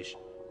jellyfish,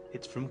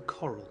 it's from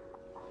coral.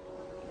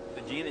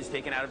 The gene is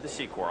taken out of the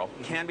sea coral.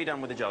 Can be done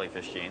with the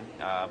jellyfish gene,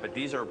 but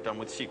these are done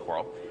with sea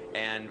coral.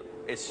 And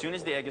as soon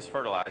as the egg is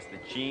fertilized,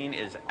 the gene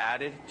is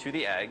added to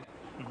the egg,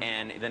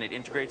 and then it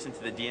integrates into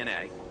the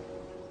DNA.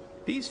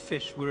 These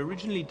fish were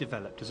originally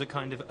developed as a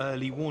kind of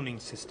early warning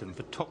system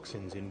for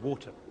toxins in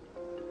water.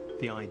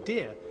 The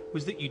idea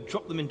was that you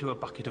drop them into a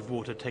bucket of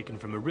water taken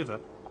from a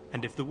river,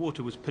 and if the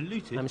water was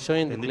polluted, I'm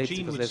showing then the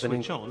gene would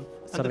switch on,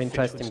 some and the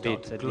fish would interesting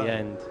start bit to at glow. the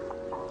end.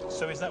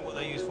 So is that what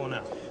they're used for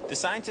now? The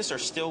scientists are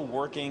still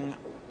working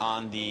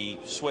on the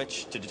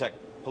switch to detect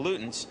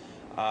pollutants.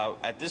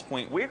 At this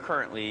point, we're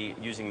currently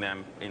using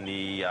them in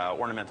the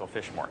ornamental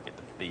fish market,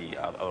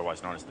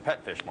 otherwise known as the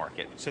pet fish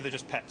market. So they're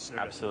just pets?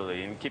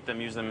 Absolutely,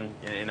 and use them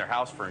in their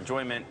house for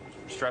enjoyment,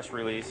 stress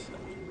release.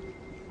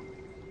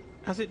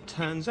 As it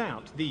turns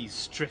out, these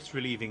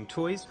stress-relieving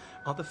toys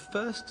are the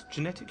first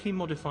genetically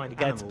modified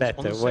gets animals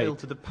better, on sale wait.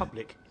 to the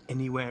public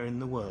anywhere in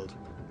the world.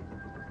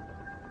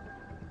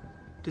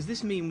 Does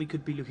this mean we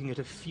could be looking at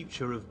a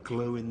future of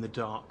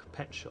glow-in-the-dark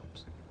pet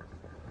shops?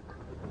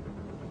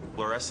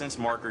 Fluorescence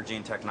marker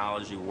gene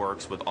technology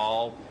works with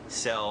all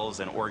cells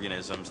and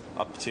organisms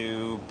up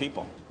to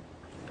people.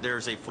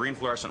 There's a green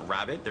fluorescent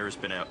rabbit. There's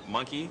been a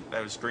monkey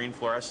that was green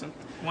fluorescent.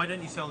 Why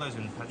don't you sell those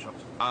in pet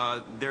shops?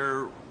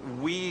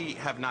 We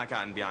have not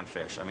gotten beyond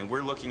fish. I mean,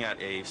 we're looking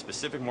at a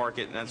specific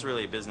market, and that's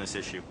really a business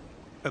issue.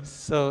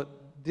 So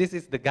this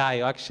is the guy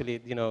who actually,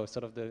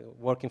 sort of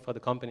working for the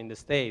company in the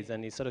States,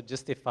 and he sort of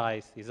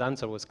justifies, his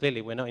answer was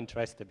clearly, we're not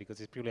interested because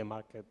it's purely a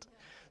market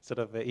sort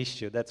of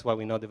issue. That's why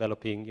we're not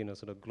developing,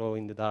 sort of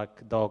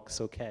glow-in-the-dark dogs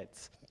or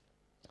cats.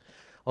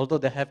 Although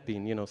there have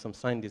been, some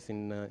scientists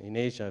in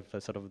Asia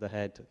have sort of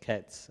had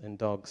cats and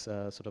dogs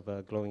sort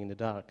of glowing in the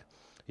dark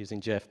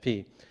using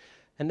GFP.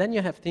 And then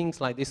you have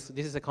things like this.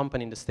 This is a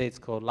company in the States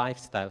called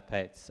Lifestyle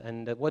Pets.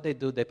 And what they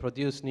do, they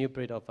produce new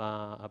breed of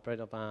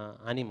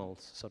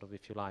animals, sort of,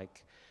 if you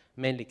like,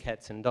 mainly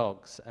cats and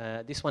dogs.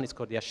 This one is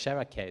called the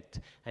Ashera cat,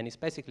 and it's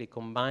basically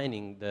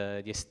combining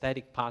the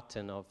aesthetic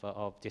pattern of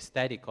the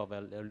aesthetic of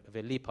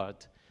a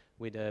leopard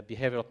with a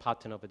behavioral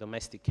pattern of a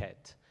domestic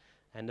cat.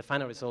 And the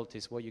final result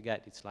is what you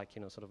get. It's like,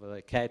 sort of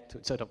a cat,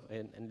 sort of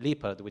a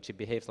leopard, which it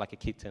behaves like a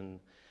kitten.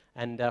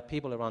 And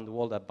people around the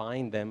world are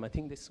buying them. I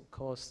think this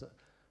costs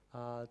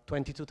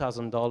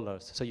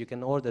 $22,000. So you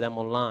can order them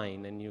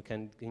online, and you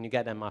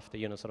get them after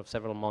sort of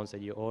several months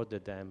that you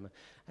ordered them.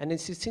 And it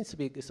seems to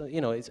be it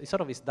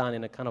sort of is done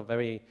in a kind of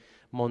very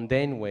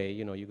mundane way.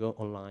 You go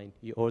online,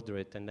 you order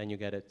it, and then you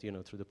get it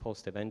through the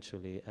post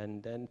eventually.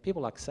 And then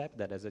people accept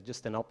that as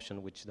just an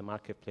option which the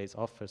marketplace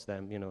offers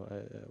them.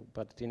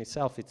 But in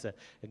itself, it's a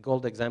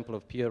gold example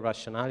of pure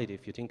rationality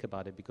if you think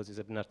about it, because it's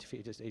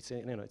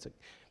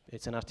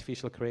an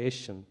artificial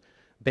creation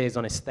based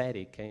on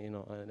aesthetic,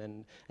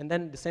 and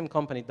then the same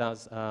company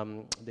does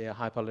the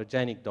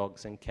hypoallergenic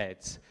dogs and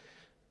cats,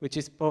 which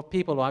is for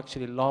people who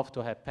actually love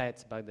to have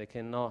pets, but they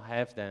cannot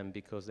have them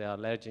because they are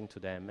allergic to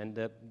them. And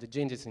the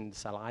gene is in the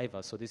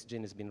saliva, so this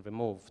gene has been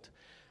removed.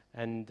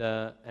 And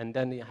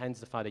then hence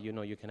the fact that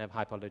you can have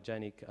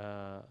hypoallergenic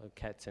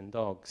cats and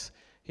dogs.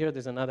 Here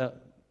there's another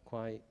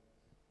quite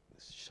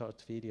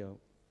short video.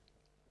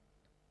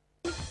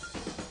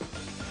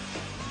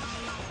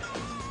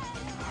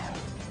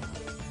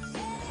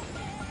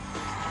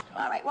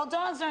 All right, well,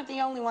 dogs aren't the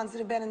only ones that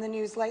have been in the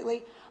news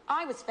lately.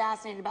 I was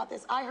fascinated about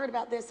this. I heard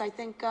about this, I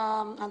think,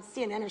 on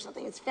CNN or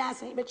something. It's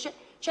fascinating, but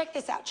check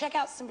this out. Check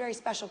out some very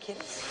special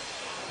kitties.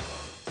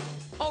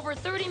 Over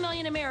 30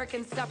 million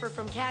Americans suffer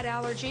from cat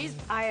allergies.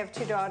 I have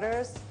 2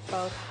 daughters,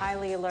 both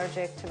highly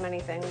allergic to many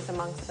things,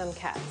 amongst them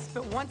cats.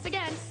 But once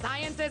again,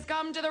 science has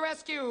come to the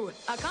rescue.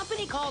 A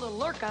company called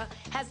Allerka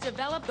has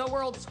developed the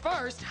world's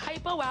first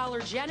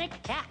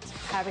hypoallergenic cat.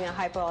 Having a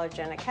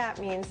hypoallergenic cat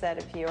means that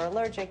if you're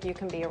allergic, you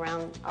can be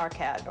around our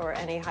cat or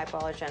any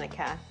hypoallergenic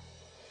cat.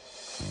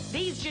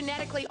 These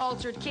genetically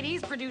altered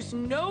kitties produce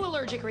no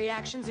allergic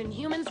reactions in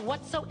humans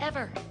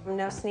whatsoever.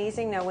 No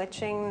sneezing, no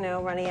itching,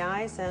 no runny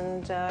eyes,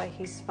 and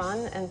he's fun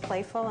and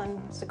playful, and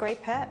it's a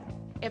great pet.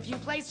 If you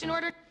placed an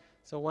order...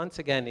 So once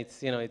again,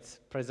 it's it's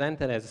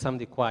presented as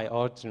something quite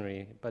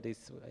ordinary, but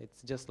it's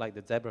just like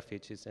the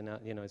zebrafish is,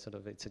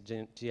 it's a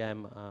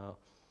GM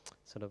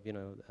sort of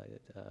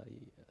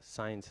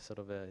science sort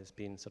of has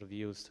been sort of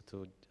used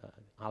to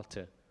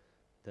alter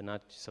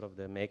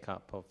the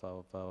makeup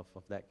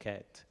of that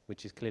cat,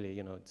 which is clearly,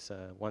 it's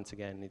once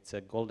again, it's a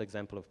gold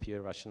example of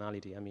pure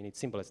rationality. I mean, it's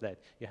simple as that.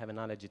 You have an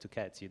allergy to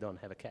cats, you don't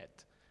have a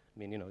cat. I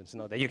mean, it's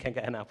not that you can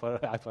get an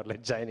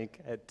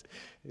hypoallergenic cat.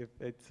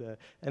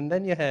 And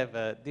then you have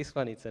this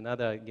one. It's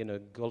another,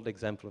 gold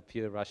example of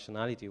pure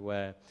rationality,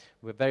 where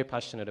we're very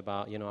passionate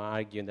about,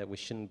 arguing that we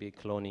shouldn't be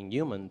cloning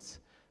humans.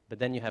 But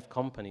then you have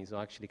companies who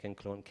actually can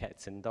clone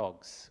cats and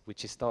dogs,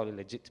 which is totally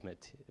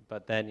legitimate.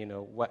 But then,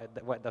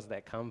 where does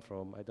that come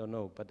from? I don't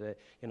know. But,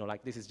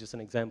 like this is just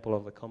an example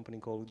of a company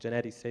called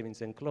Genetic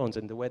Savings and Clones.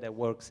 And the way that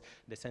works,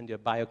 they send you a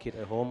bio-kit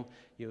at home.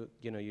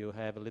 You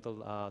have a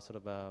little sort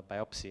of a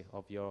biopsy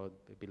of your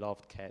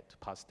beloved cat who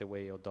passed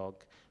away, or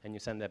dog, and you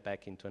send that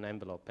back into an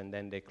envelope. And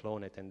then they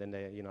clone it. And then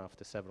they,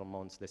 after several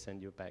months, they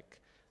send you back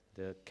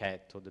the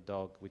cat or the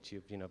dog, which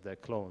they're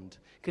cloned.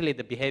 Clearly,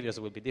 the behaviors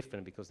will be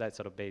different because that's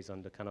sort of based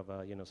on the kind of,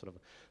 sort of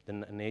the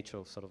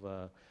natural sort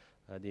of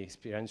the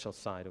experiential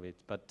side of it.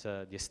 But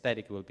the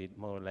aesthetic will be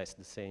more or less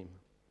the same.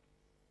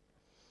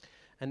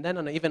 And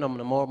then even on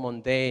a more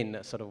mundane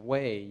sort of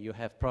way, you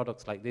have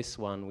products like this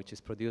one, which is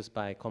produced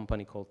by a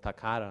company called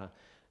Takara,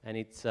 and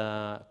it's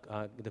the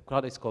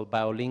product is called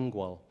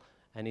Biolingual,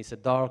 and it's a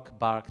dark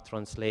bark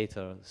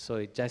translator. So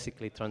it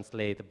basically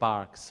translates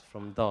barks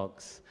from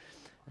dogs.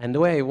 And the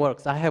way it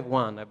works, I have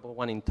one. I bought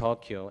one in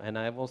Tokyo, and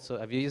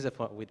I've used it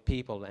with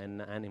people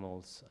and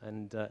animals,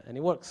 and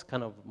it works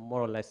kind of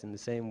more or less in the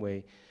same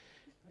way.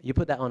 You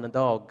put that on a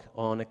dog.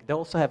 They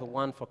also have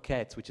one for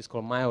cats, which is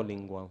called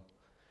Myolingual.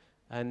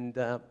 And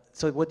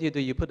so what do?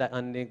 You put that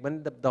on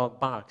when the dog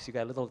barks, you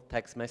get little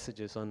text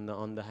messages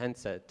on the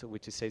handset,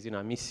 which says,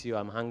 I miss you,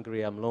 I'm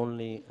hungry, I'm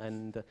lonely,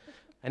 and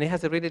it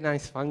has a really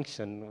nice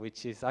function,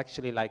 which is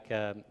actually like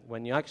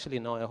when you actually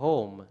know a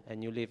home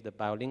and you leave the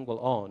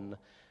Biolingual on.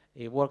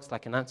 It works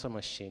like an answer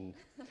machine.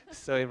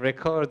 So it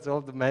records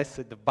all the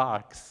message, the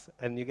barks,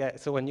 and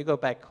so when you go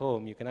back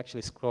home, you can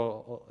actually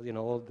scroll,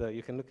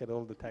 you can look at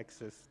all the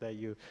texts that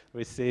you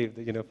received,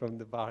 from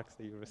the barks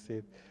that you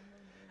received.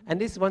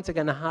 And this once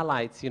again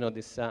highlights,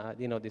 this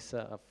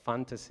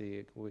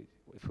fantasy.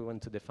 If we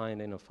want to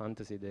define,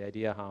 fantasy, the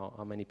idea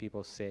how many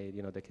people say,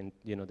 they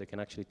can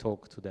actually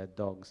talk to their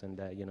dogs and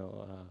their,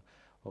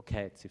 or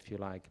cats, if you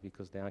like,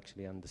 because they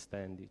actually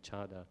understand each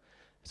other.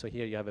 So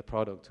here you have a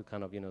product to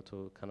kind of,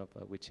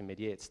 which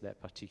mediates that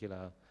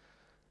particular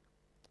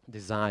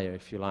desire,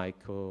 if you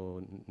like,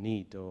 or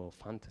need, or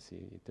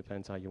fantasy. It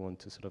depends how you want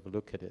to sort of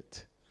look at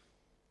it.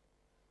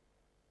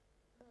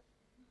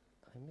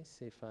 Let me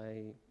see if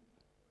I...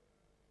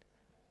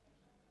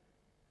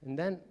 And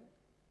then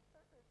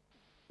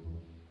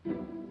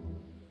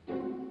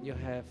you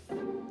have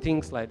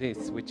things like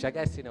this, which I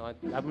guess,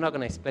 I'm not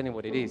going to explain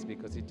what it is,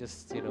 because it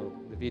just,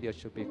 the video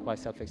should be quite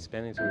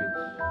self-explanatory.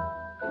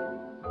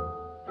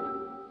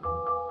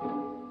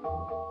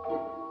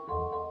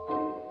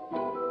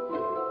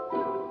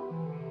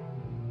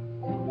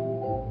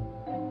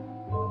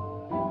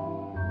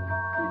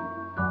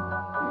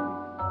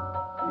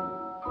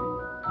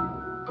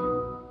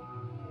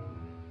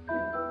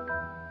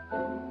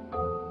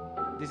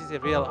 This is a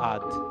real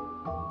ad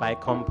by a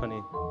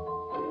company.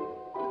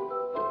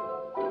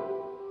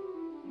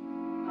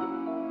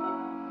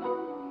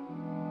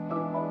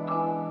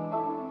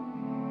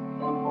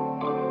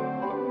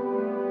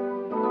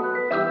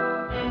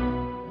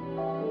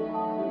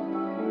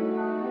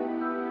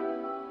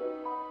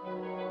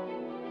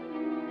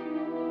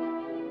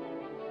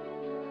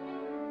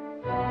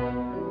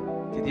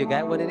 Did you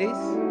get what it is?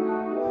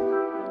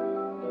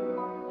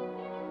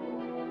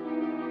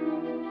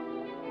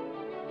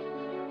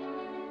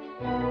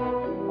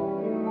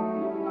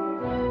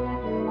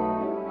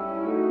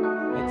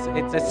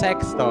 It's a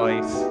sex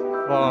toys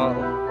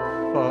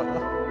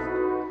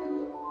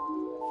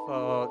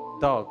for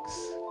dogs,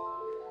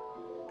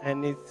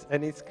 and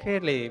it's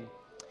clearly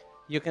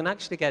you can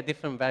actually get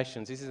different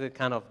versions. This is a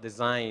kind of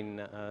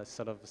design,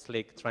 sort of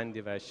sleek,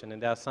 trendy version,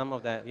 and there are some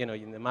of that, you know,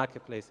 in the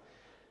marketplace.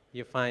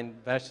 You find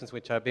versions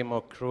which are a bit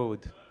more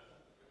crude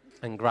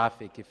and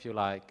graphic, if you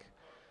like.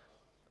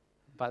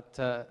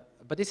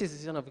 But this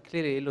is, you know,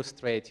 clearly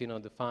illustrate, you know,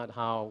 the fact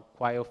how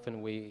quite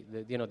often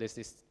you know, there's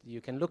this, you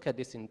can look at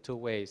this in two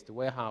ways. The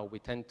way how we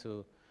tend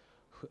to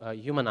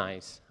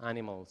humanize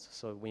animals.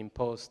 So we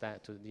impose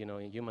that to, you know,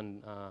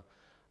 human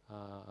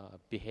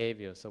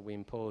behavior. So we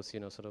impose,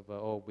 you know, sort of,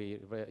 or we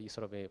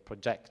sort of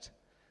project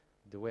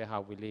the way how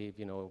we live,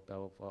 you know,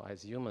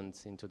 as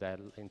humans into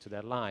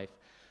their life.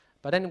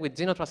 But then with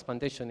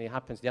xenotransplantation, it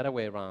happens the other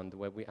way around,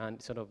 where we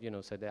sort of, you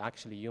know, so that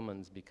actually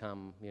humans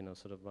become, you know,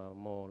 sort of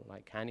more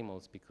like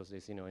animals, because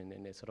there's, you know,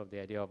 in sort of the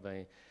idea of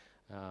you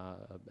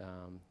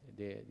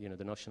know,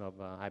 the notion of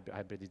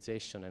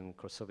hybridization and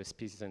crossover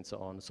species and so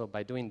on. So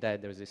by doing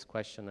that, there's this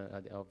question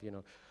of, you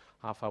know,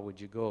 how far would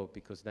you go?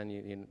 Because then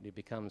it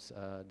becomes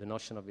the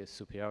notion of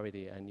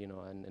superiority and, you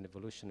know, and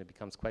evolution, it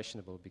becomes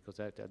questionable, because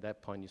at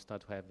that point you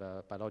start to have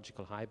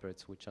biological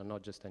hybrids, which are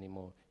not just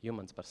anymore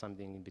humans, but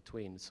something in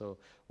between. So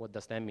what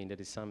does that mean? That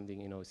is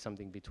something, you know,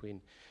 something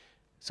between.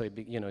 So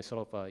you know,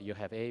 sort of you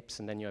have apes,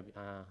 and then you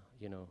have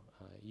you know,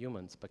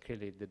 humans. But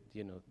clearly,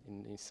 you know,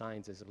 in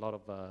science, there's a lot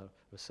of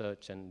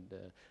research, and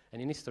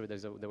in history,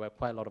 there were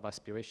quite a lot of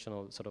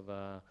aspirational sort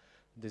of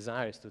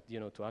desires to, you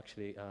know, to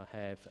actually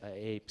have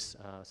apes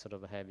sort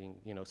of having,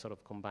 you know, sort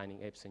of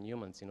combining apes and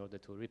humans in order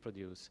to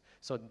reproduce.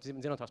 So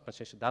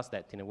xenotransplantation does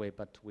that in a way,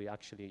 but we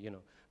actually, you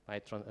know,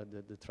 by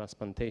the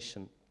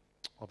transplantation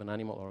of an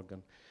animal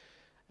organ.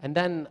 And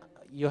then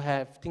you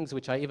have things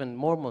which are even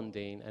more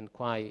mundane and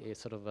quite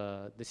sort of,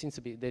 they seem,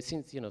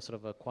 you know,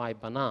 sort of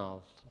quite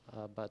banal,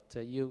 but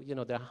you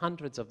know, there are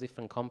hundreds of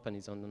different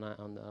companies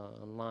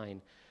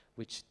online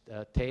which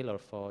tailor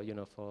for, you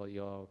know, for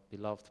your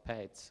beloved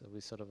pets.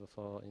 We sort of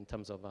in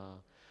terms of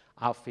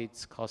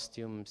outfits,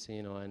 costumes,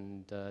 you know,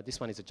 and this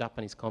one is a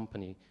Japanese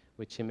company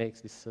which makes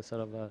this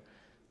sort of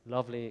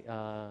lovely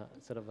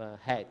sort of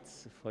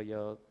hats for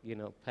your, you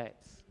know,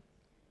 pets.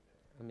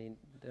 I mean,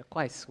 they're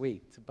quite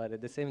sweet, but at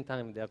the same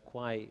time, they're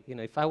quite, you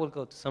know, if I will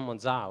go to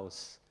someone's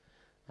house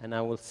and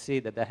I will see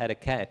that they had a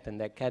cat and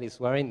that cat is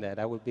wearing that,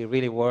 I would be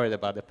really worried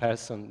about the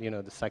person, you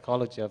know, the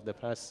psychology of the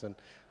person,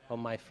 or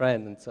my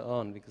friend, and so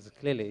on, because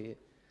clearly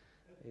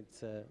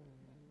it's.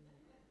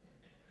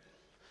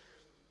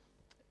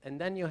 And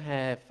then you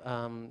have,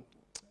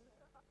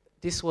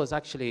 this was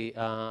actually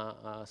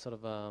sort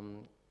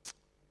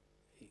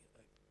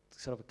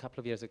of a couple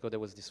of years ago, there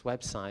was this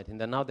website,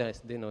 and then now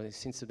there's, you know,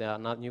 since there are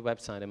not new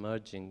websites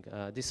emerging,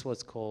 this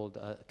was called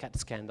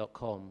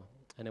catscan.com,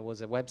 and it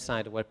was a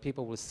website where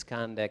people would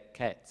scan their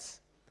cats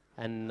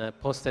and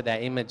posted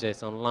their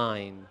images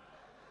online.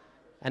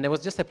 And there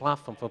was just a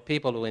platform for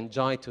people who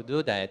enjoy to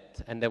do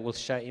that, and they will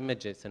share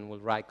images and will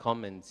write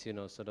comments, you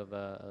know, sort of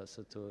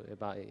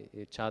about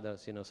each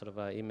other's, you know, sort of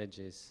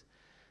images.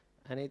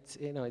 And it's,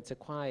 you know, it's a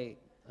quite,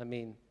 I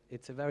mean,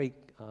 it's a very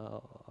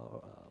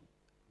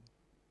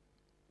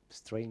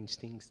strange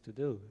things to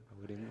do. I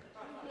wouldn't.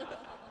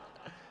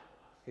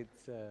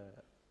 It's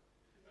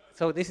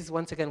so this is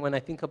once again when I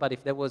think about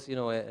if there was, you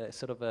know, a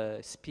sort of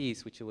a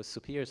species which was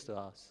superior to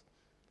us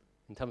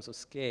in terms of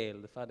scale,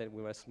 the fact that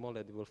we were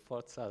smaller, they will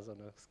force us on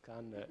a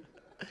scanner,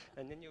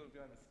 and then you will be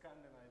on a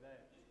scanner like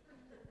that.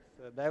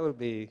 So that would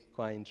be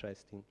quite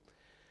interesting.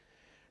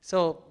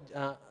 So.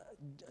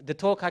 The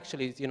talk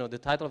actually is, you know, the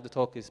title of the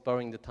talk is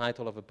borrowing the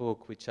title of a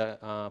book which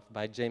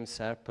by James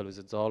Serpell, who's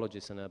a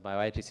zoologist and a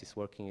bioethicist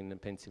working in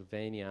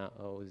Pennsylvania,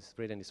 who's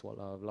written this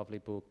lovely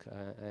book,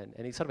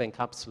 and it sort of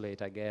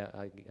encapsulates, I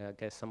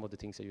guess, some of the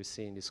things that you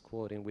see in this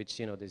quote, in which,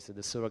 you know, there's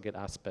the surrogate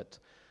aspect,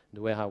 the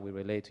way how we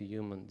relate to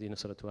humans, you know,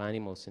 sort of to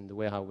animals, and the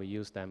way how we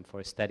use them for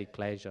aesthetic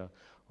pleasure,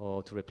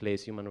 or to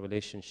replace human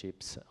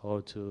relationships,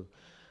 or to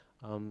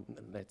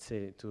let's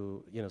say,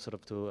 to, you know, sort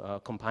of to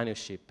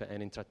companionship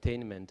and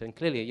entertainment, and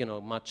clearly, you know,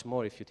 much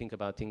more if you think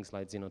about things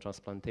like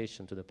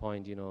xenotransplantation, to the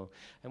point, you know.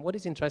 And what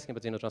is interesting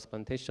about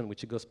xenotransplantation,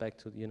 which goes back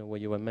to, you know,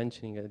 what you were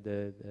mentioning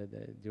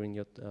during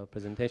your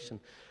presentation,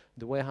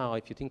 the way how,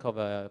 if you think of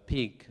a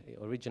pig,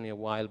 originally a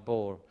wild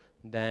boar,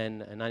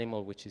 then an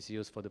animal which is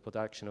used for the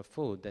production of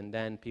food, and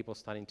then people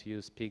starting to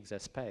use pigs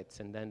as pets,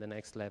 and then the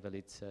next level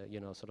it's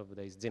sort of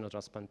there is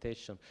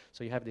xenotransplantation.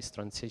 So you have this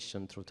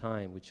transition through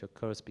time, which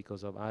occurs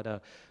because of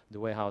either the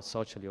way how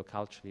socially or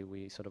culturally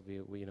we sort of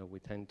we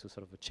tend to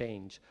sort of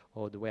change,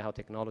 or the way how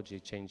technology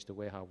changed the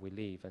way how we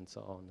live, and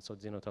so on. So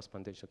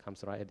xenotransplantation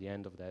comes right at the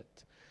end of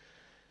that.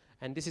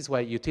 And this is where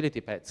utility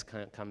pets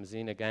comes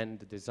in again,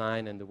 the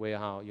design and the way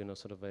how,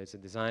 sort of as a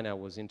designer, I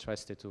was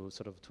interested to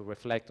sort of to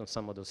reflect on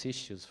some of those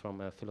issues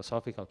from a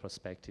philosophical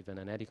perspective and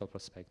an ethical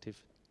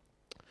perspective.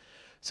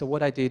 So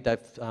what I did,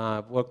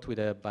 I've worked with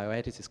a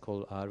bioethicist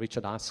called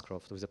Richard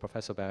Ashcroft, who is a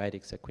professor of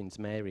bioethics at Queen's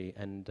Mary,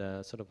 and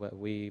sort of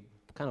we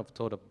kind of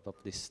thought of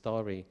this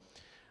story,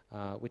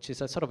 which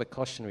is a sort of a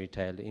cautionary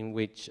tale in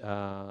which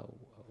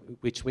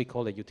we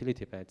call a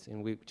utility pet,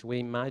 in which we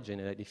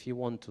imagine that if you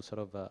want to sort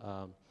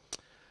of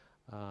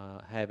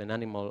have an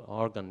animal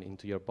organ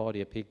into your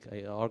body, a pig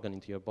organ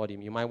into your body,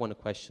 you might want to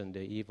question the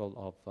evil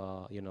of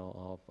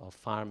of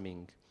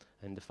farming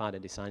and the fact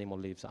that this animal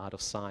lives out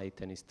of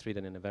sight and is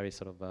treated in a very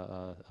sort of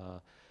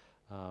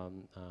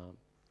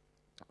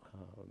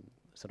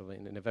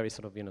in a very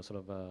sort of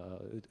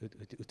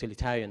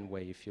utilitarian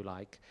way, if you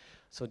like.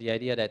 So the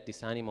idea that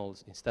these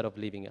animals, instead of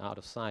living out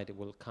of sight, it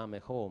will come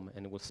at home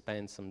and it will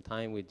spend some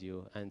time with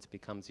you and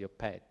becomes your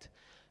pet.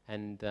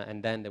 And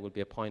then there will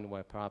be a point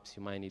where perhaps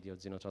you might need your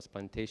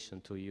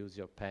xenotransplantation to use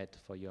your pet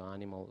for your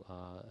animal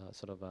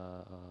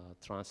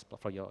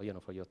for your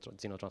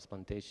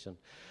xenotransplantation.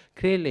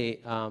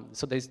 Clearly,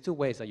 so there's two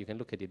ways that you can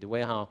look at it. The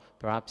way how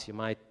perhaps you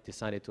might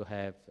decide to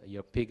have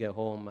your pig at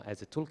home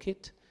as a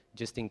toolkit,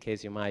 just in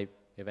case you might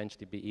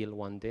eventually be ill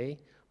one day,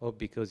 or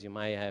because you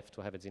might have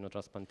to have a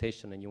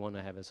xenotransplantation and you want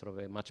to have a sort of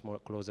a much more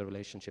closer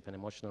relationship, an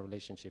emotional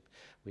relationship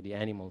with the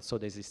animal. So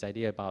there's this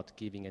idea about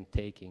giving and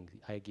taking.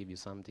 I give you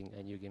something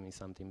and you give me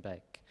something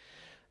back.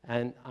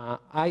 And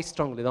I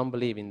strongly don't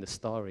believe in the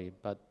story,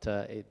 but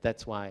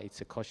that's why it's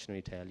a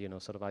cautionary tale.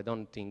 Sort of I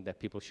don't think that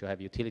people should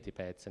have utility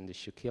pets and they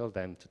should kill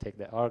them to take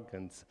their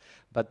organs.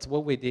 But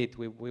what we did,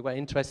 we were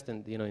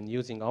interested in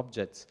using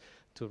objects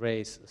to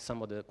raise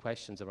some of the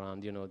questions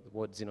around,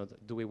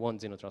 do we want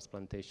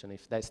xenotransplantation?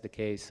 If that's the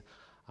case,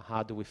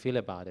 how do we feel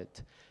about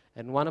it?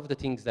 And one of the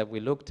things that we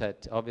looked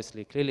at,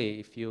 obviously,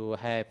 clearly, if you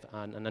have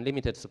an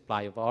unlimited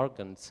supply of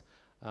organs,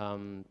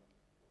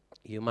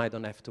 you might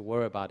not have to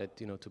worry about it,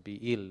 to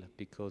be ill,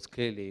 because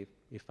clearly,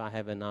 if I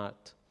have an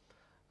art,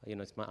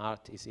 if my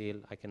art is ill,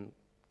 I can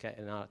get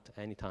an art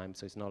anytime.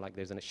 So it's not like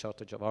there's a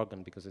shortage of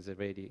organ because there's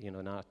already,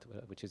 an art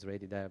which is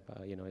ready there,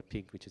 a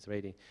pig which is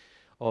ready,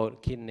 or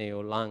kidney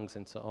or lungs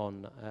and so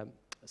on.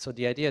 So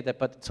the idea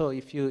that, so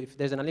if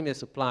there's an unlimited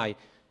supply,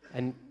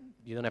 and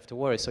you don't have to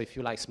worry. So if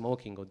you like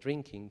smoking or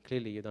drinking,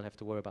 clearly you don't have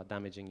to worry about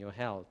damaging your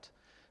health.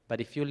 But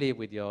if you live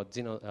with your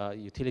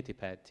utility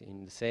pet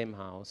in the same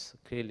house,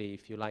 clearly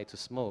if you like to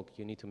smoke,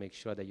 you need to make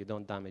sure that you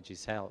don't damage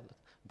his health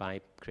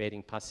by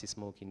creating passive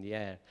smoke in the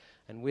air.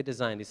 And we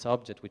designed this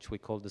object which we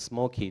call the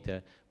smoke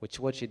heater, which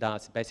what it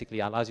does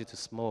basically allows you to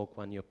smoke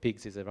when your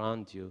pigs is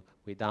around you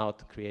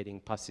without creating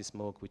passive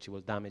smoke which will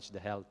damage the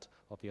health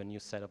of your new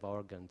set of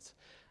organs.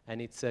 And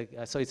it's so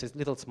it's a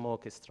little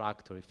smoke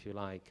extractor, if you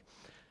like.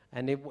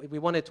 And we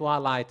wanted to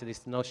highlight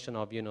this notion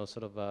of,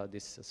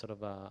 this sort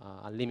of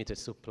unlimited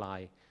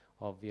supply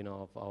of,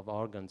 of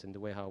organs and the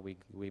way how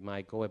we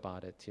might go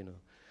about it,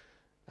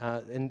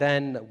 and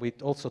then we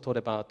also thought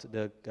about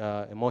the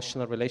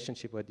emotional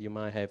relationship that you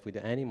might have with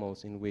the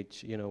animals, in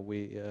which,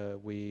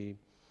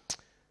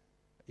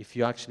 if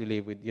you actually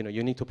live with,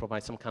 you need to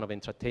provide some kind of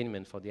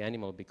entertainment for the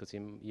animal because,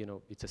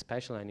 it's a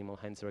special animal,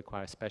 hence it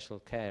requires special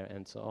care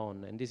and so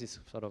on. And this is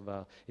sort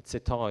of it's a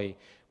toy.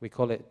 We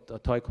call it a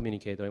toy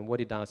communicator. And what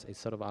it does is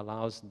sort of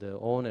allows the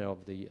owner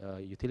of the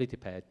utility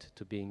pet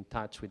to be in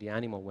touch with the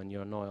animal when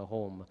you're not at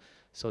home.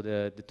 So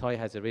the toy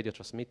has a radio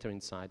transmitter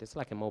inside. It's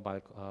like a mobile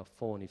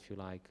phone, if you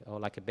like, or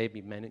like a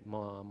baby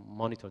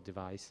monitor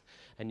device.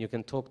 And you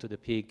can talk to the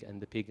pig,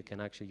 and the pig can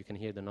actually, you can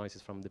hear the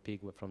noises from the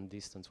pig from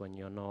distance when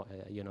you're not,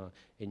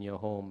 in your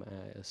home.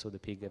 So the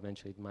pig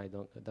eventually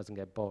doesn't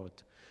get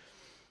bored.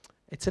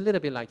 It's a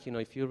little bit like,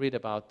 if you read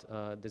about,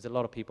 there's a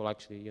lot of people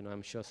actually,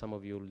 I'm sure some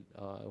of you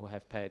who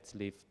have pets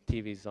leave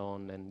TVs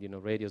on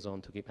and, radios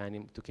on to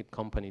keep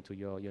company to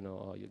your,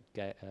 your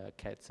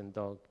cats and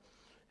dogs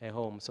at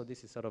home. So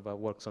this is sort of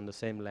works on the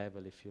same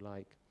level, if you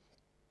like.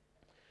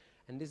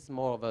 And this is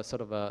more of a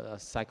sort of a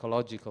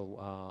psychological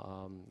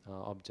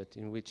object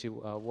in which it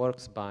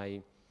works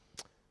by,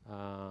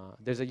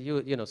 there's a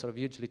sort of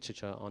huge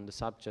literature on the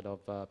subject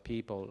of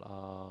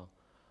people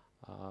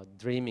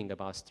dreaming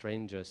about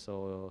strangers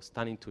or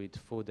starting to eat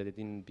food that they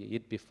didn't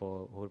eat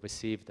before, or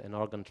received an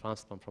organ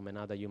transplant from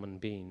another human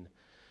being.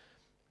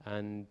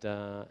 And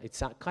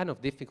it's kind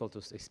of difficult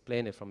to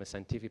explain it from a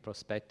scientific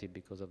perspective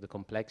because of the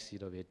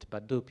complexity of it.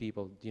 But do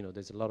people,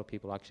 there's a lot of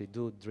people actually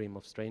do dream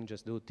of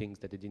strangers, do things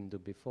that they didn't do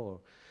before.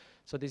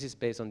 So this is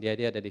based on the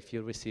idea that if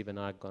you receive an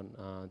organ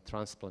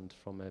transplant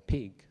from a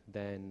pig,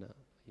 then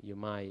you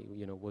might,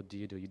 what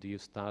do? Do you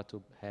start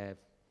to have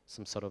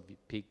some sort of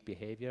pig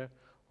behavior?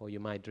 or you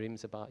might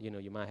dreams about,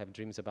 you might have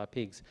dreams about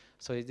pigs.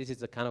 So this is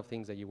the kind of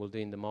things that you will do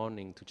in the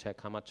morning to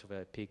check how much of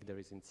a pig there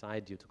is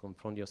inside you, to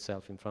confront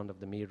yourself in front of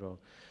the mirror.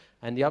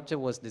 And the object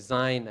was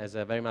designed as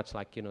a very much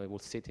like, it will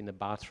sit in the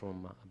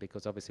bathroom,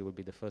 because obviously it will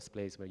be the first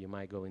place where you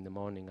might go in the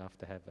morning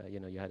after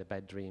you had a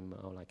bad dream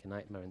or like a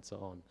nightmare and so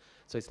on.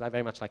 So it's like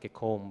very much like a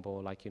comb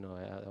or like,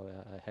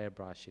 a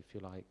hairbrush, if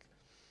you like.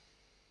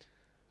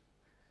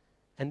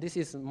 And this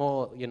is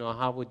more,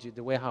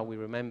 the way how we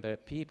remember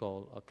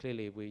people.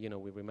 Clearly, we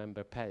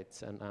remember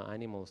pets and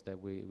animals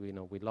that we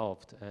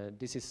loved.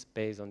 This is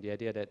based on the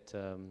idea that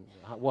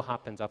what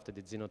happens after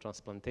the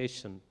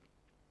xenotransplantation.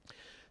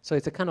 So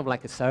it's a kind of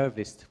like a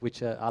service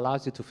which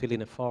allows you to fill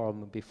in a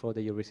form before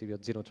that you receive your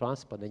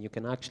xenotransplant, and you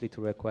can actually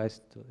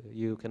request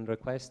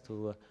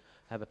to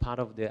have a part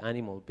of the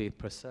animal be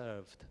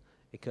preserved.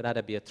 It could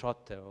either be a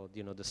trotter or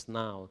the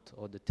snout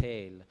or the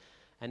tail,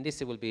 and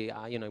this will be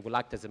it will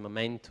act as a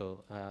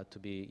memento to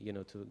be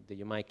that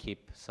you might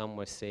keep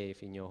somewhere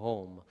safe in your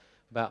home.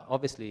 But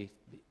obviously,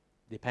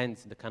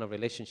 depends the kind of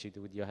relationship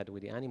that you had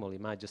with the animal.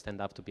 It might just end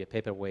up to be a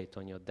paperweight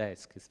on your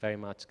desk. It very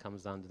much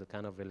comes down to the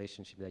kind of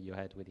relationship that you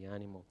had with the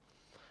animal.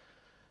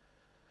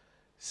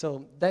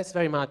 So that's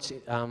very much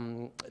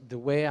the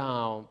way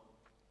our,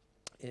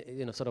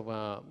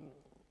 the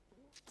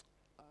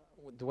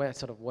way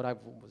what I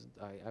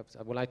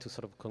would like to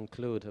sort of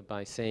conclude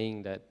by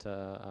saying that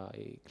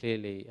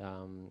clearly,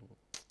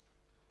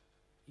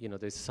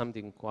 there's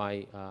something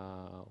quite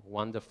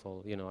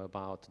wonderful,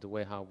 about the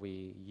way how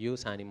we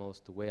use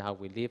animals, the way how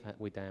we live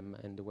with them,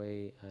 and the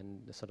way,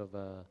 and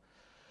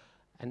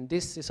and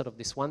this is sort of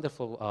this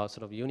wonderful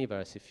sort of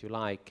universe, if you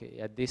like.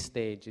 At this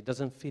stage, it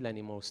doesn't feel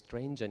any more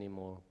strange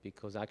anymore,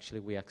 because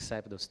actually we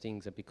accept those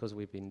things, and because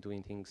we've been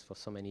doing things for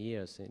so many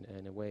years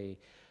in a way.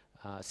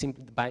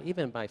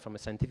 Even from a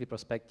scientific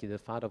perspective, the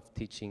fact of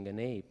teaching an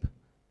ape,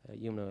 a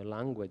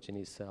language in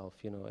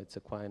itself, it's a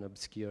quite an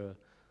obscure.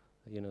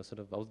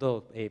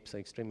 Although apes are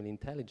extremely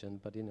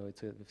intelligent, but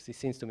it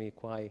seems to me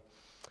quite,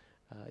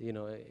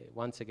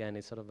 once again,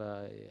 it's sort of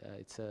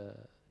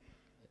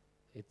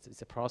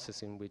it's a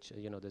process in which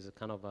there's a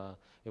kind of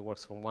it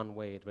works from one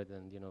way rather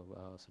than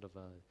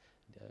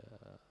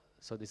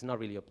so it's not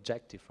really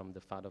objective from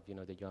the fact of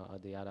that you are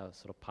the other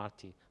sort of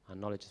party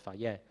acknowledges the fact,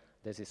 yeah,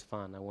 this is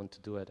fun, I want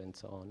to do it, and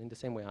so on. In the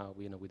same way how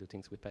we do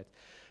things with pets,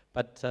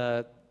 but.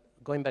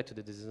 Going back to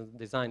the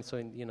design, so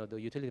in,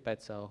 the utility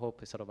pets, I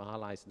hope it sort of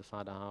highlights the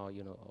fact how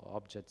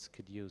objects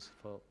could use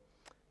to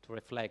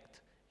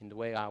reflect in the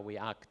way how we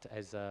act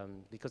as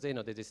because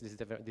there's this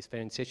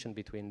differentiation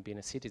between being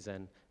a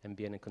citizen and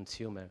being a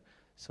consumer.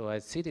 So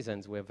as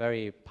citizens, we're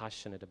very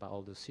passionate about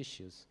all those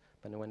issues,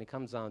 but when it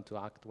comes down to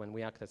when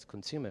we act as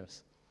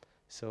consumers,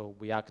 so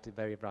we act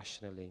very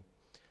rationally.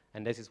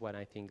 And this is when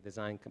I think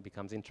design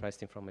becomes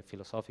interesting from a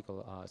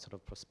philosophical sort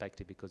of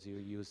perspective, because you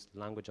use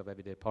language of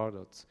everyday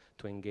products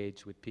to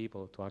engage with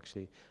people, to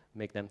actually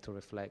make them to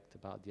reflect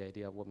about the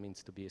idea of what it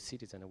means to be a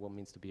citizen and what it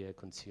means to be a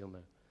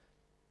consumer.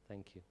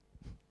 Thank you.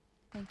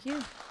 Thank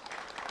you.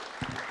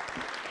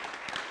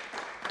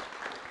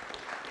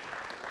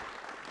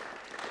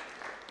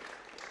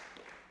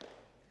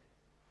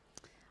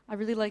 I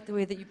really like the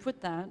way that you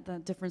put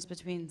that difference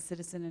between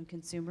citizen and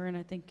consumer, and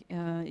I think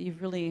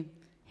you've really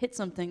hit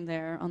something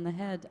there on the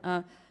head.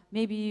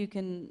 Maybe you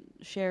can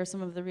share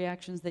some of the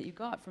reactions that you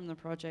got from the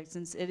project,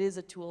 since it is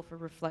a tool for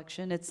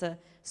reflection. It's a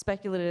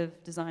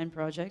speculative design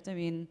project. I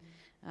mean,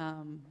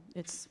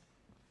 it's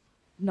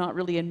not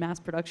really in mass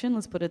production,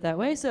 let's put it that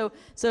way. So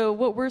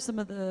what were some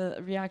of the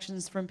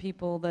reactions from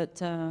people that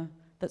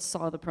that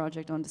saw the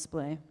project on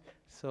display?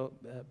 So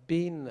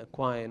being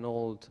quite an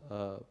old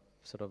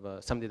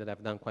something that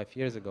I've done quite a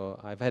few years ago,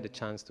 I've had a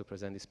chance to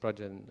present this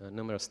project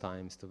numerous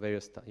times to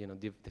various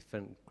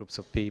different groups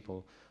of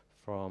people,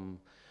 from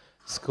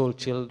school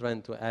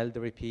children to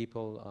elderly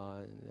people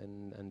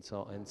and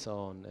so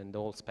on, and the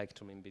whole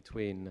spectrum in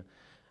between.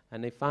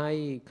 And if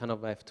I kind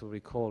of have to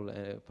recall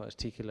a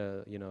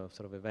particular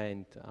sort of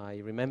event, I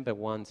remember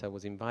once I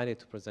was invited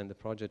to present the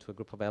project to a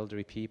group of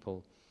elderly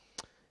people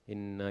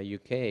in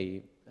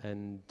UK,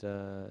 and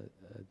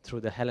through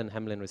the Helen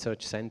Hamlin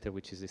Research Centre,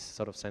 which is this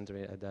sort of centre,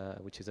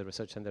 which is a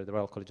research centre at the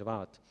Royal College of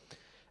Art.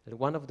 And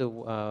one of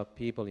the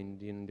people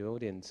in the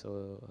audience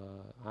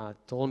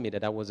told me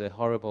that I was a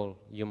horrible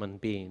human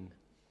being,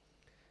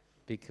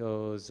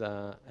 because,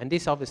 and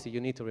this obviously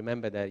you need to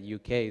remember that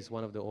UK is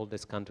one of the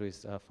oldest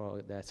countries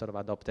that sort of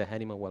adopted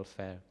animal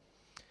welfare.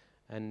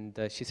 And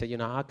she said,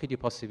 how could you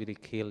possibly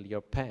kill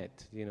your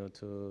pet,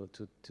 to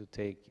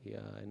take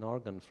an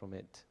organ from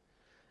it?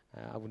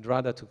 I would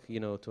rather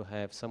to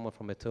have someone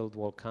from a third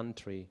world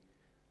country,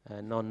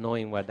 not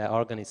knowing where the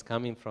organ is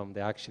coming from, they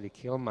actually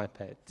kill my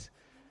pet.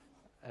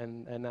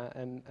 And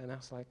I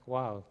was like,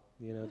 wow,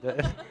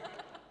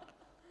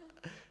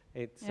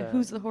 it's. Yeah,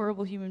 who's the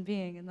horrible human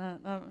being in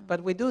that?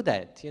 But we do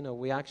that,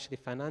 we actually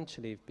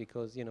financially,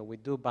 because we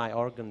do buy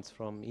organs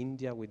from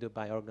India, we do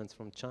buy organs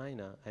from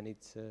China, and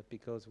it's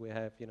because we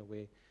have,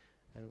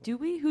 do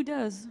we? Who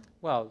does?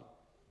 Well,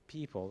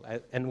 people,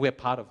 and we're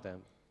part of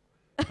them.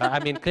 I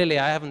mean, clearly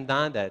I haven't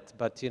done that,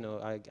 but you know,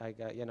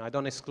 I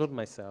don't exclude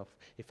myself.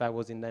 If I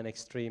was in that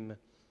extreme,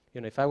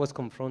 you know, if I was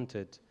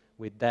confronted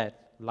with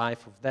that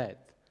life of death,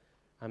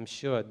 I'm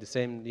sure the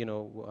same, you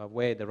know,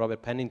 way that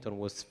Robert Pennington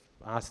was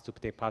asked to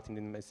take part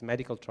in his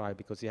medical trial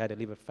because he had a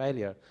liver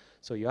failure.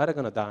 So you're either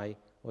going to die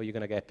or you're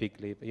going to get pig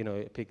liver, you know,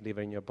 a pig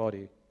liver in your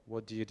body.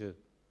 What do you do?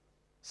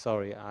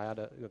 Sorry,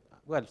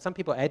 well, some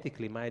people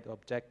ethically might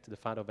object to the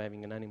fact of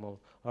having an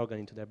animal organ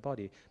into their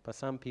body, but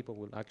some people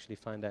will actually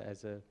find that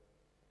as a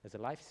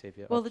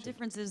lifesaver. Well, option. the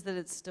difference is that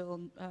it's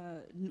still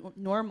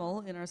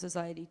normal in our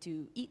society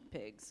to eat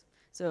pigs.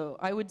 So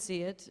I would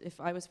see it, if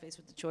I was faced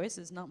with the choice,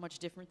 as not much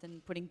different than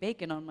putting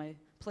bacon on my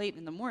plate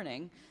in the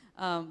morning.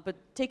 But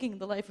taking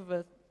the life of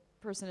a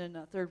person in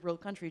a third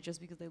world country just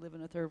because they live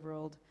in a third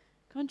world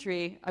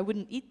country, I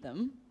wouldn't eat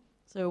them.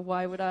 So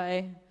why would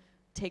I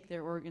take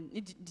their organ? Do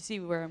you see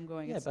where I'm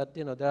going? Yeah, but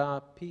you know, there are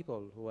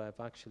people who have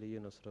actually, you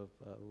know, sort of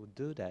who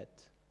do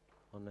that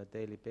on a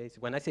daily basis.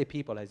 When I say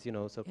people, as you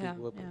know, so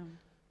people,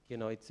 you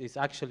know, it's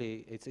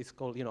actually it's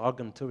called, you know,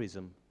 organ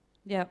tourism.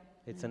 Yeah.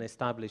 It's an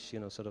established, you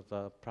know, sort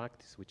of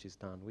practice which is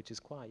done, which is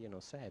quite, you know,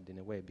 sad in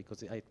a way,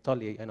 because I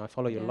totally, and I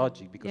follow your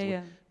logic,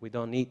 because we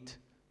don't eat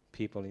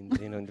people in,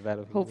 you know, in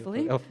developing.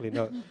 Hopefully. Hopefully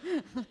not.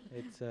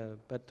 It's,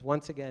 but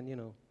once again, you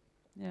know.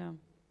 Yeah.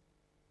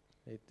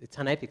 It's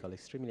unethical,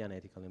 extremely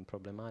unethical and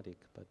problematic,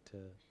 but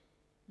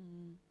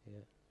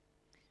yeah.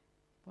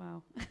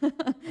 Wow.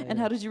 And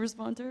how did you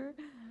respond to her?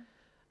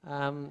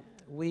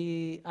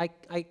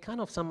 I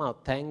kind of somehow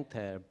thanked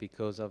her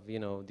because of, you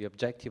know, the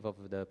objective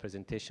of the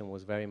presentation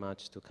was very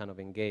much to kind of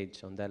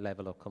engage on that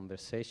level of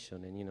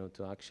conversation and, you know,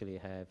 to actually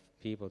have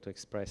people to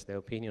express their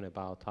opinion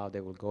about how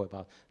they will go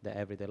about their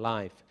everyday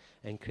life.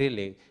 And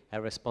clearly,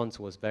 her response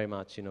was very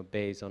much, you know,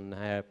 based on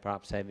her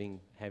perhaps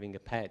having a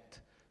pet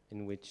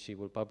in which she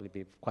will probably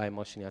be quite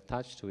emotionally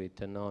attached to it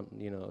and not,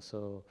 you know,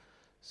 so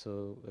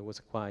it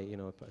was quite, you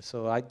know,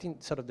 so I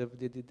think sort of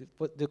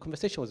the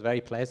conversation was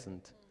very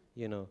pleasant,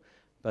 you know,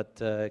 but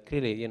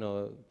clearly, you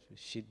know,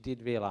 she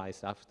did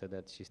realize after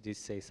that she did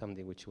say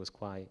something which was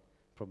quite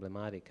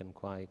problematic and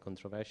quite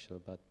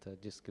controversial, but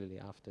just clearly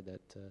after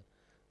that,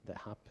 that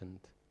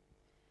happened.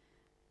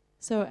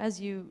 So as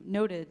you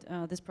noted,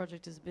 this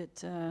project is a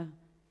bit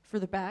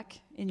further back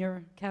in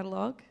your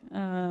catalog.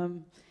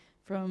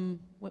 From,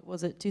 what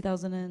was it,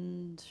 2000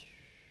 and,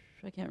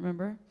 I can't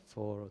remember.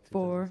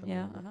 Four,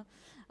 yeah.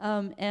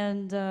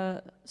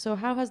 So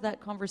how has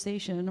that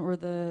conversation or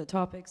the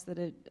topics that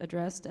it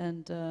addressed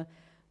and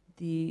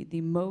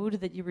the mode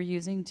that you were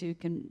using to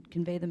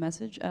convey the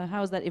message,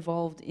 how has that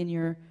evolved in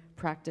your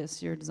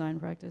practice, your design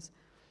practice?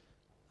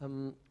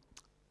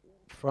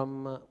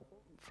 From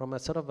a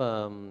sort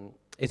of,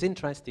 it's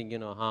interesting, you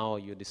know, how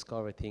you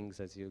discover things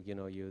as you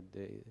know, you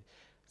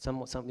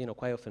know,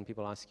 quite often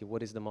people ask you,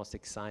 what is the most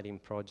exciting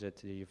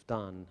project that you've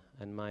done?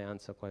 And my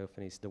answer quite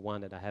often is the one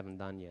that I haven't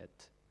done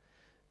yet.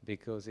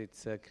 Because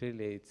it's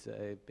clearly,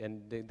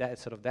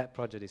 that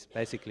project is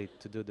basically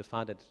to do the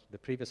fact that the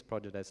previous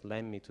project has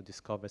led me to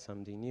discover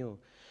something new.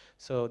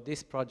 So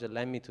this project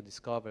led me to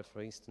discover,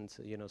 for instance,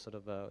 you know, sort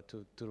of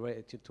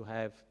to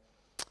have,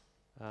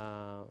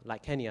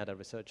 like any other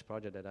research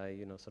project that I,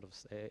 you know, sort of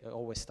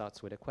always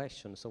starts with a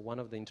question. So one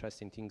of the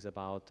interesting things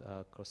about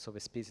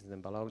crossover species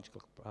and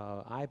biological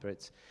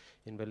hybrids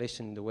in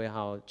relation to the way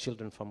how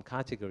children form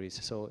categories.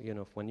 So, you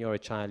know, when you're a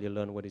child, you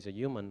learn what is a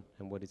human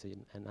and what is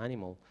an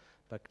animal.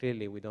 But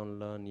clearly, we don't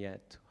learn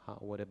yet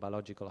what a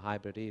biological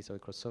hybrid is or a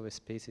crossover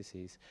species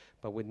is.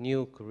 But with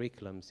new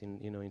curriculums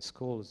in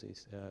schools,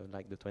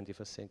 like the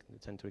 21st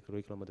century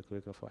curriculum or the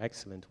curriculum for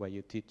excellence, where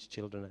you teach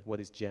children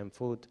what is GM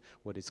food,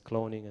 what is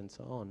cloning, and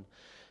so on.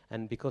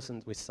 And because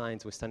with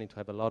science, we're starting to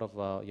have a lot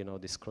of you know,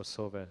 this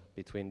crossover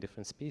between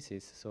different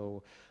species.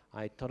 So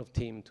I thought of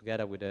team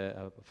together with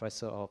a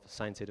professor of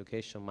science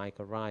education,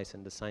 Michael Rice,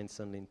 and the Science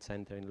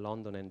Center in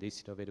London and the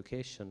Institute of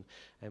Education.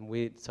 And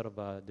we sort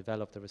of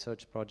developed a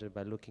research project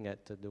by looking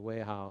at the way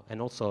how,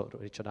 and also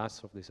Richard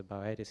Astroff, who's a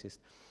bioethicist,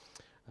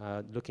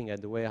 looking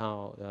at the way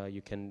how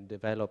you can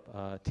develop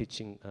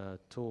teaching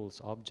tools,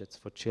 objects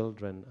for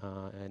children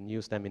and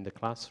use them in the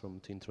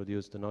classroom to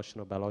introduce the notion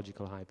of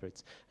biological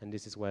hybrids. And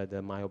this is where the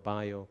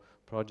MyoBio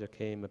project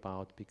came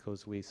about,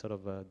 because we sort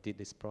of did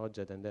this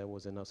project and there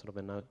was an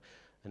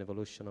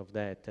evolution of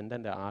that. And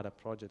then there are other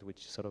projects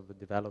which sort of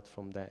developed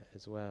from that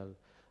as well.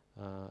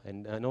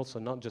 And also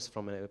not just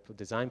from a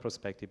design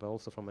perspective, but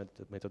also from a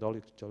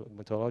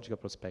methodological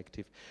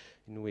perspective,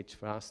 in which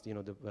for us, you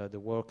know, the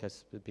work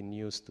has been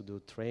used to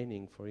do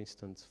training, for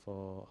instance,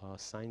 for a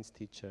science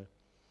teacher,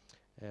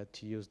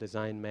 to use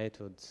design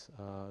methods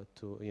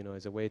to, you know,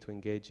 as a way to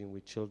engaging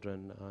with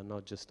children,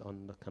 not just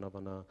on the kind of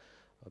on a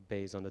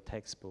based on the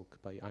textbook,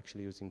 but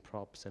actually using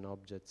props and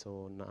objects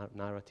or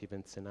narrative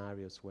and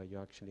scenarios where you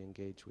actually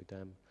engage with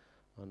them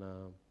on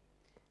a.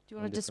 Do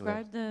you want to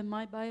describe the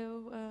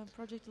MyBio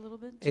project a little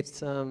bit?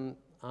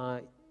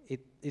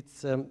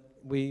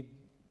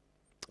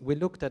 We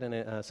looked at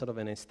sort of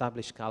an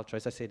established culture.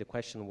 As I say, the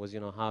question was,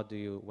 you know, how do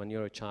you, when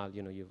you're a child,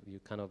 you know, you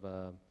kind of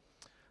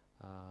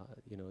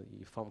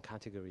you form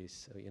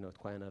categories, at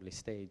quite an early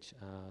stage.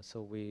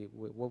 So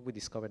what we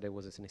discovered there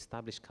was an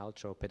established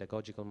culture of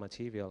pedagogical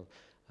material,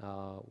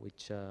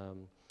 which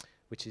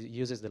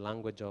uses the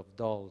language of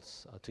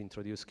dolls to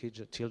introduce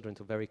children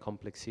to very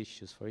complex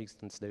issues. For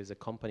instance, there is a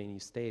company in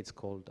the States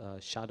called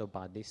Shadow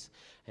Buddies,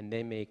 and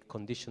they make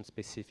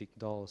condition-specific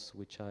dolls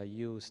which are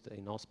used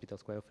in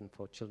hospitals quite often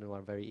for children who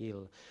are very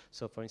ill.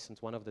 So, for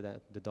instance, one of the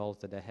dolls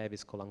that they have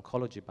is called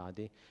Oncology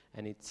Buddy,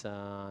 and it's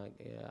the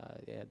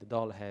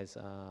doll has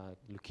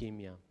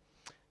leukemia.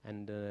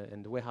 And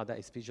the way how that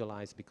is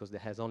visualized, because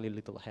it has only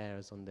little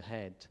hairs on the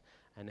head,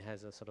 and it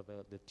has a sort of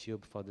the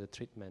tube for the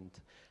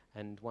treatment.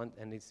 And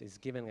it's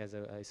given as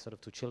a sort of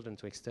to children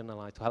to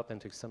externalize, to help them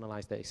to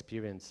externalize their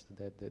experience,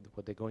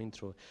 what they're going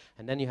through.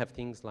 And then you have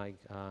things like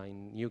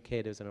in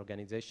UK there's an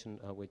organization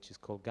which is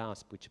called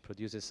GASP, which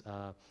produces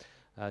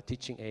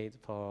teaching aid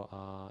for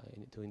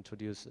to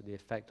introduce the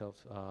effect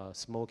of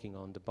smoking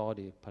on the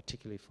body,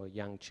 particularly for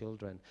young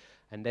children.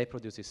 And they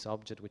produce this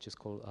object which is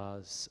called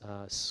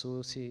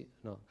Sue's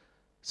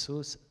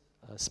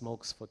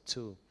Smokes for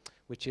Two,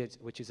 which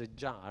is a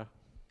jar,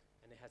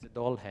 and it has a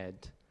doll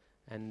head.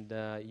 And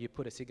you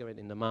put a cigarette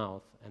in the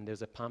mouth, and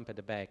there's a pump at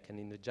the back, and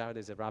in the jar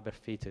there's a rubber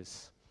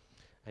fetus.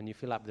 And you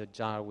fill up the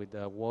jar with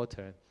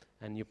water,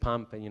 and you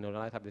pump, and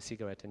light up the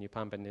cigarette, and you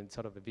pump, and then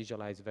sort of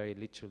visualize very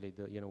literally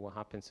what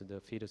happens to the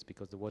fetus,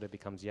 because the water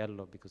becomes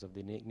yellow because of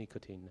the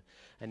nicotine.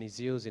 And it's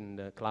used in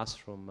the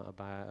classroom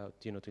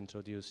to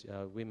introduce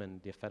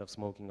women the effect of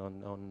smoking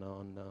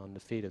on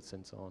the fetus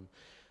and so on.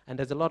 And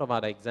there's a lot of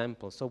other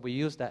examples. So we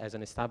use that as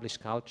an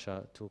established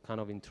culture to kind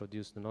of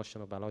introduce the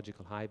notion of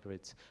biological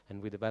hybrids, and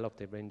we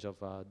developed a range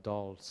of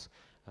dolls,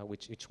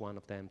 which each one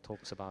of them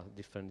talks about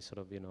different sort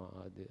of,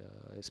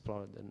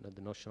 explore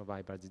the notion of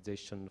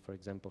hybridization, for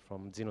example,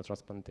 from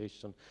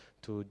xenotransplantation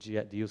to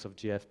the use of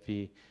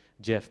GFP,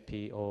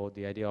 or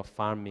the idea of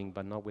farming,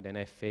 but not with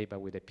an FA,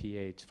 but with a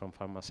pH from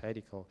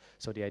pharmaceutical.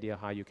 So the idea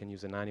how you can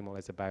use an animal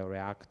as a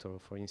bioreactor,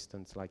 for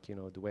instance, like,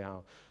 the way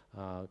how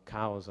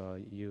cows are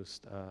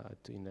used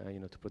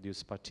to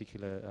produce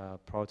particular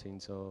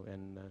proteins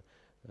and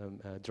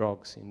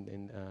drugs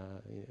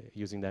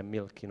using their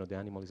milk. The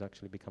animal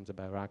actually becomes a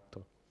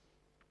bioreactor.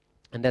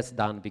 And that's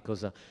done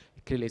because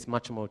clearly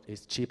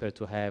it's cheaper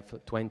to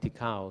have 20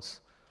 cows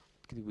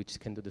which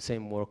can do the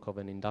same work of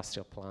an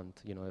industrial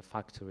plant, a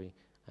factory.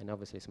 And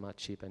obviously it's much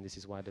cheaper, and this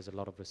is why there's a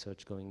lot of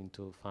research going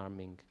into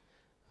farming.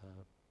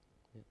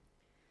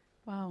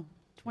 Wow,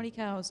 20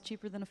 cows,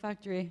 cheaper than a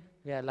factory.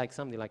 Yeah, like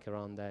something like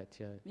around that,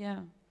 yeah.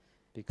 Yeah,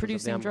 Because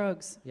producing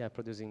drugs. Yeah,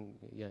 producing,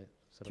 yeah.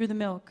 Through the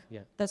milk.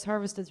 Yeah. That's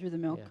harvested through the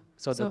milk. Yeah.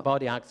 So the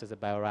body acts as a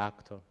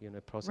bioreactor,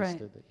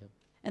 processed. Right. Yeah.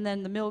 And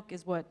then the milk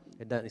is what?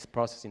 And then it's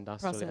processed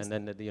industrially, Processed.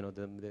 and then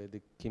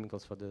the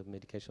chemicals for the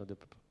medication of the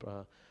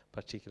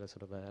particular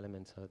sort of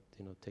elements are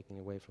taken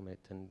away from it,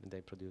 and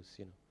they produce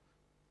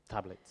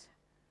tablets.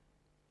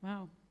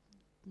 Wow,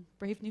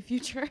 brave new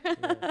future.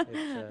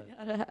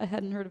 Yeah, I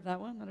hadn't heard of that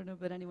one. I don't know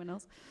about anyone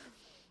else.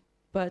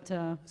 But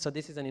so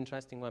this is an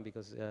interesting one,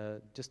 because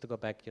just to go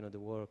back, the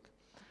work.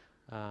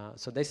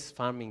 So this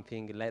farming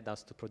thing led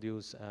us to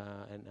produce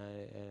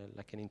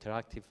like an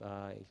interactive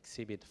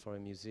exhibit for a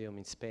museum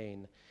in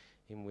Spain,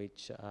 in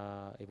which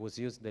it was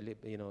used, it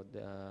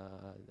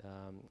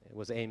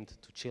was aimed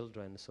to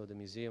children. So the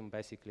museum,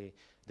 basically,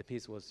 the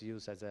piece was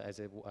used as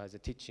a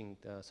teaching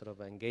sort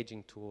of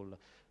engaging tool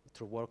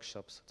through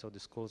workshops. So the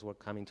schools were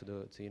coming to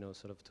the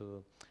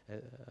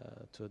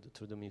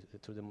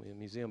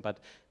museum. But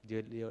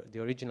the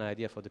original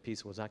idea for the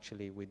piece was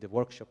actually with the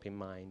workshop in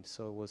mind.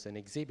 So it was an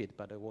exhibit,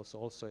 but it was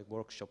also a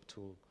workshop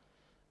tool.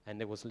 And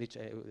there was the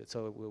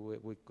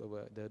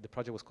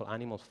project was called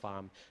Animal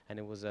Farm, and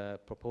it was a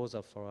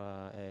proposal for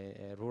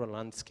a rural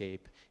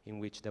landscape in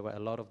which there were a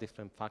lot of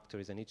different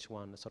factories, and each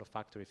one, a sort of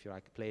factory, if you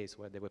like, place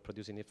where they were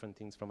producing different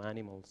things from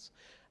animals.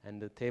 And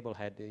the table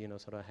had,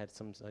 sort of had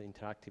some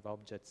interactive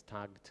objects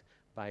tagged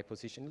by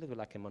position, a little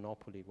like a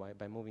Monopoly.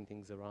 By moving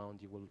things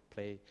around, you will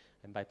play,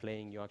 and by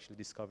playing, you actually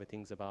discover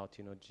things about,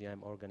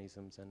 GM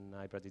organisms and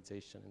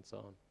hybridization and so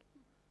on.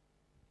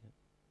 Yeah.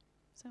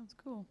 sounds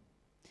cool.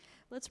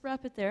 Let's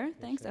wrap it there.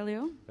 Thanks, sure.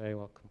 Elio. Very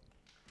welcome.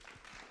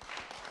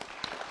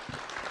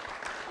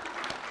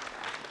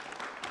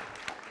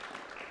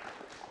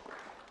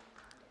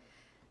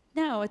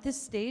 Now, at this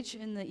stage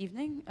in the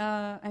evening,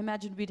 I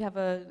imagined we'd have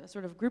a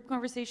sort of group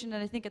conversation,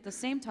 and I think at the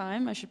same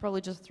time, I should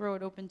probably just throw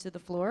it open to the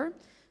floor.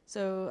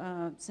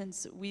 So,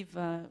 since we've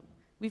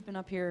been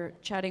up here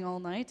chatting all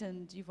night,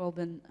 and you've all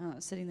been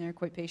sitting there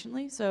quite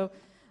patiently, so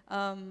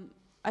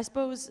I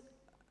suppose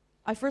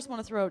I first want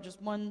to throw out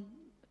just one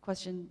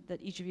question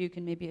that each of you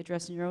can maybe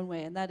address in your own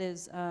way, and that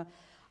is,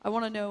 I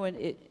want to know,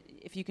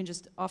 if you can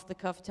just off the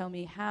cuff tell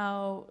me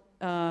how,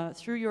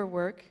 through your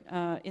work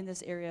in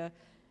this area,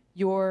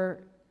 your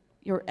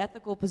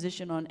ethical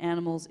position on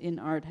animals in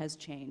art has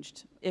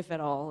changed, if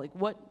at all. Like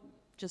what,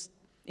 just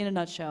in a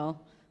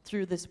nutshell,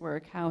 through this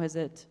work, how has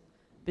it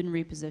been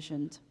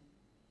repositioned?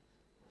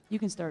 You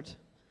can start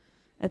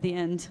at the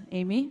end,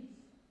 Amy.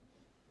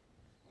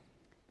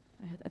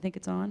 I think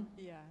it's on.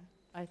 Yeah,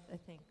 I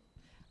think.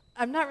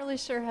 I'm not really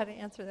sure how to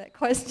answer that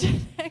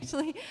question,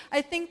 actually.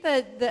 I think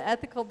that the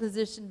ethical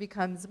position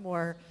becomes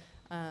more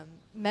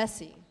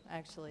messy,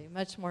 actually,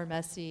 much more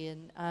messy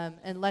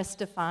and less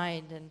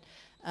defined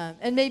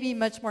and maybe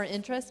much more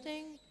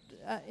interesting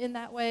in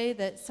that way,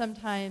 that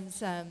sometimes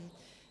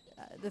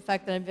the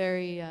fact that I'm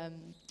very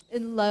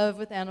in love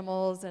with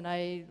animals and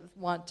I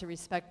want to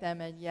respect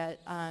them, and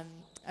yet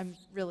I'm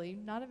really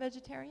not a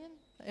vegetarian.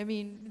 I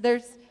mean,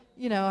 there's,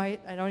 you know, I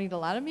don't eat a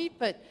lot of meat,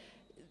 but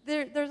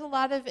there's a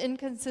lot of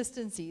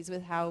inconsistencies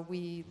with how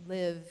we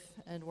live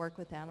and work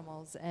with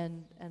animals,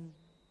 and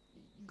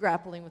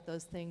grappling with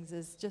those things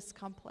is just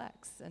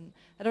complex. And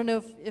I don't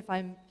know if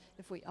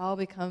we all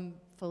become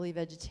fully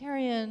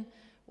vegetarian,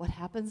 what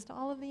happens to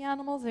all of the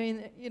animals? I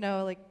mean, you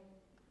know, like,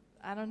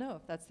 I don't know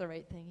if that's the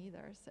right thing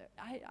either. So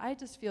I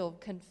just feel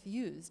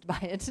confused by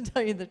it, to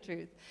tell you the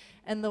truth.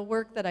 And the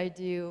work that I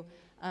do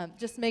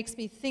just makes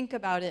me think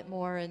about it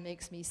more and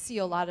makes me see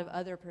a lot of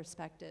other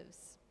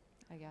perspectives,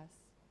 I guess.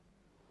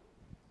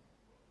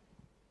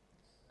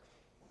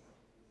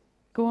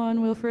 Go on,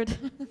 Wilfried.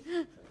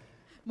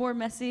 More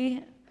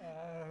messy.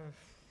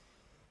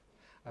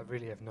 I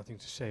really have nothing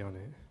to say on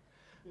it.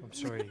 I'm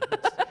sorry.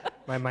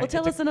 Well,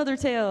 tell us another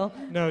tale.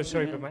 No,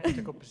 sorry, but my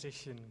ethical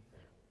position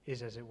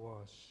is as it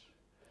was.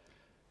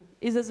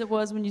 Is as it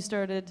was when you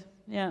started,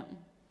 yeah.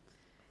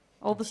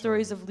 All the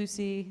stories of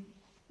Lucy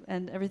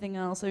and everything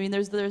else. I mean,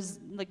 there's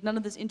like none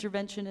of this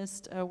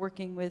interventionist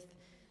working with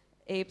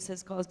apes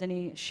has caused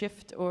any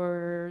shift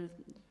or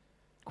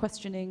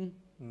questioning.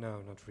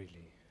 No, not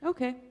really.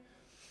 Okay,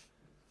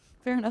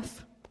 fair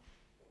enough.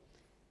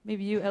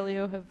 Maybe you,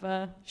 Elio,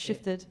 have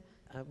shifted.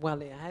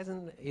 Well, it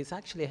hasn't. It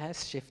actually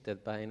has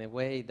shifted, but in a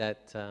way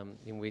that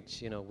in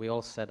which, you know, we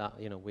all set up,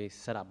 you know, we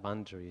set up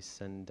boundaries,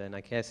 and then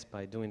I guess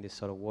by doing this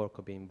sort of work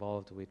or being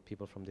involved with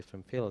people from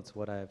different fields,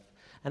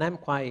 and I'm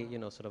quite, you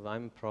know, sort of,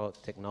 I'm pro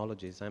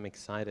technologies. I'm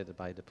excited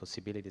by the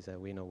possibilities that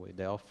we know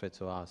they offer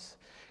to us.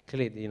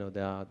 Clearly, you know,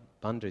 there are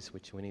boundaries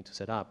which we need to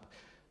set up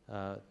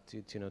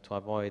to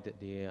avoid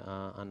the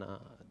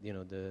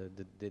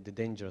the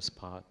dangerous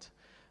part.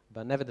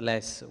 But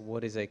nevertheless,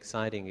 what is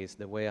exciting is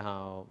the way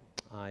how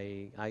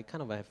I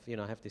kind of have, you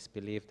know, have this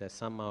belief that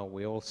somehow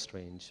we're all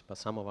strange, but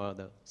some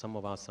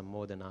of us are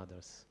more than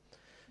others.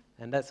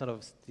 And that sort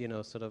of, you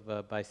know,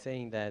 by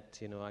saying that,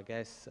 you know, I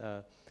guess,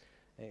 so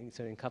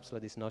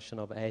encapsulate this notion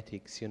of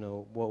ethics, you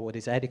know, what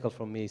is ethical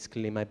for me is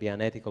clearly might be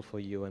unethical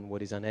for you, and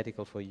what is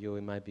unethical for you,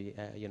 it might be,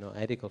 you know,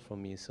 ethical for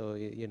me. So,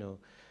 you know,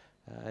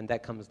 and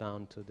that comes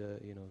down to the,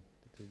 you know,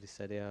 to this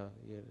idea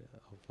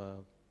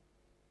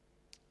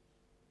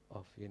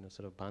of, you know,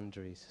 sort of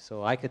boundaries.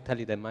 So I could tell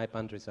you that my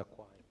boundaries are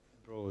quite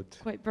broad.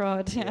 Quite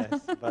broad, yeah.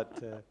 Yes,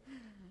 but...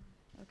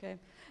 Okay.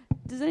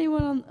 Does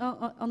anyone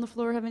on the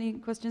floor have any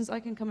questions? I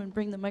can come and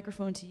bring the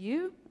microphone to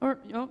you. Or,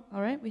 oh,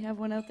 all right, we have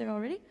one out there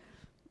already.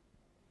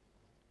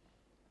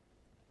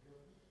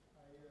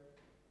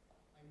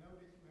 I know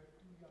that you have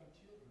 2 young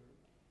children,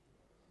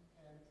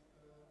 and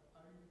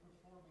are you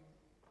performing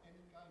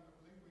any kind of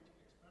language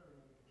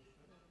experiment with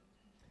them?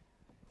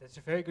 That's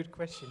a very good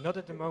question. Not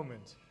at the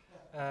moment.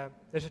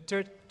 There's a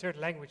third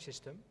language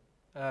system,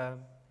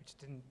 which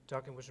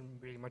talking wasn't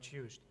really much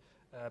used,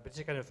 but it's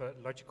a kind of a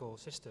logical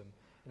system,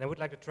 and I would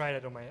like to try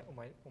that on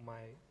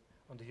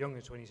the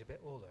youngest when he's a bit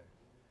older.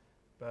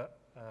 But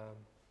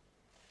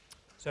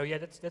so yeah,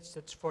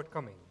 that's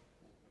forthcoming.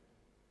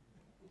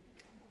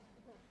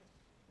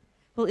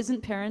 Well,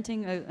 isn't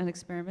parenting an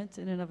experiment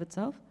in and of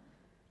itself?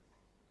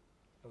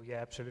 Oh yeah,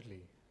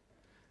 absolutely.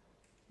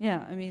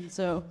 Yeah, I mean,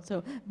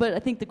 but I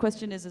think the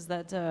question is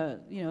that,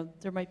 you know,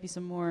 there might be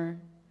some more,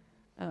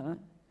 well,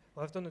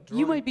 I've done a drawing.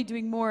 You might be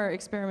doing more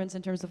experiments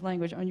in terms of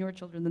language on your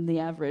children than the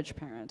average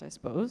parent, I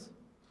suppose.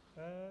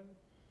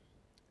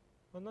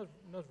 Well,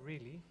 not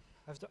really.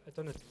 I've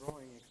done a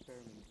drawing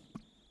experiment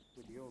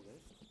with the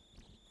oldest,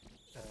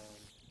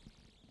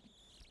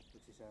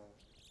 which is,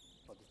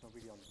 well, it's not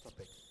really on the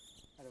topic.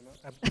 I don't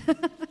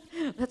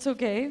know. That's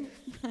okay.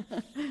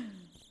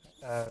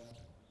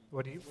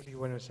 What do you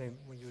want to say?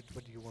 What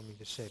do you want me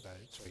to say about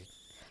it? Sorry.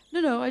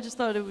 No. I just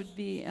thought it would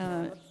be.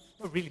 Not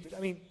really, but I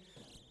mean.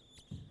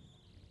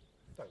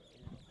 Sorry.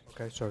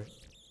 Okay, sorry.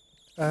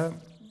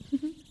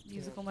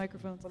 Musical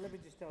microphones. Well, let me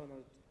just tell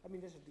another. I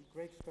mean, there's a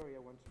great story I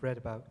once read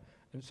about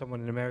someone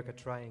in America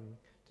trying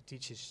to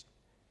teach his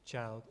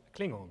child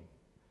Klingon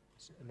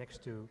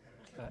next to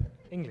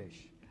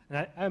English. And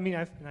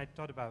I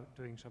thought about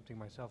doing something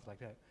myself like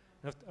that.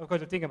 And I've got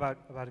to think about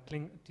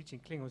teaching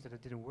Klingons that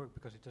it didn't work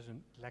because it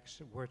doesn't lack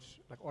words,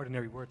 like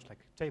ordinary words like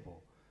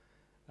table.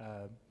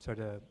 So it's all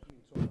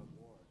about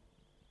war.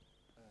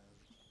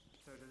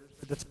 So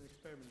that's an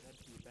experiment that had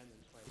to be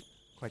abandoned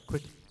quite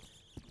quickly.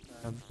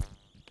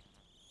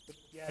 But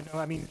yeah, no,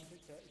 I mean,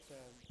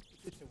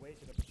 it's a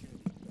wasted opportunity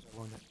because I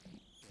won't have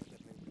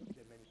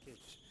that many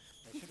kids.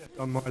 I should have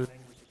done more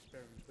language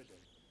experiments with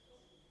them.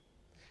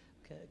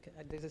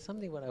 There's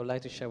something what I would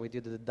like to share with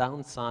you, the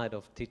downside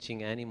of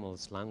teaching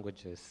animals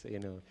languages, you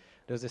know.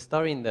 There's a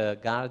story in The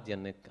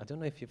Guardian, I don't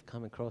know if you've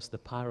come across the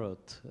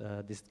parrot.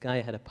 This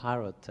guy had a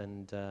parrot,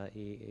 and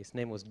his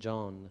name was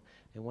John,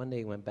 and one day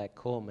he went back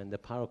home, and the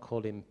parrot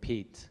called him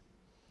Pete.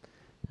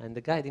 And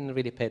the guy didn't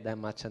really pay that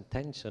much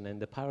attention, and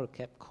the parrot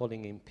kept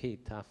calling him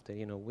Pete after,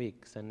 you know,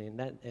 weeks, and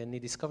he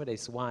discovered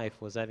his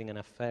wife was having an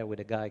affair with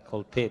a guy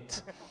called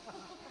Pete.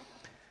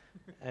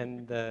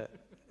 And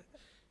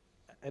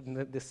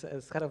this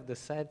kind of the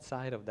sad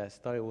side of that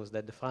story was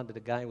that the fact that the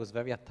guy was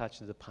very attached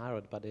to the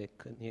parrot, but he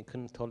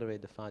couldn't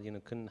tolerate the fact, you know,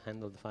 couldn't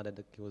handle the fact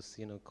that he was,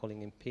 you know,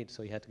 calling him Pete,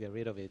 so he had to get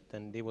rid of it.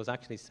 And he was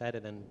actually sad,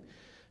 and,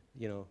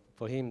 you know,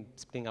 for him,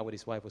 splitting up with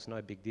his wife was not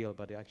a big deal,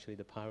 but actually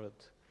the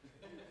parrot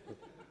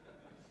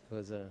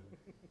was a...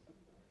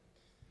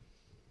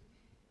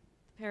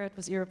 The parrot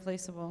was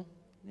irreplaceable.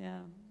 Yeah.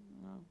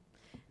 Wow.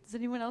 Does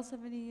anyone else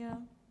have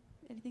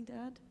anything to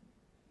add?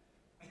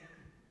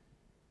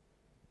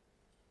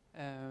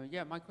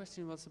 Yeah, my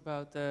question was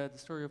about the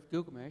story of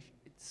Gilgamesh.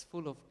 It's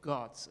full of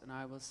gods, and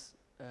I was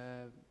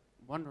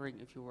wondering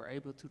if you were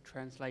able to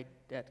translate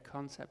that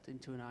concept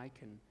into an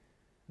icon.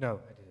 No,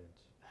 I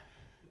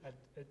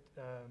didn't.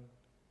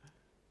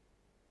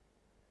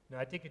 No,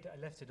 I think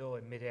I left it all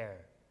in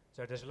midair.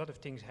 So there's a lot of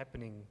things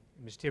happening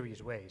in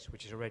mysterious ways,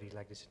 which is already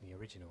like this in the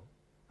original.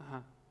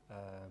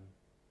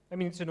 I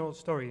mean, it's an old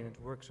story, and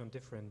it works on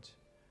different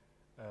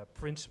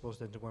principles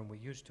than the one we're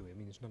used to. I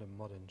mean, it's not a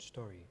modern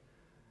story.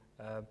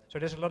 So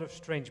there's a lot of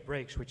strange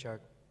breaks, which are,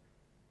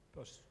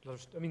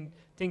 I mean,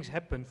 things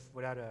happen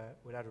without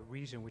a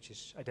reason which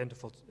is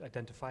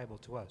identifiable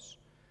to us,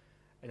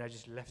 and I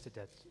just left it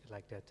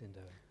like that in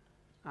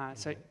the.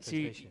 So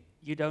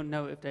you don't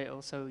know if they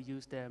also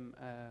use them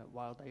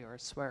while they are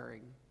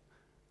swearing.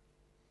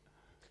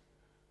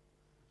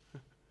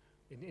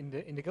 In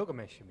the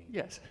Gilgamesh, you mean?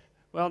 Yes.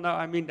 Well, no,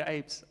 I mean the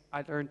apes.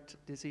 I learned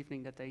this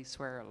evening that they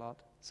swear a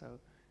lot, so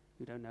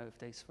you don't know if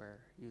they swear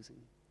using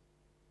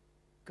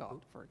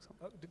God, for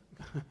example.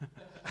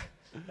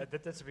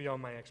 That's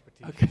beyond my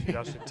expertise. Okay. You should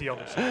ask the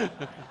theology.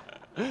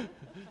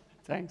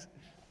 Thanks.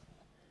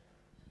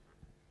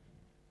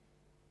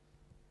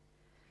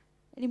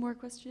 Any more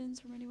questions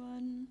from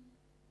anyone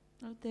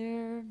out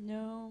there?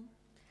 No?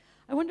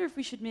 I wonder if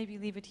we should maybe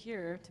leave it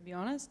here, to be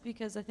honest,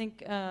 because I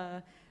think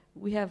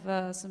we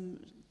have some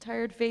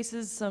tired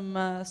faces,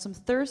 some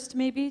thirst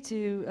maybe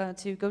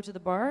to go to the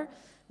bar.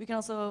 We can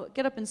also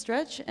get up and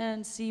stretch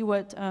and see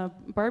what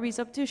Barbie's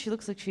up to. She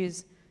looks like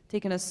she's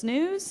taking a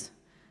snooze.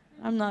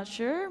 I'm not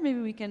sure. Maybe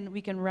we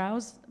can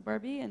rouse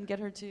Barbie and get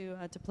her to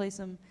play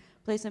some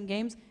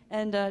games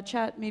and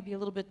chat maybe a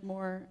little bit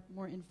more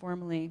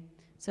informally.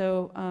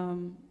 So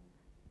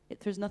if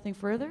there's nothing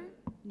further,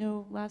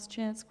 no last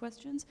chance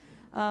questions,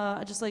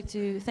 I'd just like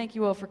to thank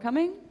you all for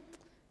coming,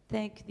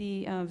 thank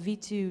the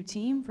V2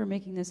 team for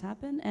making this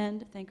happen,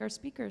 and thank our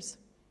speakers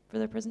for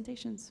their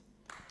presentations.